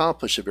to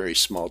accomplish a very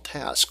small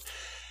task.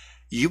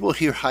 You will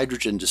hear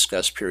hydrogen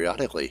discussed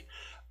periodically,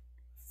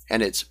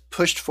 and it's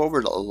pushed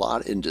forward a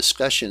lot in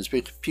discussions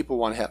because people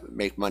want to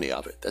make money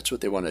off it. That's what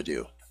they want to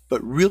do.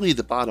 But really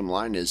the bottom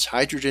line is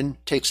hydrogen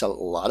takes a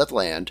lot of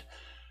land,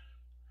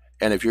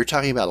 and if you're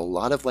talking about a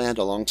lot of land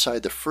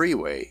alongside the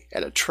freeway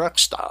at a truck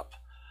stop,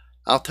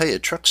 I'll tell you,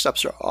 truck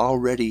stops are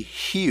already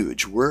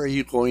huge. Where are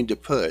you going to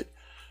put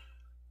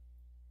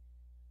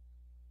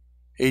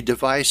a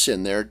device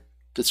in there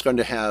that's going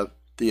to have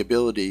the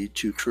ability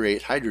to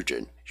create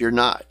hydrogen? You're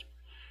not.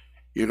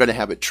 You're going to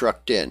have it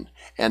trucked in,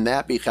 and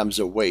that becomes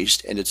a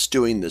waste, and it's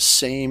doing the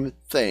same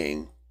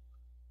thing,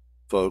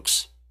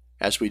 folks,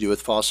 as we do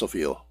with fossil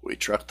fuel. We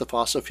truck the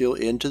fossil fuel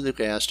into the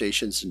gas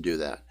stations and do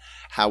that.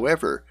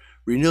 However,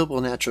 renewable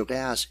natural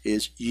gas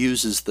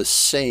uses the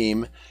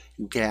same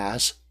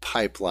gas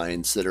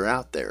pipelines that are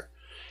out there.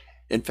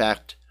 In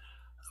fact,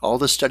 all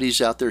the studies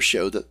out there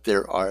show that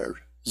there are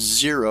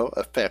zero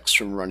effects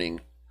from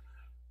running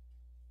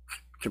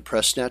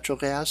compressed natural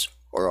gas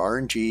or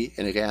RNG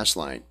in a gas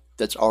line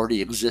that's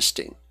already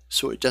existing.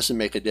 So it doesn't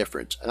make a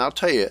difference. And I'll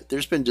tell you,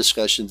 there's been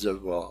discussions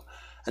of, well,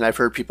 and I've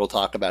heard people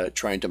talk about it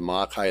trying to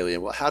mock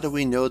Hyliion. Well, how do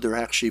we know they're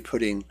actually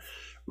putting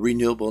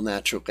renewable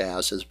natural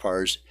gas as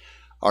far as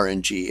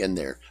RNG in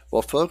there?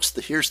 Well, folks,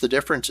 here's the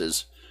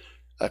differences.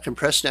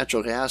 compressed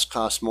natural gas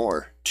costs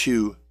more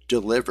to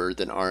deliver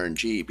than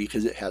RNG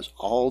because it has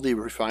all the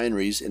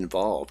refineries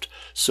involved.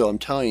 So I'm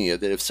telling you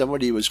that if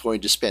somebody was going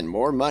to spend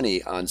more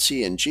money on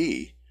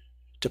CNG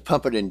to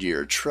pump it into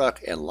your truck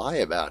and lie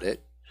about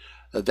it,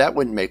 that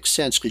wouldn't make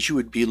sense because you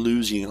would be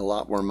losing a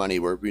lot more money,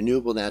 where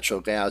renewable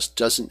natural gas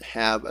doesn't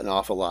have an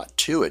awful lot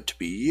to it to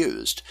be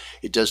used.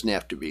 It doesn't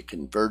have to be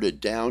converted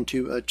down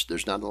too much.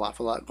 There's not an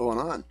awful lot going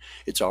on.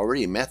 It's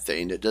already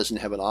methane. It doesn't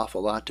have an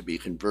awful lot to be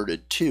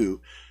converted to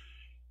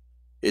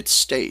its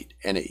state,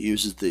 and it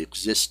uses the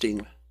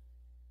existing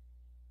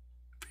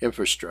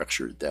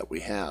infrastructure that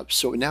we have.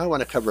 So now I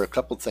want to cover a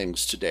couple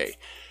things today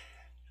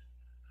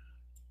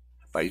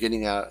by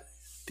getting out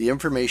the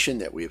information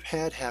that we've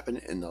had happen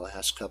in the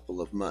last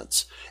couple of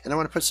months. And I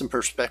want to put some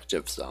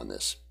perspectives on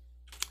this.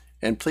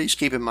 And please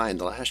keep in mind,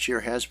 the last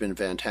year has been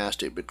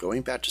fantastic, but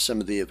going back to some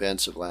of the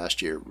events of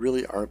last year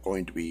really aren't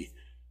going to be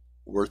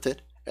worth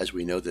it. As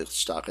we know, the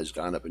stock has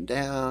gone up and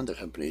down, the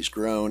company's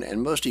grown,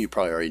 and most of you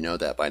probably already know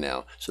that by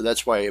now. So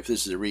that's why, if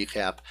this is a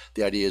recap,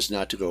 the idea is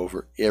not to go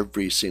over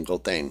every single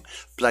thing.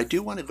 But I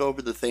do want to go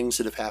over the things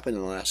that have happened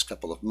in the last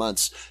couple of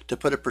months to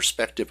put a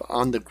perspective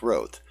on the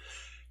growth.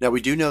 Now, we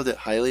do know that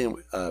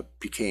Hyliion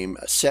became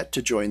set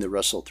to join the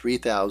Russell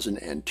 3000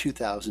 and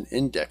 2000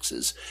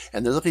 indexes,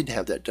 and they're looking to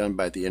have that done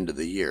by the end of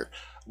the year.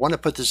 I want to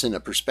put this in a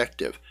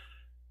perspective.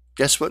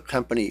 Guess what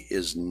company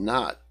is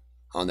not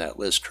on that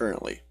list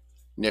currently?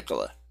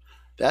 Nikola.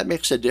 That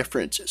makes a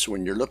difference. So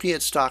when you're looking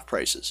at stock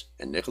prices,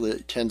 and Nikola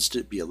tends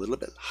to be a little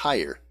bit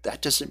higher,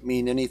 that doesn't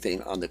mean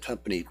anything on the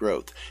company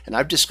growth. And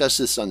I've discussed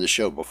this on the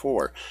show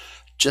before.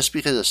 Just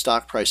because a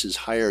stock price is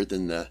higher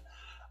than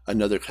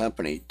another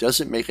company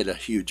doesn't make it a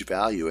huge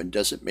value and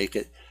doesn't make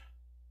it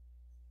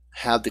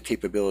have the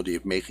capability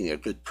of making a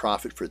good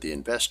profit for the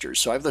investors.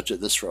 So I've looked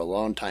at this for a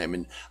long time,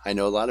 and I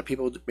know a lot of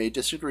people may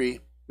disagree.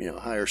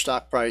 Higher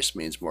stock price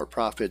means more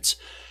profits.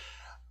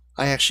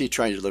 I actually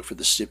try to look for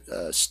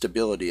the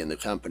stability in the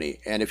company.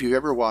 And if you've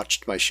ever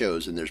watched my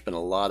shows, and there's been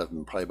a lot of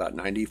them, probably about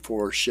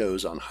 94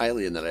 shows on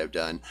Hyliion that I've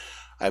done,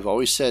 I've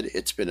always said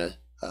it's been a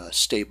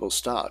stable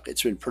stock.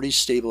 It's been pretty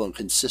stable and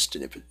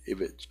consistent.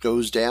 If it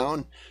goes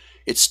down,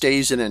 it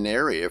stays in an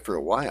area for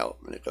a while,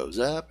 and it goes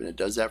up, and it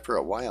does that for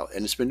a while,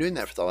 and it's been doing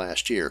that for the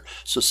last year.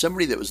 So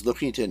somebody that was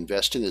looking to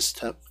invest in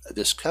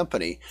this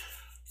company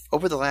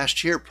over the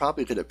last year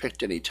probably could have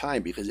picked any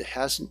time, because it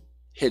hasn't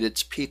hit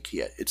its peak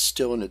yet. It's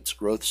still in its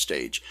growth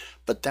stage,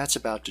 but that's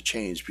about to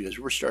change, because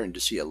we're starting to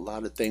see a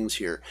lot of things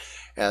here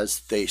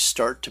as they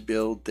start to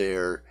build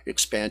their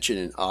expansion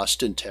in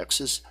Austin,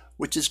 Texas,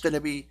 which is going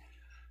to be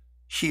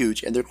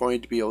huge, and they're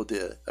going to be able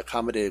to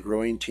accommodate a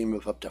growing team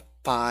of up to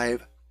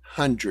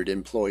 500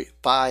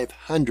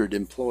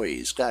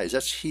 employees. Guys,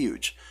 that's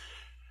huge.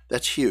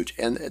 That's huge.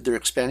 And they're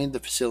expanding the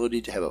facility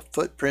to have a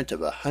footprint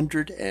of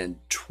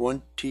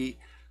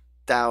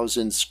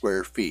 120,000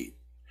 square feet,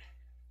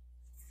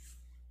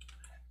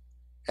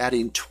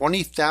 adding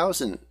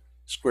 20,000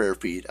 square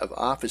feet of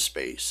office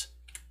space.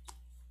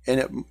 And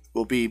it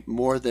will be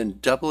more than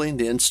doubling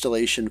the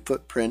installation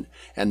footprint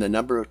and the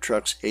number of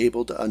trucks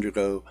able to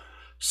undergo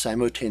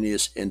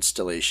simultaneous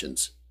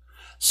installations.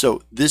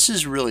 So this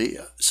is really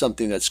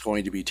something that's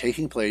going to be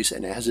taking place,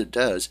 and as it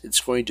does,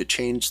 it's going to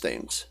change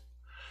things.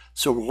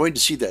 So we're going to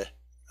see the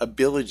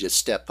ability to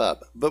step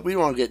up, but we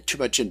don't want to get too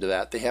much into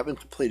that. They haven't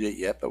completed it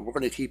yet, but we're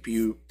going to keep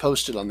you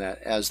posted on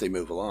that as they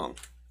move along.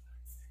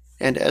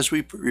 And as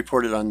we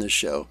reported on this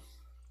show,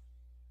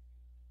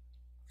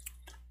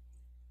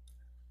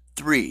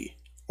 3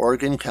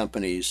 Oregon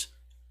companies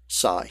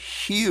saw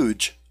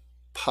huge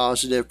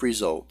positive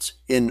results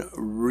in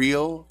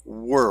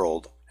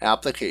real-world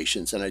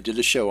applications, and I did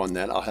a show on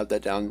that. I'll have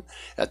that down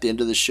at the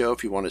end of the show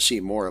if you want to see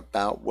more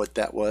about what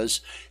that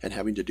was and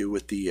having to do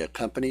with the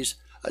companies.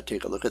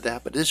 Take a look at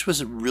that. But this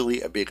was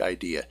really a big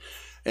idea,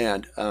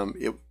 and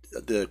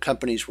the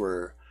companies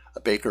were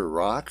Baker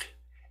Rock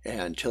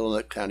and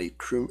Tillamook County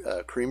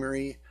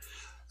Creamery.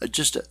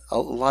 Just a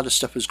lot of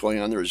stuff was going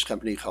on. There was a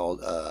company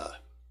called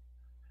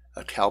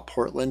Cal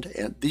Portland,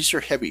 and these are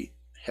heavy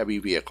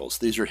vehicles.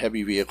 These are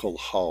heavy vehicle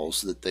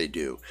hauls that they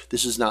do.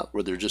 This is not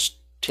where they're just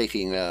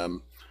taking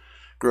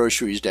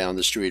groceries down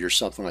the street or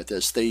something like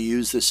this. They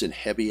use this in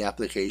heavy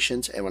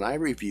applications, and when I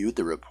reviewed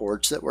the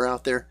reports that were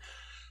out there,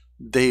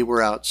 they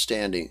were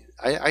outstanding.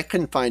 I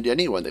couldn't find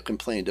anyone that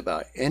complained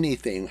about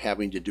anything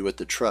having to do with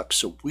the truck,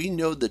 so we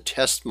know the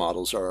test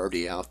models are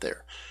already out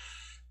there.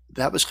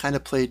 That was kind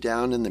of played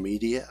down in the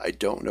media. I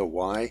don't know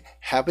why.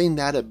 Having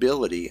that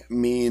ability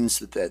means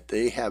that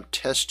they have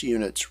test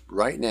units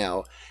right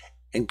now,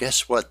 and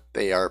guess what?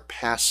 They are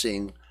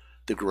passing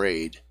the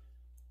grade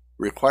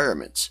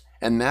requirements,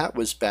 and that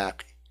was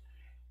back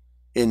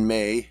in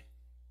May.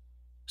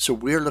 So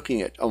we're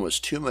looking at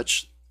almost 2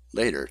 months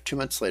later,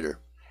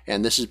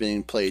 and this is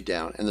being played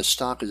down, and the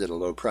stock is at a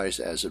low price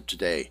as of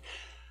today.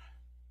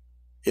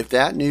 If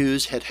that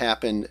news had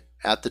happened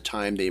at the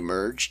time they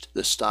merged,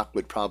 the stock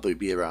would probably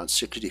be around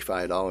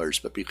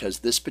 $65, but because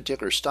this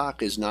particular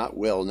stock is not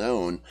well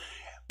known,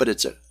 but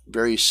it's a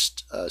very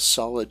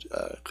solid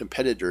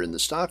competitor in the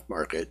stock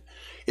market,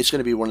 it's going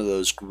to be one of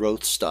those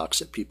growth stocks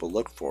that people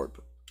look for.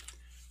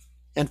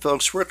 And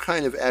folks, we're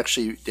kind of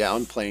actually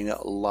downplaying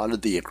a lot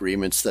of the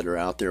agreements that are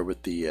out there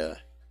with the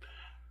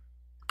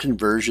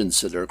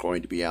conversions that are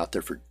going to be out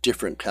there for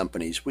different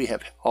companies. We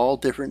have all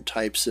different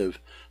types of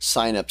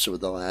signups over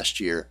the last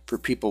year for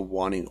people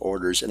wanting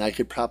orders, and I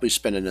could probably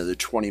spend another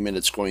 20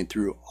 minutes going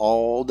through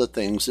all the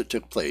things that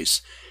took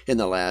place in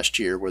the last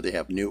year where they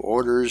have new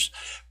orders,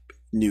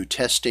 new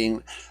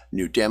testing,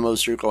 new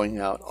demos are going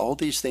out. All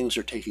these things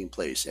are taking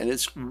place, and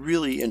it's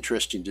really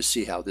interesting to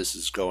see how this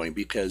is going,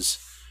 because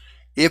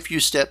if you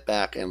step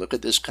back and look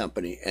at this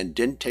company and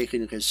didn't take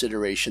into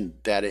consideration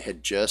that it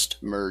had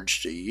just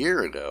merged a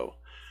year ago,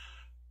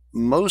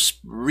 most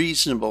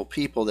reasonable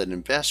people that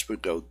invest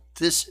would go,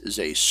 this is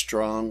a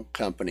strong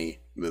company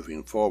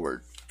moving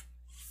forward.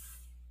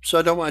 So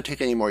I don't want to take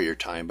any more of your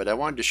time, but I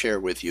wanted to share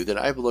with you that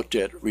I've looked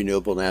at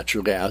renewable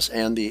natural gas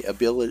and the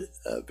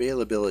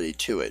availability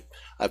to it.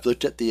 I've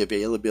looked at the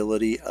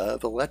availability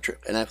of electric,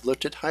 and I've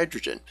looked at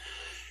hydrogen.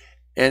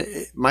 And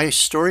my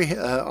story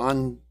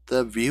on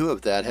the view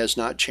of that has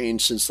not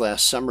changed since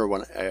last summer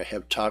when I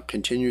have talked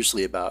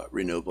continuously about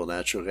renewable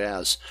natural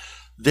gas.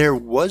 There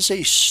was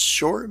a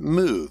short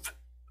move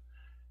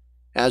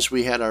as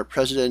we had our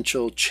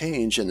presidential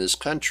change in this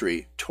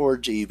country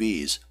towards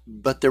EVs,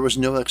 but there was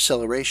no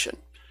acceleration.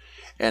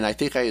 And I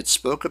think I had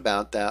spoke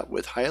about that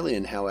with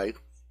Hyliion, how I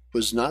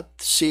was not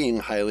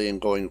seeing Hyliion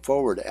going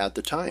forward at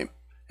the time.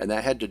 And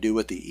that had to do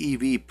with the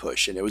EV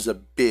push, and it was a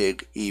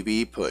big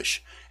EV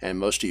push. And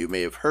most of you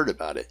may have heard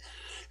about it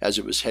as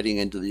it was heading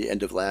into the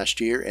end of last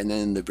year. And then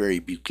in the very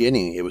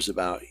beginning, it was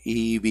about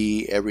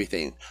EV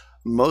everything,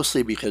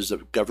 mostly because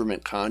of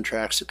government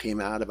contracts that came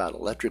out about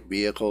electric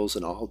vehicles,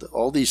 and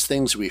all these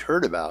things we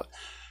heard about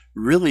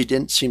really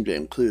didn't seem to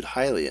include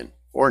Hyliion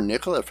or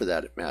Nikola for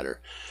that matter.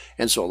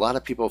 And so a lot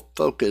of people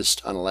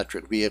focused on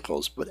electric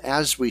vehicles. But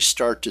as we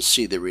start to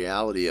see the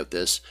reality of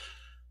this,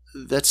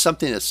 that's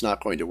something that's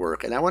not going to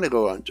work. And I want to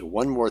go on to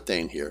one more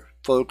thing here.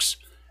 Folks,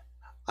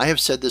 I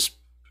have said this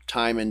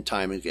time and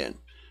time again.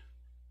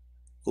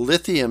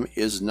 Lithium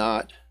is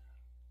not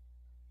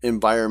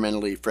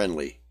environmentally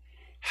friendly.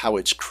 How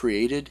it's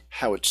created,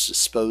 how it's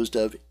disposed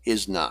of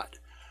is not.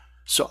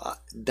 So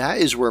that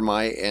is where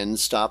my end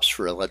stops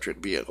for electric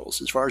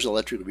vehicles. As far as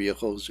electric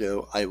vehicles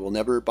go, I will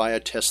never buy a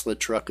Tesla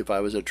truck if I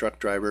was a truck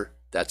driver.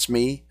 That's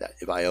me.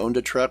 If I owned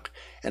a truck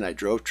and I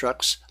drove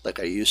trucks like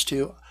I used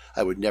to,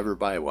 I would never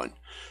buy one.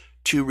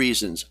 2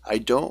 reasons. I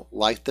don't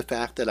like the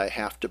fact that I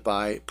have to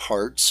buy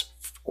parts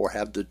or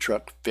have the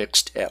truck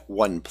fixed at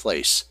one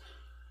place.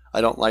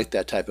 I don't like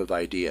that type of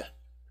idea.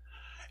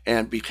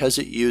 And because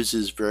it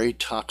uses very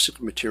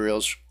toxic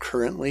materials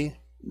currently,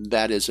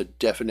 that is a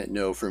definite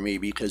no for me,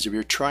 because if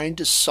you're trying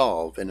to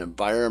solve an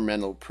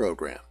environmental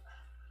problem,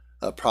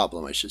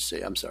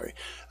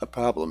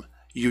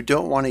 you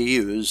don't want to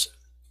use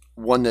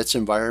one that's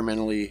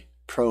environmentally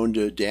prone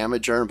to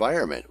damage our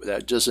environment.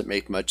 That doesn't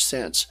make much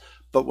sense.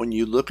 But when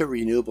you look at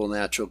renewable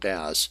natural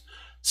gas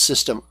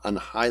system on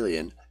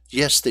Hyliion,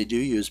 yes, they do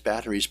use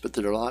batteries, but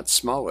they're a lot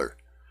smaller.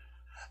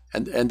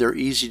 And they're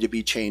easy to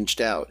be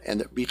changed out.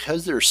 And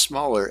because they're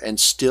smaller and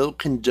still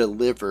can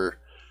deliver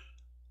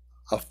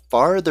a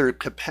farther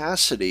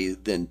capacity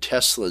than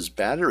Tesla's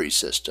battery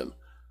system,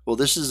 well,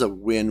 this is a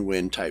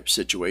win-win type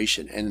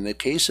situation. And in the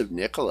case of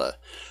Nikola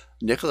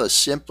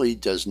simply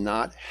does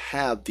not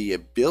have the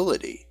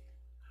ability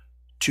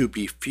to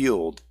be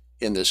fueled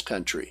in this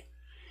country.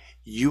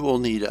 You will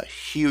need a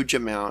huge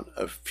amount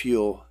of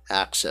fuel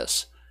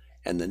access.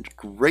 And the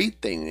great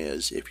thing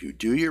is, if you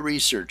do your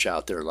research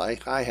out there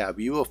like I have,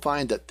 you will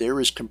find that there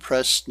is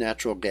compressed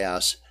natural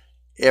gas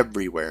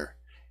everywhere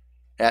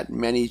at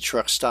many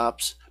truck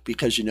stops,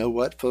 because you know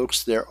what,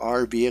 folks, there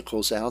are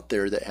vehicles out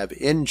there that have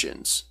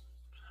engines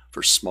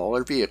for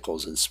smaller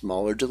vehicles and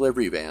smaller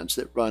delivery vans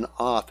that run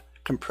off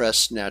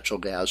compressed natural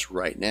gas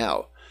right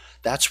now.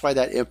 That's why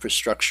that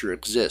infrastructure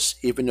exists.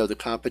 Even though the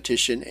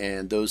competition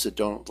and those that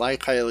don't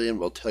like Hyliion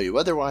will tell you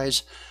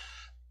otherwise,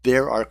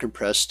 there are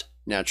compressed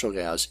natural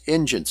gas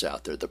engines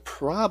out there. The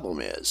problem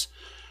is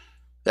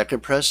that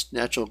compressed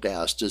natural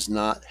gas does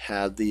not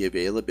have the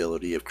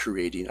availability of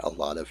creating a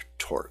lot of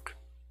torque.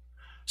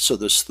 So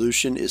the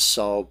solution is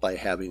solved by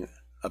having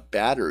a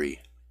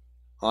battery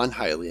on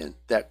Hyliion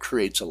that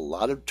creates a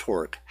lot of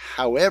torque.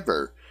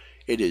 However,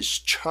 it is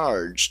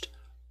charged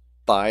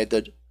by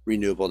the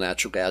renewable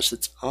natural gas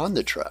that's on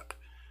the truck.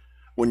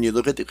 When you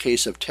look at the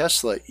case of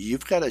Tesla,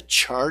 you've got to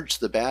charge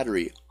the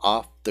battery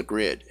off the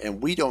grid,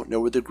 and we don't know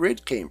where the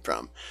grid came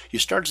from. You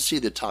start to see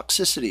the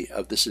toxicity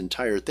of this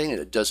entire thing, and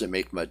it doesn't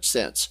make much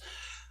sense.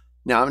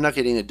 Now, I'm not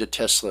getting into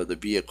Tesla, the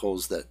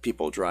vehicles that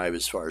people drive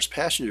as far as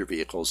passenger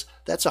vehicles.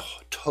 That's a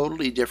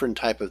totally different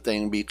type of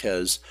thing,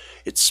 because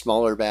it's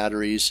smaller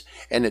batteries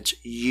and it's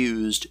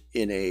used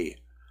in a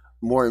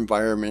more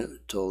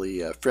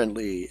environmentally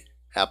friendly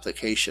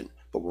application.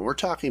 But when we're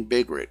talking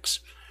big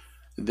rigs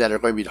that are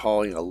going to be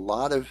hauling a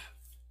lot of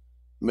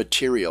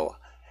material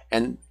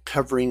and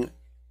covering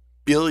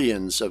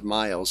billions of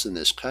miles in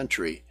this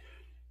country,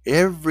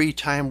 every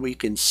time we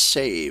can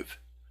save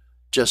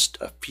just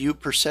a few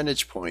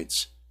percentage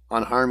points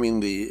on harming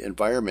the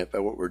environment by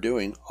what we're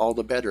doing, all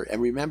the better.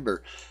 And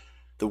remember,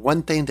 the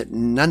one thing that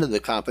none of the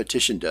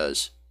competition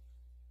does,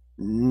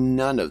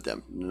 none of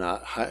them,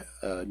 not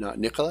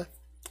Nikola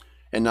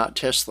and not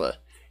Tesla,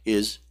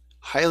 is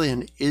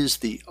Hyliion is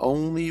the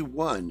only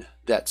one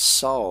that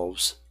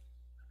solves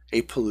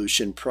a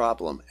pollution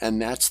problem,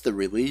 and that's the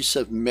release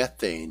of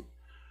methane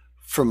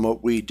from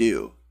what we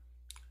do.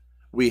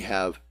 We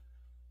have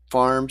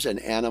farms and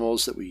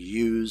animals that we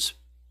use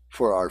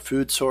for our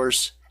food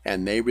source,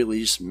 and they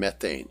release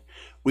methane.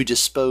 We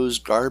dispose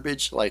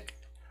garbage like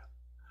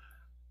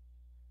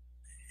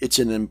it's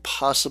an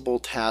impossible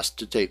task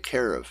to take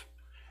care of.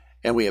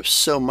 And we have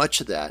so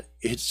much of that,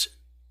 it's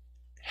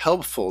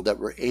helpful that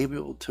we're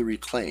able to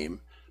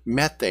reclaim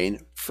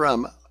methane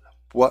from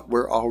what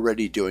we're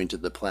already doing to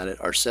the planet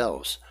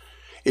ourselves.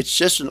 It's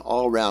just an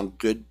all-around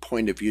good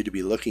point of view to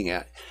be looking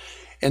at.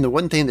 And the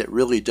one thing that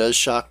really does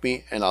shock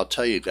me, and I'll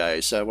tell you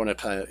guys, I want to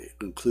kind of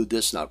include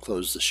this and I'll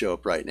close the show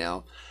up right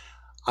now.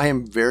 I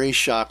am very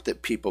shocked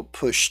that people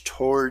push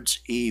towards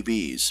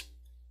EVs.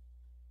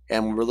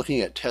 And when we're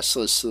looking at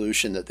Tesla's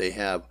solution that they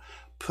have,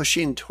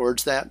 pushing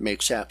towards that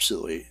makes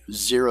absolutely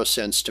zero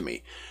sense to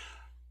me.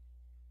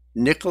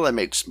 Nikola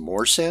makes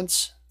more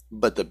sense,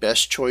 but the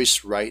best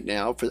choice right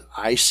now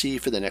I see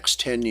for the next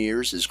 10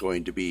 years is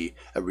going to be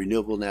a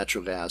renewable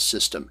natural gas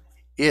system.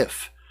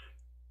 If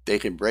they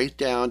can break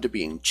down to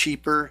being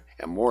cheaper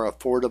and more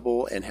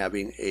affordable and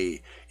having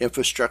a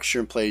infrastructure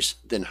in place,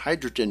 then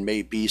hydrogen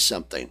may be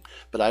something.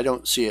 But I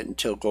don't see it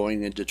until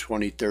going into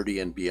 2030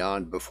 and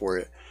beyond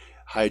before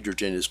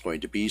hydrogen is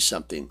going to be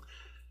something.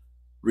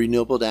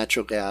 Renewable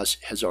natural gas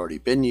has already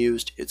been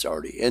used. It's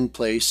already in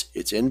place.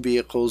 It's in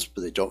vehicles,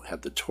 but they don't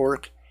have the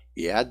torque.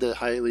 You add the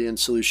Hyliion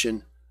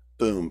solution,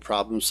 boom,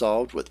 problem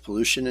solved with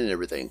pollution and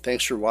everything.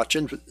 Thanks for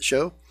watching the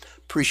show.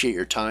 Appreciate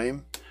your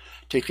time.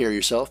 Take care of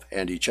yourself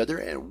and each other,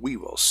 and we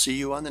will see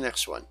you on the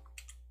next one.